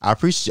I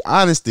appreciate your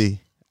honesty.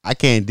 I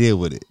can't deal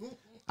with it.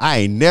 I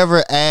ain't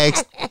never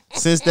asked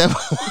since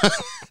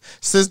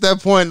that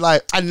point.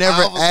 Like, I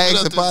never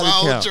asked the body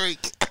count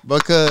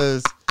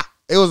because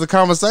it was a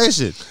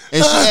conversation,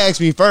 and she asked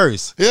me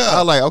first. Yeah, I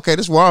was like, okay,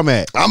 this is where I'm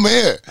at. I'm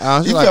here.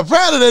 You like, felt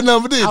proud of that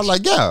number, didn't you? I was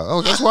like, yeah,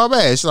 oh, that's where I'm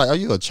at. She's like, oh,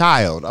 you a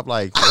child? I'm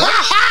like,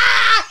 what?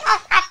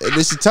 And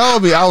then she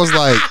told me, I was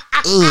like,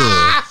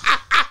 ugh.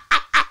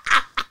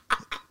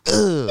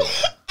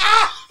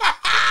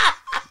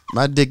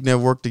 My dick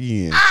never worked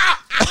again.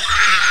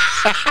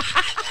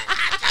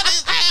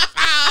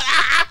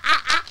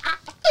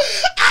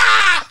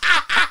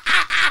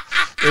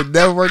 It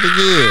never worked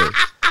again.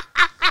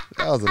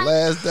 That was the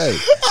last day.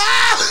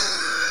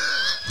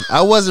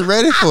 I wasn't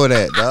ready for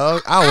that,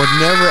 dog. I would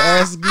never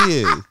ask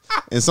again.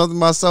 And something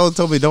my soul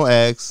told me, don't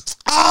ask.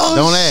 Oh,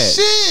 don't ask.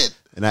 Shit.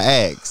 And I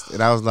asked.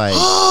 And I was like,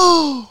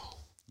 you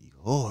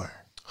whore.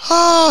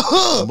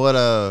 But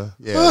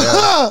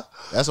yeah,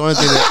 that's the only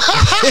thing that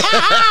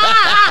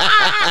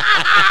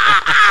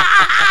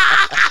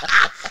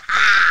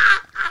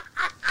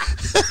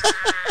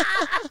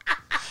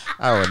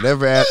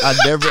I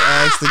never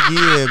asked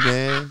again,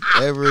 man.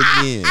 Ever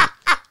again.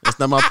 That's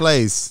not my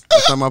place.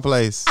 That's not my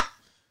place.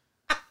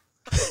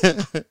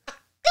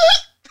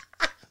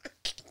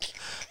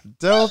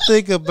 Don't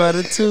think about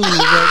it too much,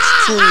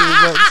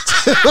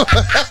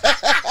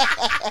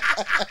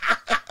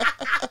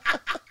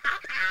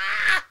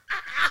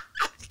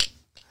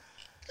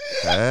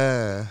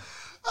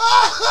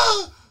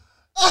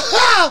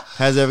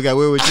 Has it ever got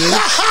weird with you?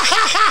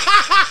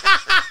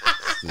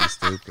 You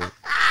stupid.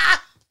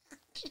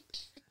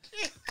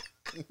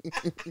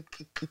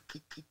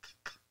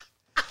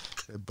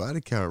 That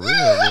body count real,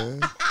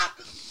 man.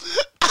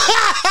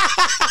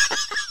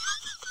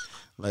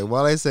 Like,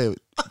 why they say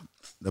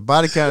the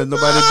body count is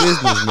nobody's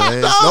business,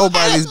 man. It's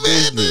nobody's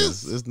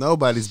business. It's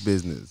nobody's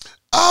business.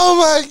 Oh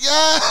my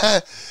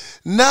God.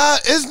 Nah,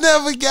 it's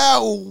never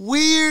got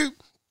weird.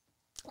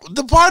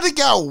 The part that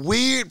got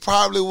weird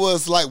probably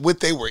was like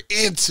what they were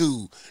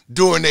into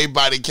during their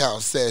body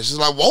count sessions.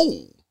 Like,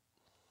 whoa,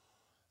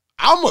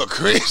 I'm a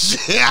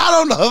Christian. I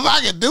don't know if I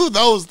can do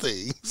those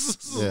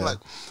things. Yeah. Like,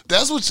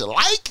 that's what you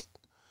like?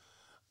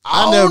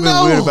 I never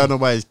been weird about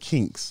nobody's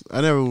kinks.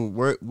 I never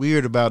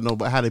weird about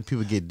how did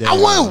people get down.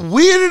 I wasn't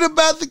weirded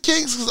about the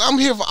kinks because I'm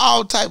here for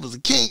all types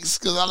of kinks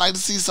because I like to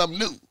see something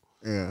new.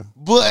 Yeah.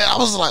 But I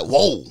was like,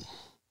 whoa,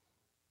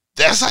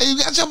 that's how you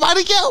got your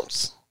body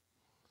counts?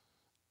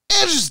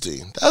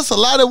 Interesting. That's a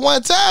lot at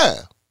one time.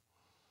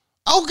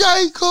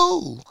 Okay,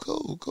 cool.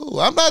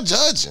 I'm not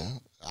judging.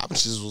 I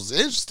just was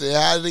interested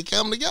how did it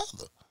come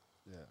together.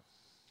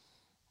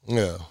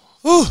 Yeah.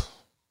 Whew.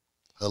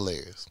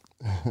 Hilarious.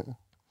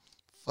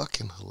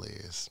 Fucking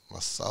hilarious. My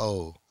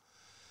soul.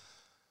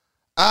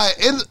 All right,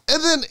 and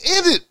then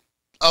ended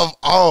of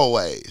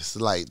always.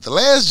 Like, the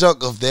last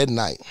joke of that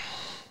night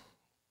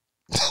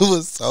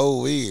was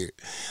so weird.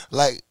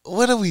 Like,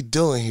 what are we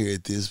doing here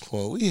at this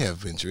point? We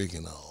have been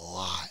drinking a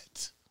lot.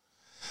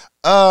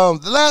 The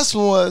last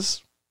one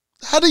was,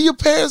 how do your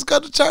parents go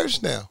to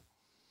church now?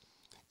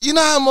 You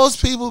know how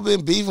most people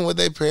been beefing with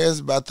their parents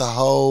about the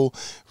whole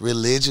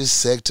religious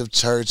sect of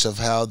church, of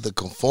how the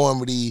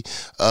conformity,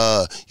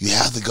 you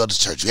have to go to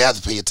church, you have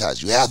to pay your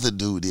tithes, you have to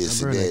do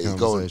this and that,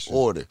 go in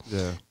order.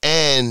 Yeah.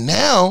 And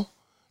now,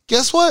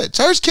 guess what?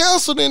 Church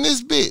canceled in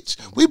this bitch.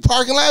 We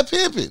parking lot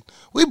pimping.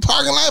 We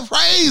parking lot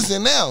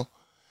praising now.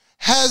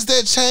 Has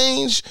that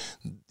changed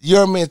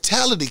your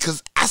mentality?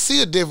 Because I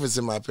see a difference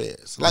in my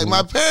parents. Like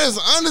my parents,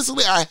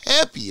 honestly, are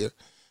happier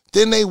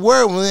than they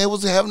were when they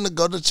was having to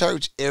go to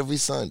church every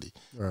Sunday.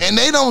 Right. And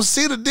they don't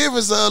see the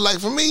difference of, like,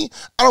 for me,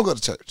 I don't go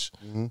to church.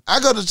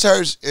 I go to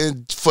church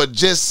for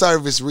just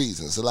service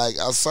reasons. So, like,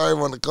 I serve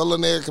on the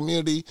culinary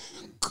community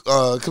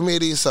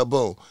committee, so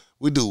boom.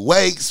 We do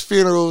wakes,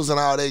 funerals, and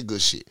all that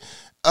good shit.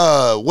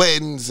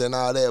 Weddings and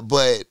all that.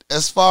 But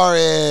as far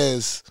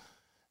as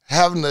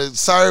having to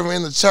serve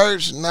in the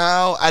church,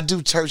 now I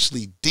do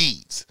churchly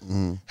deeds.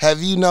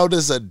 Have you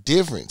noticed a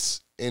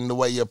difference in the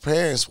way your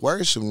parents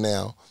worship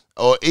now,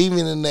 or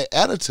even in their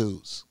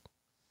attitudes?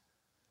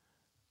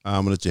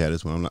 I'm gonna let you have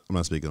this one. I'm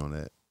not speaking on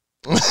that.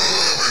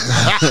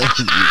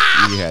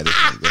 you had this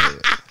one. Go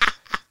ahead.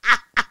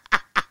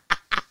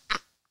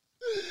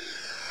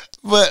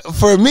 But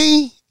for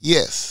me,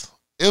 yes,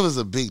 it was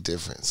a big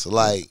difference.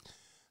 Like,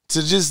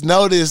 to just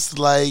notice,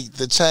 like,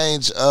 the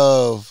change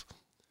of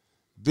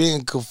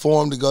being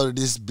conformed to go to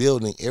this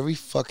building every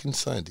fucking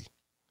Sunday.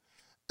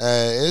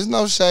 There's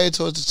no shade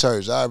towards the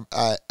church.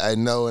 I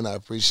know and I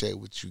appreciate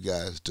what you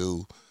guys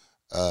do.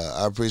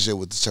 I appreciate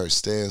what the church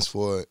stands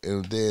for,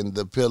 and then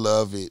the pillar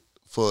of it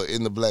for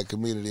in the black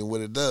community and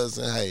what it does.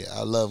 And hey,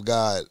 I love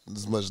God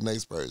as much as the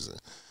next person.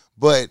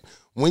 But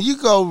when you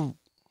go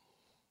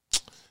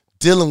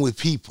dealing with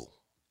people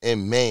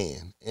and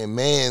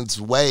man's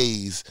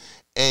ways,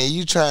 and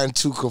you trying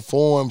to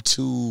conform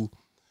to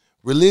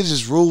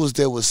religious rules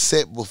that were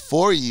set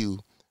before you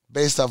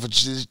based off of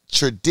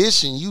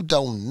tradition you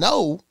don't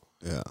know,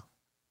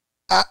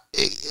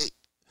 it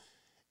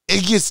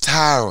gets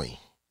tiring.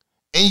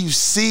 And you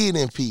see it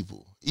in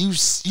people. You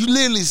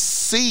literally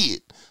see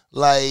it.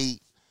 Like,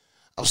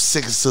 I'm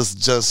sick of Sister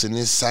Johnson,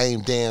 this same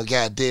damn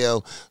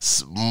goddamn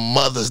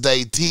Mother's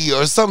Day tea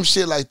or some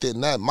shit like that.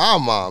 Not my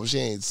mom. She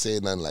ain't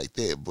said nothing like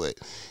that. But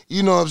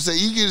you know what I'm saying?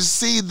 You can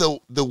see the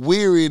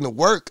weary and the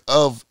work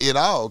of it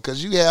all,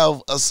 because you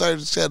have a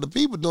certain set of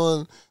people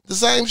doing the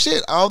same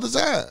shit all the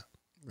time.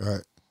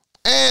 Right.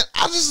 And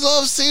I just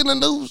love seeing the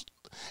news.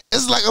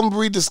 It's like I'm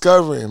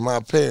rediscovering my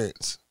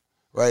parents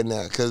right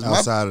now.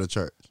 Outside of the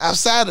church.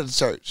 Outside of the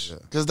church.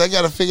 Because they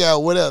got to figure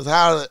out what else.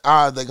 How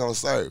are they going to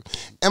serve?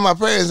 And my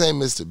parents ain't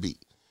missed a beat.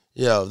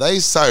 They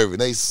serving.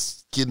 They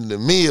getting the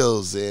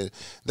meals. And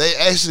they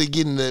actually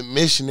getting the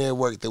missionary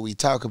work that we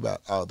talk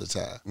about all the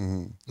time.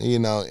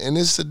 And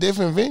it's a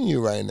different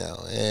venue right now.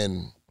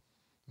 And,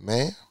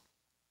 man,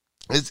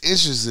 it's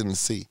interesting to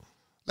see.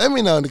 Let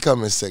me know in the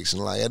comment section.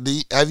 Like,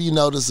 have you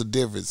noticed a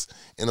difference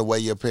in the way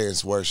your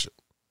parents worship?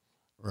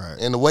 Right.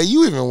 And the way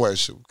you even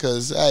worship.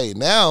 Because, hey,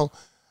 now,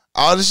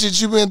 all the shit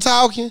you've been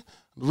talking,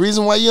 the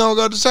reason why you don't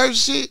go to church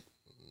shit,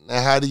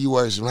 now how do you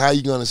worship? How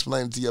you going to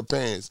explain it to your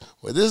parents?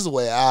 Well, this is the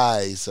way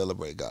I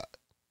celebrate God.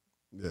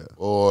 Yeah.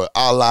 Or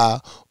Allah,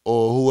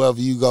 or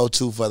whoever you go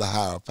to for the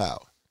higher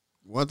power.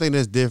 One thing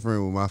that's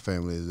different with my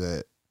family is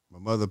that my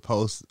mother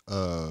posts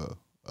a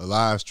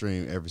live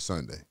stream every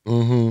Sunday.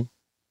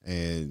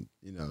 And,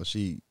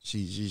 she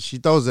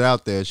throws it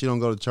out there. She don't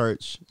go to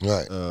church,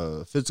 right?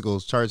 Physical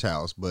church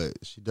house, but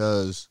she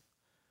does,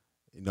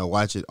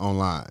 watch it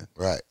online.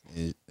 Right.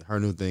 And her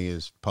new thing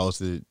is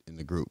post it in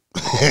the group.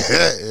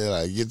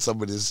 Like, get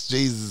some of this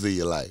Jesus in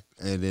your life.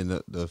 And then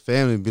the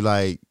family be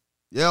like,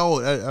 yo,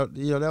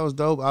 that was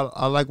dope.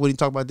 I like when he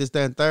talk about this,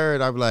 that, and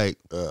third. I be like,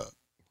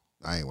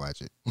 I ain't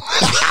watch it.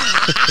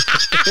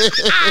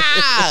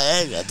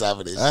 I ain't got time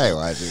for this shit. I ain't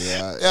watching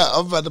it. Yeah,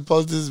 I'm about to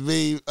post this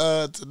meme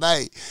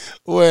tonight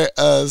where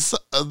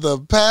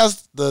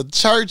the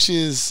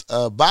church's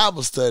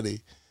Bible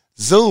study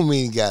Zoom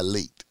meeting got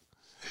leaked.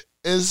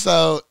 And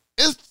so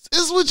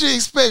it's what you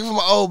expect from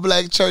an old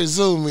black church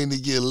Zoom meeting to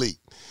get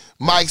leaked.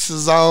 Mics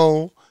is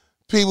on,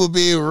 people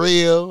being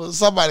real,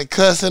 somebody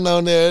cussing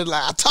on there.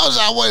 Like, I told you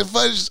I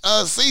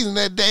wasn't seasoning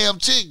that damn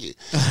chicken.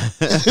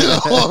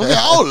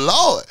 Oh,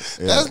 Lord.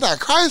 Yeah. That's not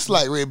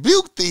Christ-like.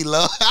 Rebuke thee,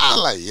 Lord. I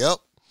was like, yep.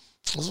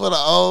 That's what the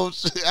old,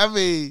 I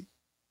mean,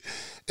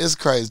 it's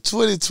crazy.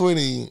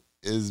 2020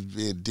 is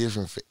being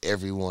different for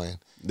everyone.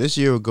 This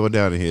year will go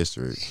down in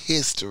history.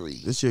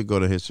 This year will go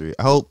to history.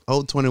 I hope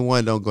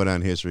 21 don't go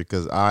down in history,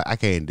 because I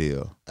can't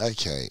deal. I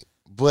can't.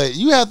 But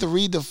you have to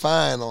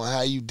redefine on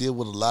how you deal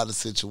with a lot of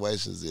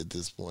situations at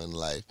this point in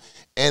life.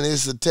 And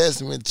it's a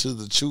testament to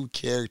the true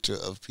character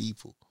of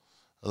people.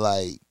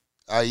 Like,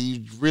 are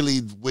you really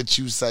what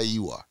you say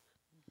you are?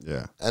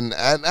 Yeah. And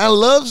I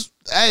love,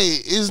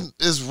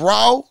 it's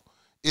raw,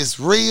 it's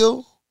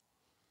real.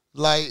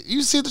 Like,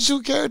 you see the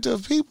true character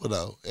of people,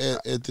 though,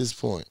 at this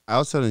point. I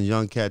was telling a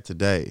young cat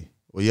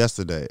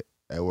yesterday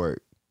at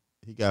work.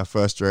 He got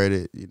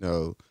frustrated,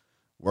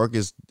 Work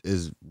is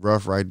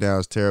rough right now.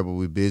 It's terrible.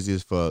 We busy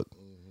as fuck.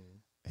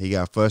 He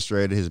got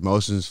frustrated. His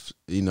emotions,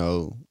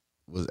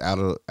 was out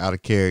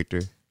of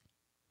character.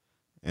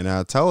 And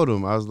I told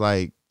him, I was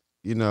like,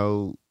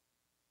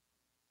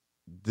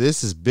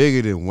 this is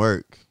bigger than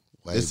work.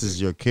 This is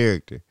your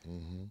character.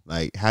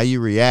 Like, how you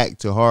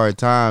react to hard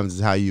times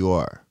is how you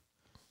are.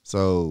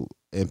 So,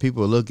 and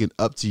people are looking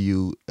up to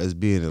you as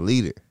being a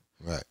leader.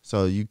 Right.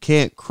 So you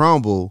can't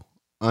crumble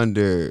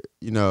under,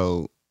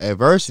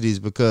 adversities,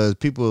 because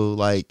people,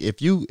 like,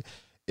 if you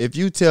if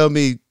you tell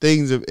me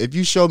if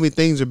you show me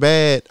things are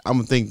bad, I'm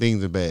gonna think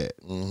things are bad,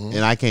 and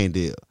I can't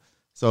deal.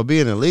 So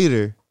being a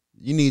leader,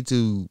 you need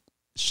to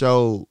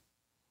show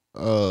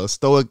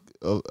stoic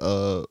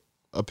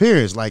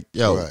appearance. Like,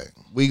 yo, Right.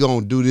 we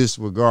gonna do this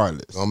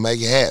regardless. Gonna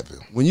make it happen.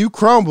 When you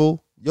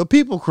crumble, your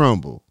people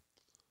crumble.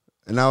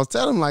 And I was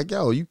telling him, like,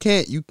 yo, you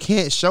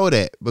can't show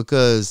that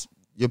because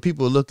your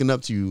people are looking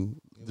up to you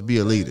to be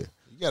a leader.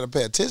 You got to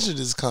pay attention to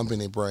this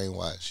company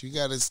brainwash. You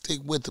got to stick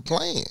with the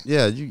plan.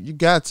 Yeah, you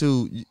got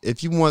to.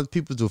 If you want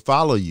people to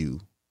follow you,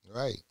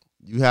 Right.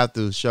 you have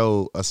to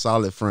show a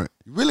solid front.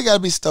 You really got to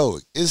be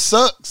stoic. It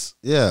sucks,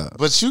 Yeah,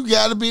 but you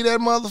got to be that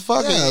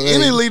motherfucker. Yeah,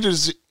 in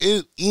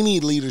any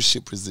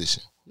leadership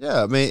position.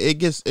 yeah. I mean, it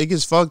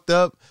gets fucked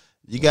up.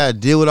 You got to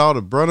deal with all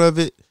the brunt of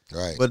it.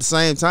 Right. But at the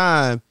same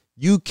time,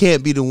 you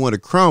can't be the one to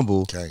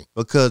crumble Can't.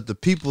 because the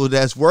people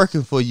that's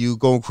working for you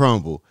gonna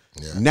crumble.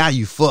 Yeah. Now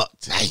you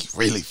fucked. Now you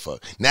really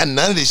fuck. Now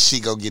none of this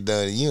shit gonna get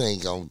done. And you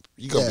gonna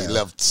Yeah. be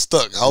left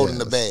stuck holding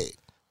the Yes. bag.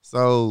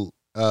 So,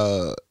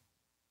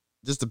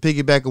 just to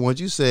piggyback on what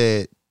you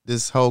said,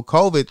 this whole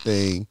COVID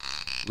thing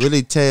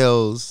really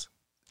tells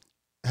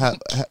how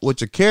what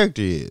your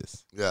character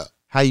is, Yeah.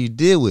 how you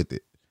deal with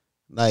it.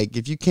 Like,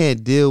 if you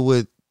can't deal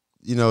with,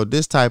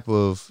 this type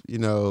of,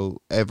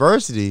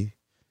 adversity,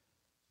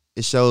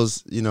 it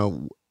shows,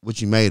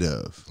 what you made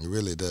of. It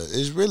really does.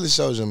 It really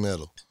shows your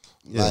mettle.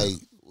 Yeah. Like,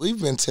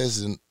 we've been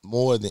testing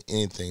more than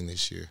anything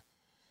this year.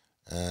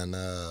 And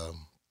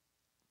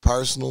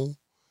personal,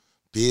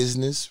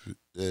 business,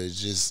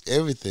 just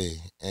everything.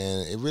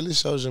 And it really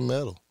shows your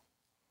mettle.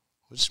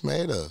 What you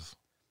made of.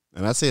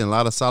 And I seen a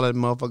lot of solid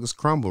motherfuckers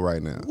crumble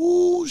right now.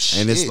 Ooh,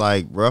 shit. And it's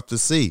like rough to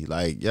see.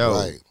 Like, yo,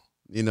 Right.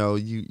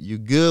 you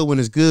good when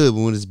it's good,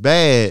 but when it's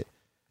bad,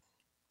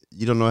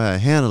 you don't know how to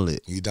handle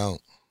it. You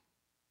don't.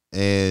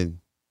 And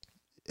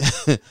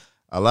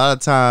a lot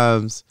of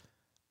times,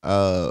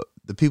 the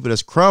people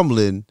that's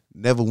crumbling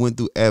never went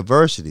through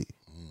adversity.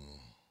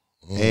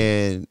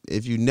 And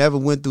if you never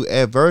went through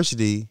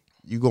adversity,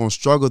 you're going to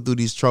struggle through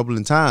these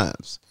troubling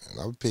times. And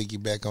I'll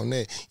piggyback on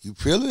that. You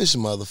privileged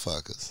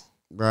motherfuckers.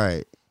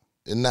 Right.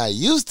 They're not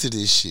used to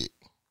this shit.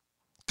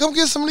 Come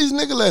get some of these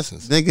nigga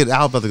lessons. Nigga, I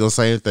was about to go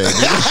same thing.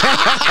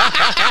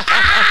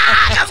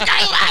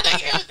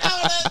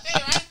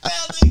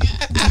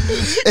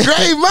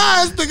 Great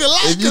minds, nigga,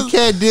 like If you us.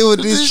 can't deal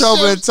with these This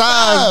troubling shit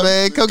times, stop.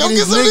 man, come get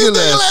these some of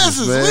nigga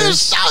lessons, man. We'll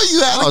show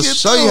you how to I'll get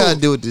show through. you how to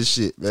deal with this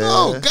shit, man.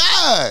 Oh,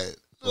 God.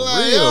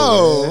 Like, real,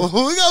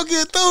 yo, we gonna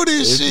get through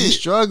this If you shit.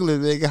 struggling,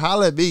 nigga,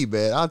 holler at me,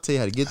 man. I'll tell you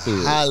how to get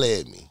through it. Holla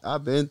at me.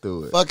 I've been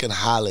through it. Fucking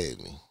holla at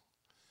me.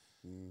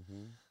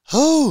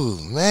 Oh,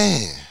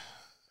 man.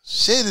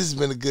 Shit, this has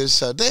been a good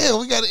show. Damn,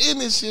 we gotta end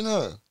this shit,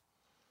 huh?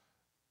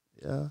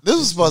 Yeah, This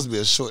was supposed to be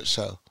a short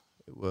show.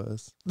 it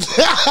was.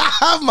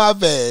 My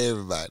bad,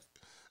 everybody.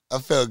 I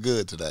felt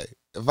good today.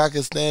 If I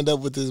could stand up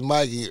with this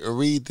mic and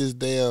read this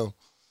damn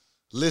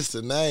list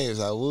of names,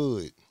 I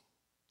would.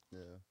 Yeah.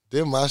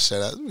 Then my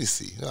shout out. Let me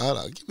see. Hold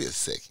on. Give me a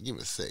second.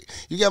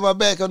 You got my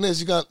back on this.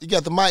 You got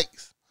the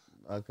mics.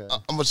 Okay.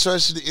 I'm gonna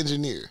trust you, the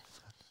engineer.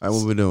 All right,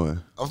 what we doing?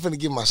 I'm finna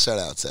give my shout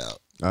outs out.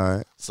 All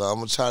right. So I'm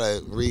gonna try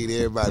to read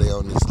everybody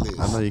on this list.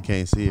 I know you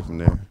can't see it from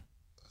there.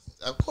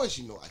 Of course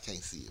you know I can't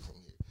see it from here.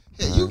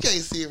 Hey, you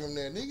can't see it from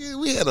there, nigga.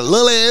 We had a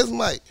little ass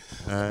mic.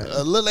 All right.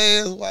 A little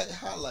ass white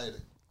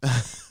highlighter.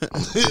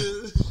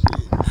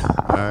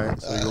 All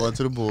right. So you're going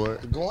to the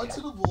board. Going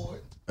to the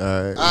board. All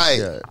right. All right.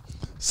 Yeah.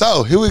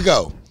 So here we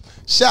go.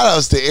 Shout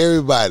outs to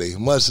everybody.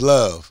 Much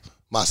love.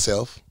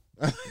 Myself.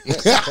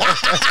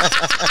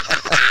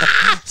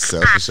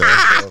 Selfish.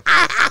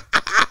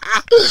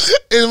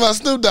 And my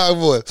Snoop Dogg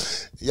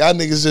voice. Y'all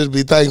niggas should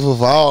be thankful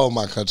for all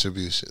my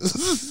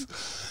contributions.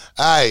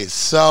 All right,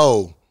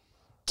 so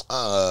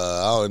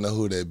I don't know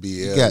who that BL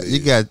is.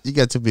 You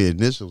got to be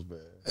initials, man.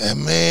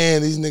 And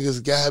man, these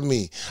niggas got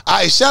me. All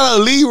right, shout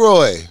out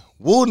Leroy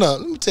Woonum.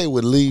 Let me tell you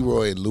what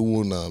Leroy and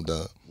Lou Woonum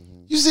done.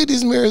 You see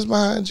these mirrors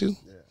behind you?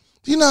 Yeah.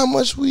 Do you know how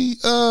much we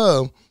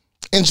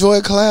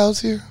enjoy clouds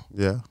here?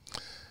 Yeah.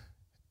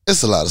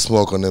 It's a lot of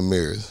smoke on them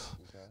mirrors.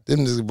 Them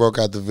niggas broke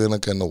out the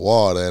vinegar and the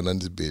water and on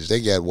this bitch.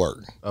 They got work.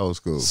 Old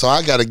school. So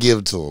I gotta give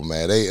it to them,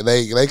 man.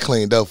 They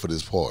cleaned up for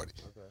this party.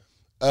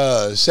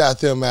 Shout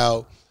them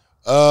out.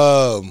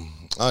 I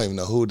don't even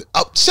know who.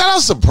 Shout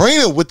out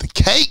Sabrina with the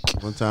cake.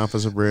 One time for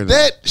Sabrina.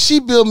 That she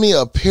built me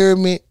a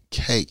pyramid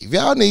cake. If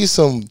y'all need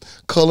some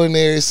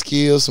culinary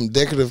skills, some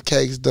decorative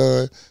cakes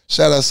done,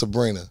 shout out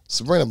Sabrina.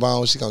 Sabrina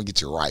Bone, she gonna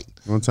get you right.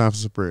 One time for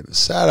Sabrina.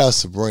 Shout out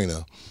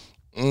Sabrina.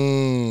 I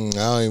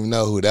don't even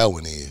know who that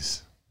one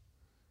is.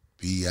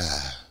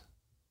 B.I.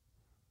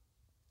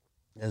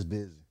 That's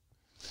busy.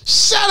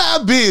 Shout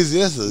out Busy.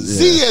 That's a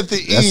Z at the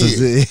end. That's a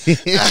Z.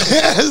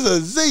 That's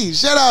a Z.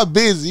 Shout out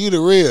Busy. You the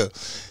real.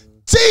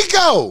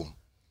 Tico.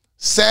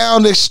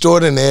 Sound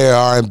extraordinaire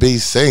R&B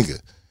singer.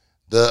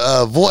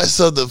 The voice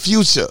of the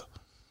future.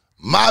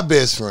 My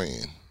best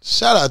friend.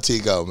 Shout out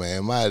Tico,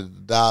 man. My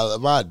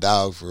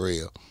dog for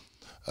real.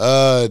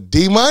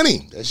 D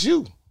Money. That's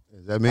you.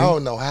 Is that me? I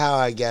don't know how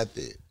I got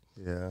that.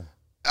 Yeah.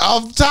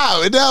 Off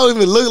top, it don't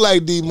even look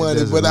like D Money,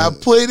 doesn't but I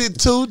look- put it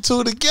two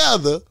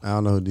together. I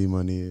don't know who D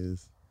Money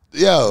is.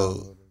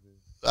 Yo,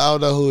 I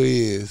don't know who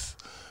he is.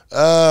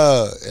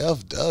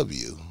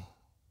 FW.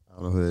 I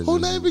don't know who that Who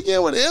is. name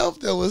began with F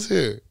that was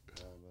here?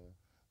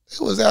 It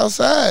was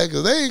outside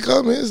because they ain't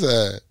come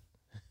inside.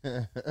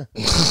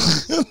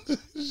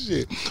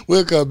 Shit.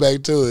 We'll come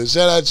back to it.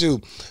 Shout out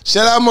you.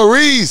 Shout out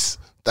Maurice.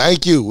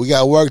 Thank you. We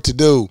got work to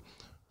do.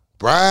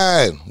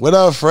 Brian, what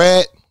up,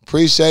 Fred?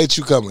 Appreciate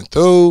you coming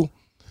through.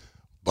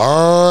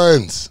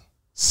 Barnes.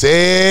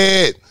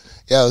 Sid.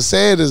 Yo,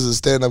 Sid is a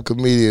stand-up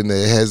comedian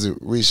that hasn't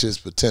reached his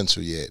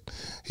potential yet.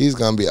 He's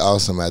going to be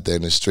awesome out there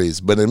in the streets.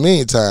 But in the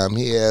meantime,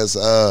 he has,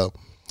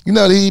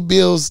 he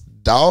builds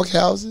dog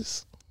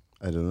houses.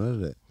 I don't know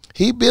that.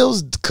 He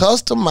builds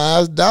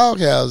customized dog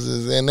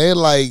houses, and they're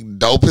like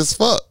dope as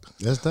fuck.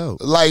 That's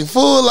dope. Like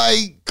full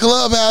like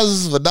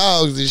clubhouses for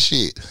dogs and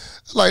shit.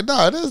 I'm like,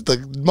 nah, this is the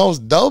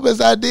most dopest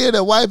idea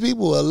that white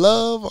people will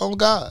love on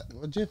God.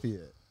 What Jiffy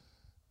at?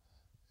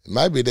 It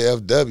might be the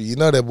FW. You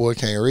know that boy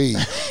can't read.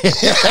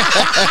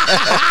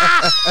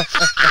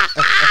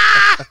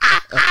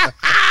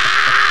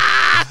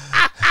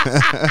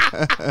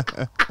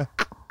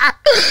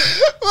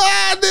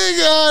 My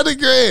nigga, $100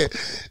 grand.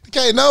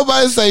 Can't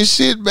nobody say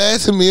shit bad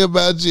to me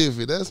about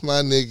Jiffy. That's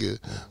my nigga.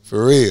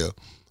 For real.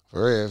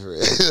 For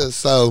real.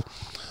 So,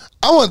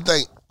 I want to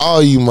thank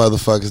all you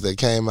motherfuckers that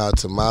came out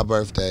to my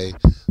birthday.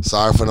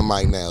 Sorry for the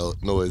mic now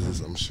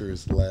noises. I'm sure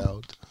it's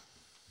loud.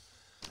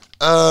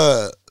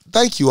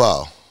 Thank you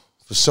all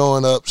for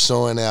showing up,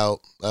 showing out.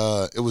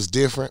 It was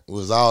different. It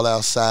was all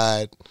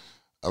outside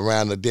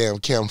around the damn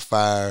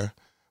campfire.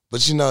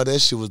 But you know, that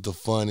shit was the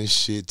funnest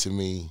shit to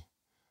me.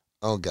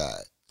 Oh God.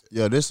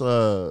 Yo, this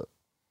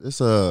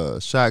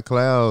Shot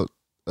Cloud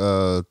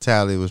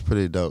tally was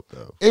pretty dope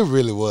though. It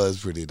really was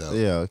pretty dope.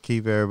 Yeah,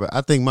 keep everybody.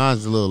 I think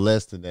mine's a little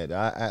less than that.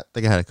 I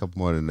think I had a couple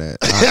more than that.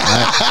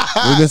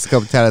 We missed a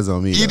couple tallies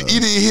on me. You though.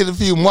 didn't hit a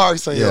few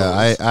marks on yours.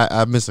 Yeah,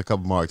 I missed a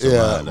couple marks on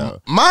mine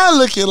though. Mine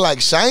looking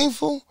like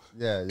shameful.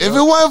 Yeah, If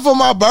it wasn't for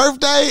my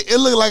birthday, it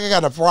looked like I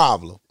got a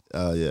problem.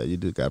 Oh yeah, you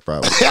do got a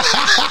problem.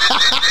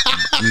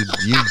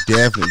 you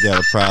definitely got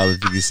a problem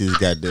if you can see this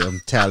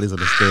goddamn tallies on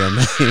the damn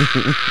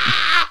name.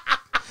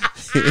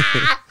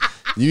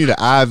 You need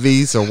an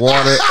IV, some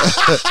water,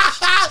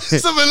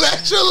 Some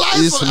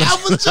electrolytes, some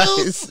apple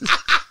juice.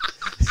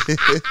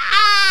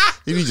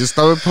 You need your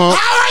stomach pump.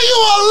 How are you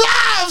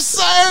alive,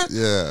 sir?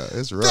 Yeah,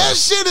 it's rough. That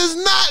shit is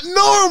not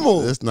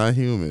normal. It's not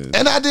human.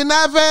 And I did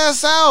not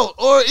pass out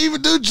or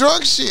even do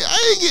drunk shit. I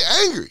didn't get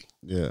angry.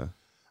 Yeah.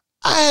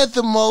 I had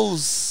the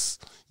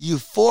most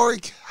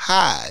euphoric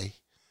high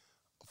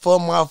for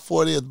my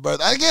 40th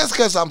birthday. I guess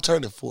because I'm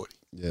turning 40.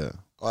 Yeah.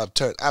 Or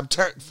I'm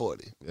turned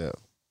 40. Yeah.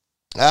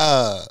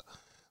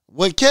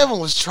 What Kevin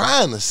was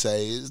trying to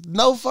say is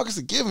no fuckers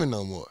are giving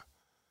no more.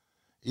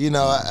 You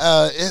know,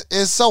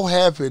 it so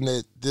happened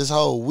that this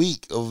whole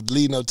week of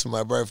leading up to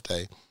my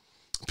birthday,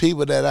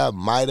 people that I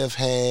might have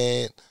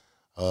had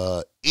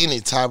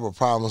any type of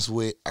problems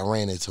with, I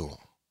ran into them.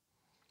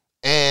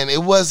 And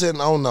it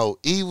wasn't on no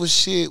evil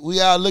shit. We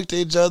all looked at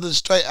each other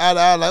straight eye to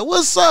eye like,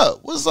 what's up?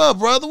 What's up,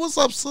 brother? What's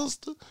up,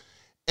 sister?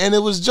 And it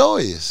was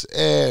joyous.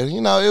 And,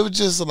 you know, it was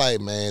just like,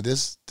 man,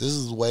 this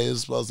is the way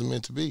it's supposed to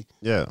meant to be.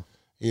 Yeah.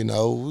 You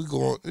know, we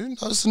going, you know,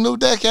 it's a new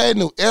decade,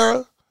 new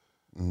era.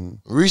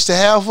 Mm-hmm. Reached the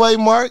halfway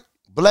mark,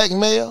 black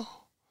male,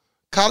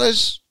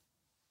 college,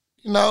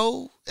 you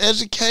know,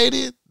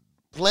 educated,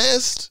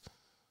 blessed.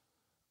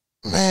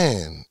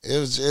 Man,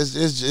 it's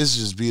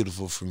just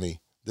beautiful for me.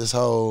 This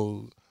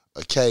whole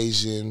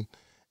occasion,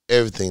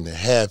 everything that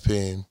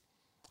happened,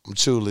 I'm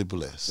truly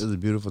blessed. It was a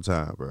beautiful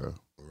time, bro.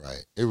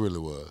 Right, it really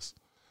was.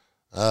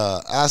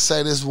 I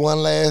say this one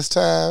last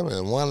time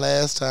and one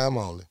last time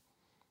only.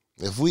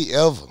 If we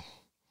ever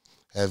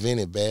have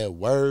any bad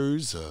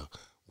words or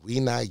we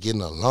not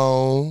getting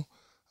along,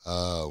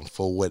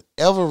 for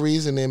whatever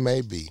reason it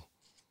may be,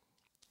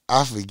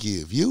 I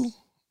forgive you.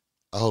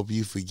 I hope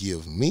you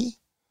forgive me.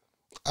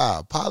 I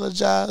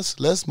apologize.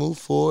 Let's move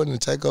forward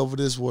and take over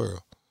this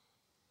world.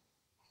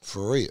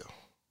 For real.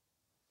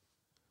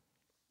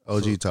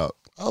 OG talk.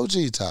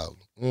 OG talk,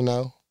 you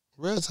know.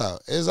 Real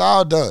talk. It's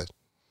all done.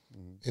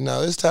 You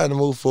know, it's time to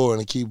move forward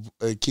and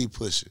keep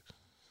pushing.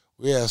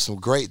 We have some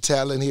great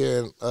talent here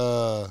in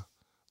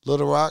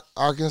Little Rock,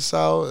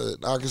 Arkansas,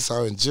 and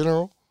Arkansas in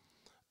general.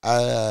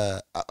 I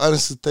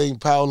honestly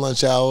think Power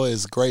Lunch Hour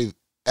is a great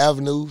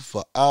avenue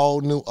for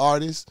all new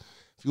artists.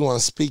 If you want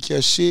to speak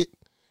your shit,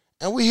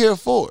 and we're here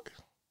for it.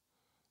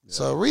 Yeah.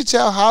 So reach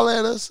out, holler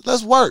at us.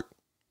 Let's work.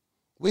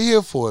 We're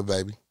here for it,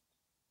 baby.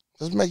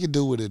 Let's make it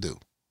do what it do.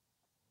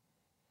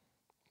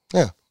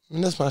 Yeah,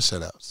 and that's my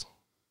shout-outs.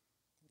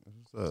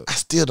 I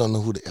still don't know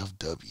who the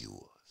FW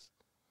was.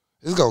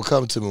 It's going to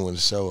come to me when the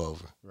show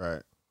over.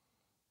 Right.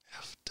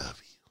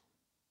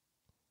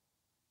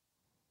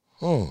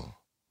 FW.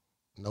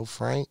 No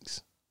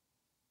Franks.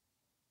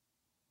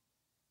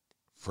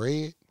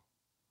 Fred.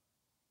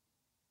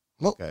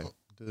 Nope. Okay.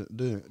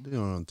 Do it on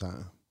your own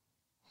time.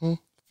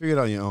 Figure it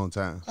out on your own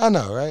time. I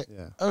know, right?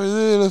 Yeah. I was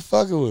really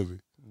fucking with me.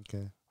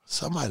 Okay.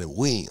 Somebody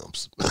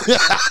Williams.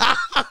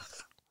 I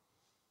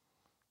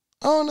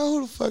don't know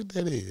who the fuck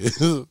that is.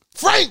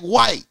 Frank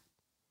White.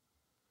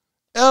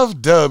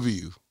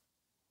 FW.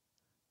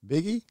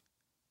 Biggie?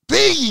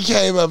 Biggie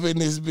came up in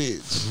this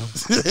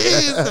bitch.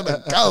 He's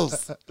a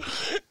ghost.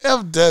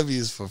 FW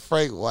is for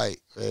Frank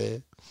White,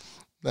 man.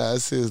 Nah, I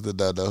seriously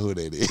don't know who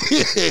that is.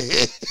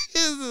 This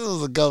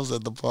was a ghost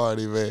at the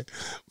party, man.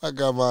 My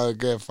grandma and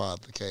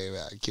grandfather came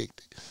out and kicked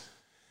it.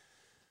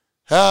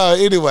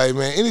 Anyway,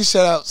 man, any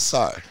shout outs?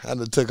 Sorry, I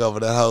done took over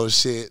that whole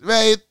shit.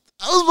 Man, it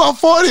was my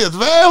 40th,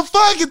 man.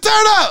 Fucking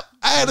turn up.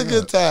 I had a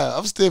good time.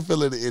 I'm still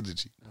feeling the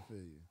energy. I feel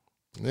you.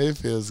 It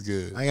feels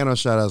good. I ain't got no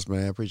shout outs,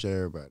 man. I appreciate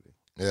everybody.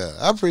 Yeah,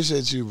 I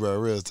appreciate you, bro.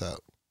 Real talk.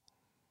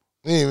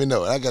 You didn't even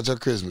know it. I got your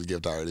Christmas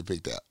gift already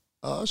picked out.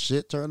 Oh,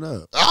 shit, turn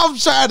up. I'm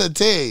trying to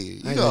tell you.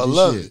 You gonna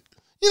love it.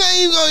 You ain't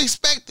even gonna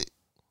expect it.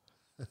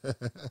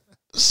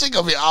 This shit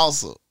gonna be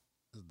awesome.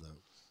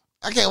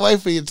 I can't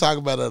wait for you to talk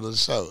about it on the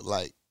show.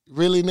 Like,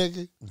 really,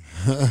 nigga?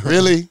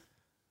 Really?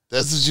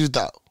 That's what you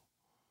thought.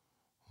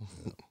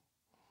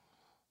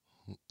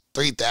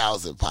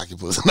 3,000 pocket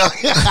pussy. No.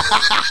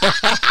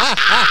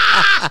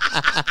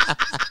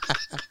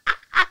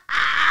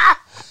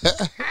 I'll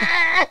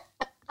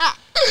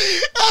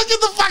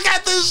get the fuck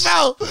out this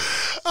show.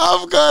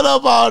 I'm going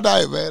up all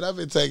night, man. I've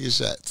been taking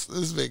shots. This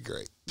has been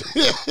great.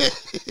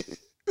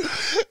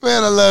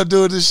 Man, I love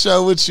doing this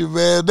show with you,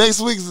 man.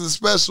 Next week is a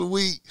special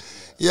week.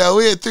 Yeah,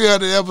 we had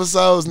 300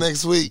 episodes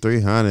next week.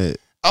 300.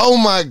 Oh,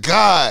 my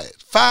God.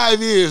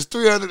 5 years,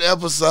 300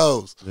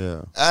 episodes.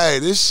 Yeah. Hey,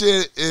 this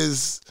shit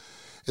it's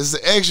an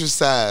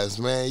exercise,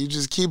 man. You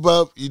just keep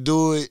up. You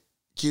do it.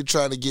 Keep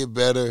trying to get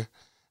better.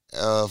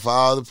 For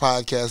all the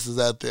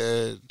podcasters out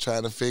there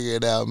trying to figure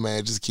it out,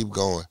 man, just keep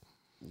going.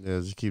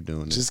 Yeah, just keep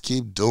doing it. Just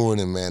keep doing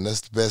it, man.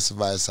 That's the best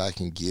advice I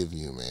can give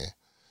you, man.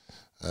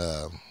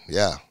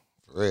 Yeah,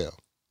 for real.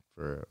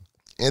 For real.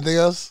 Anything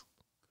else?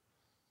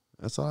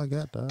 That's all I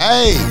got, dog.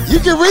 Hey, you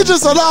can reach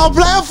us on all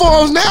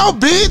platforms now,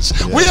 bitch.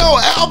 Yeah. We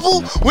on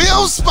Apple, we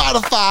on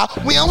Spotify,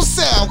 we on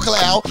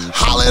SoundCloud.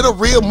 Holla at a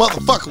real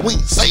motherfucker, we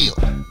ain't say him.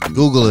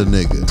 Google a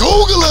nigga.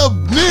 Google a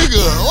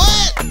nigga.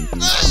 What?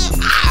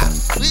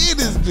 We in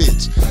this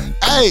bitch.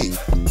 Hey,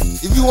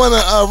 if you want to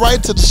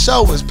write to the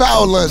show, it's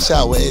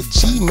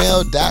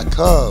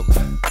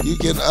powerlunchhour@gmail.com. You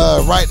can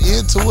write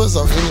into us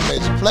on any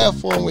major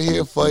platform. We're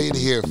here for you to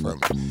hear from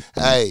you.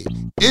 Hey,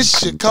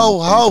 it's your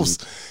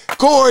co-host,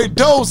 Corey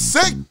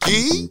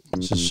Dosecki.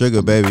 It's your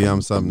sugar baby,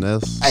 I'm something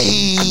else.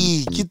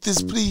 Hey, get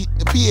this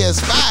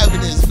PS5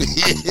 in this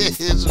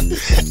bitch.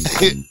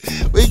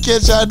 We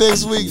catch y'all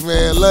next week,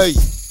 man. Love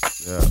you.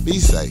 Yeah. Be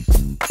safe.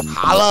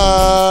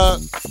 Holla.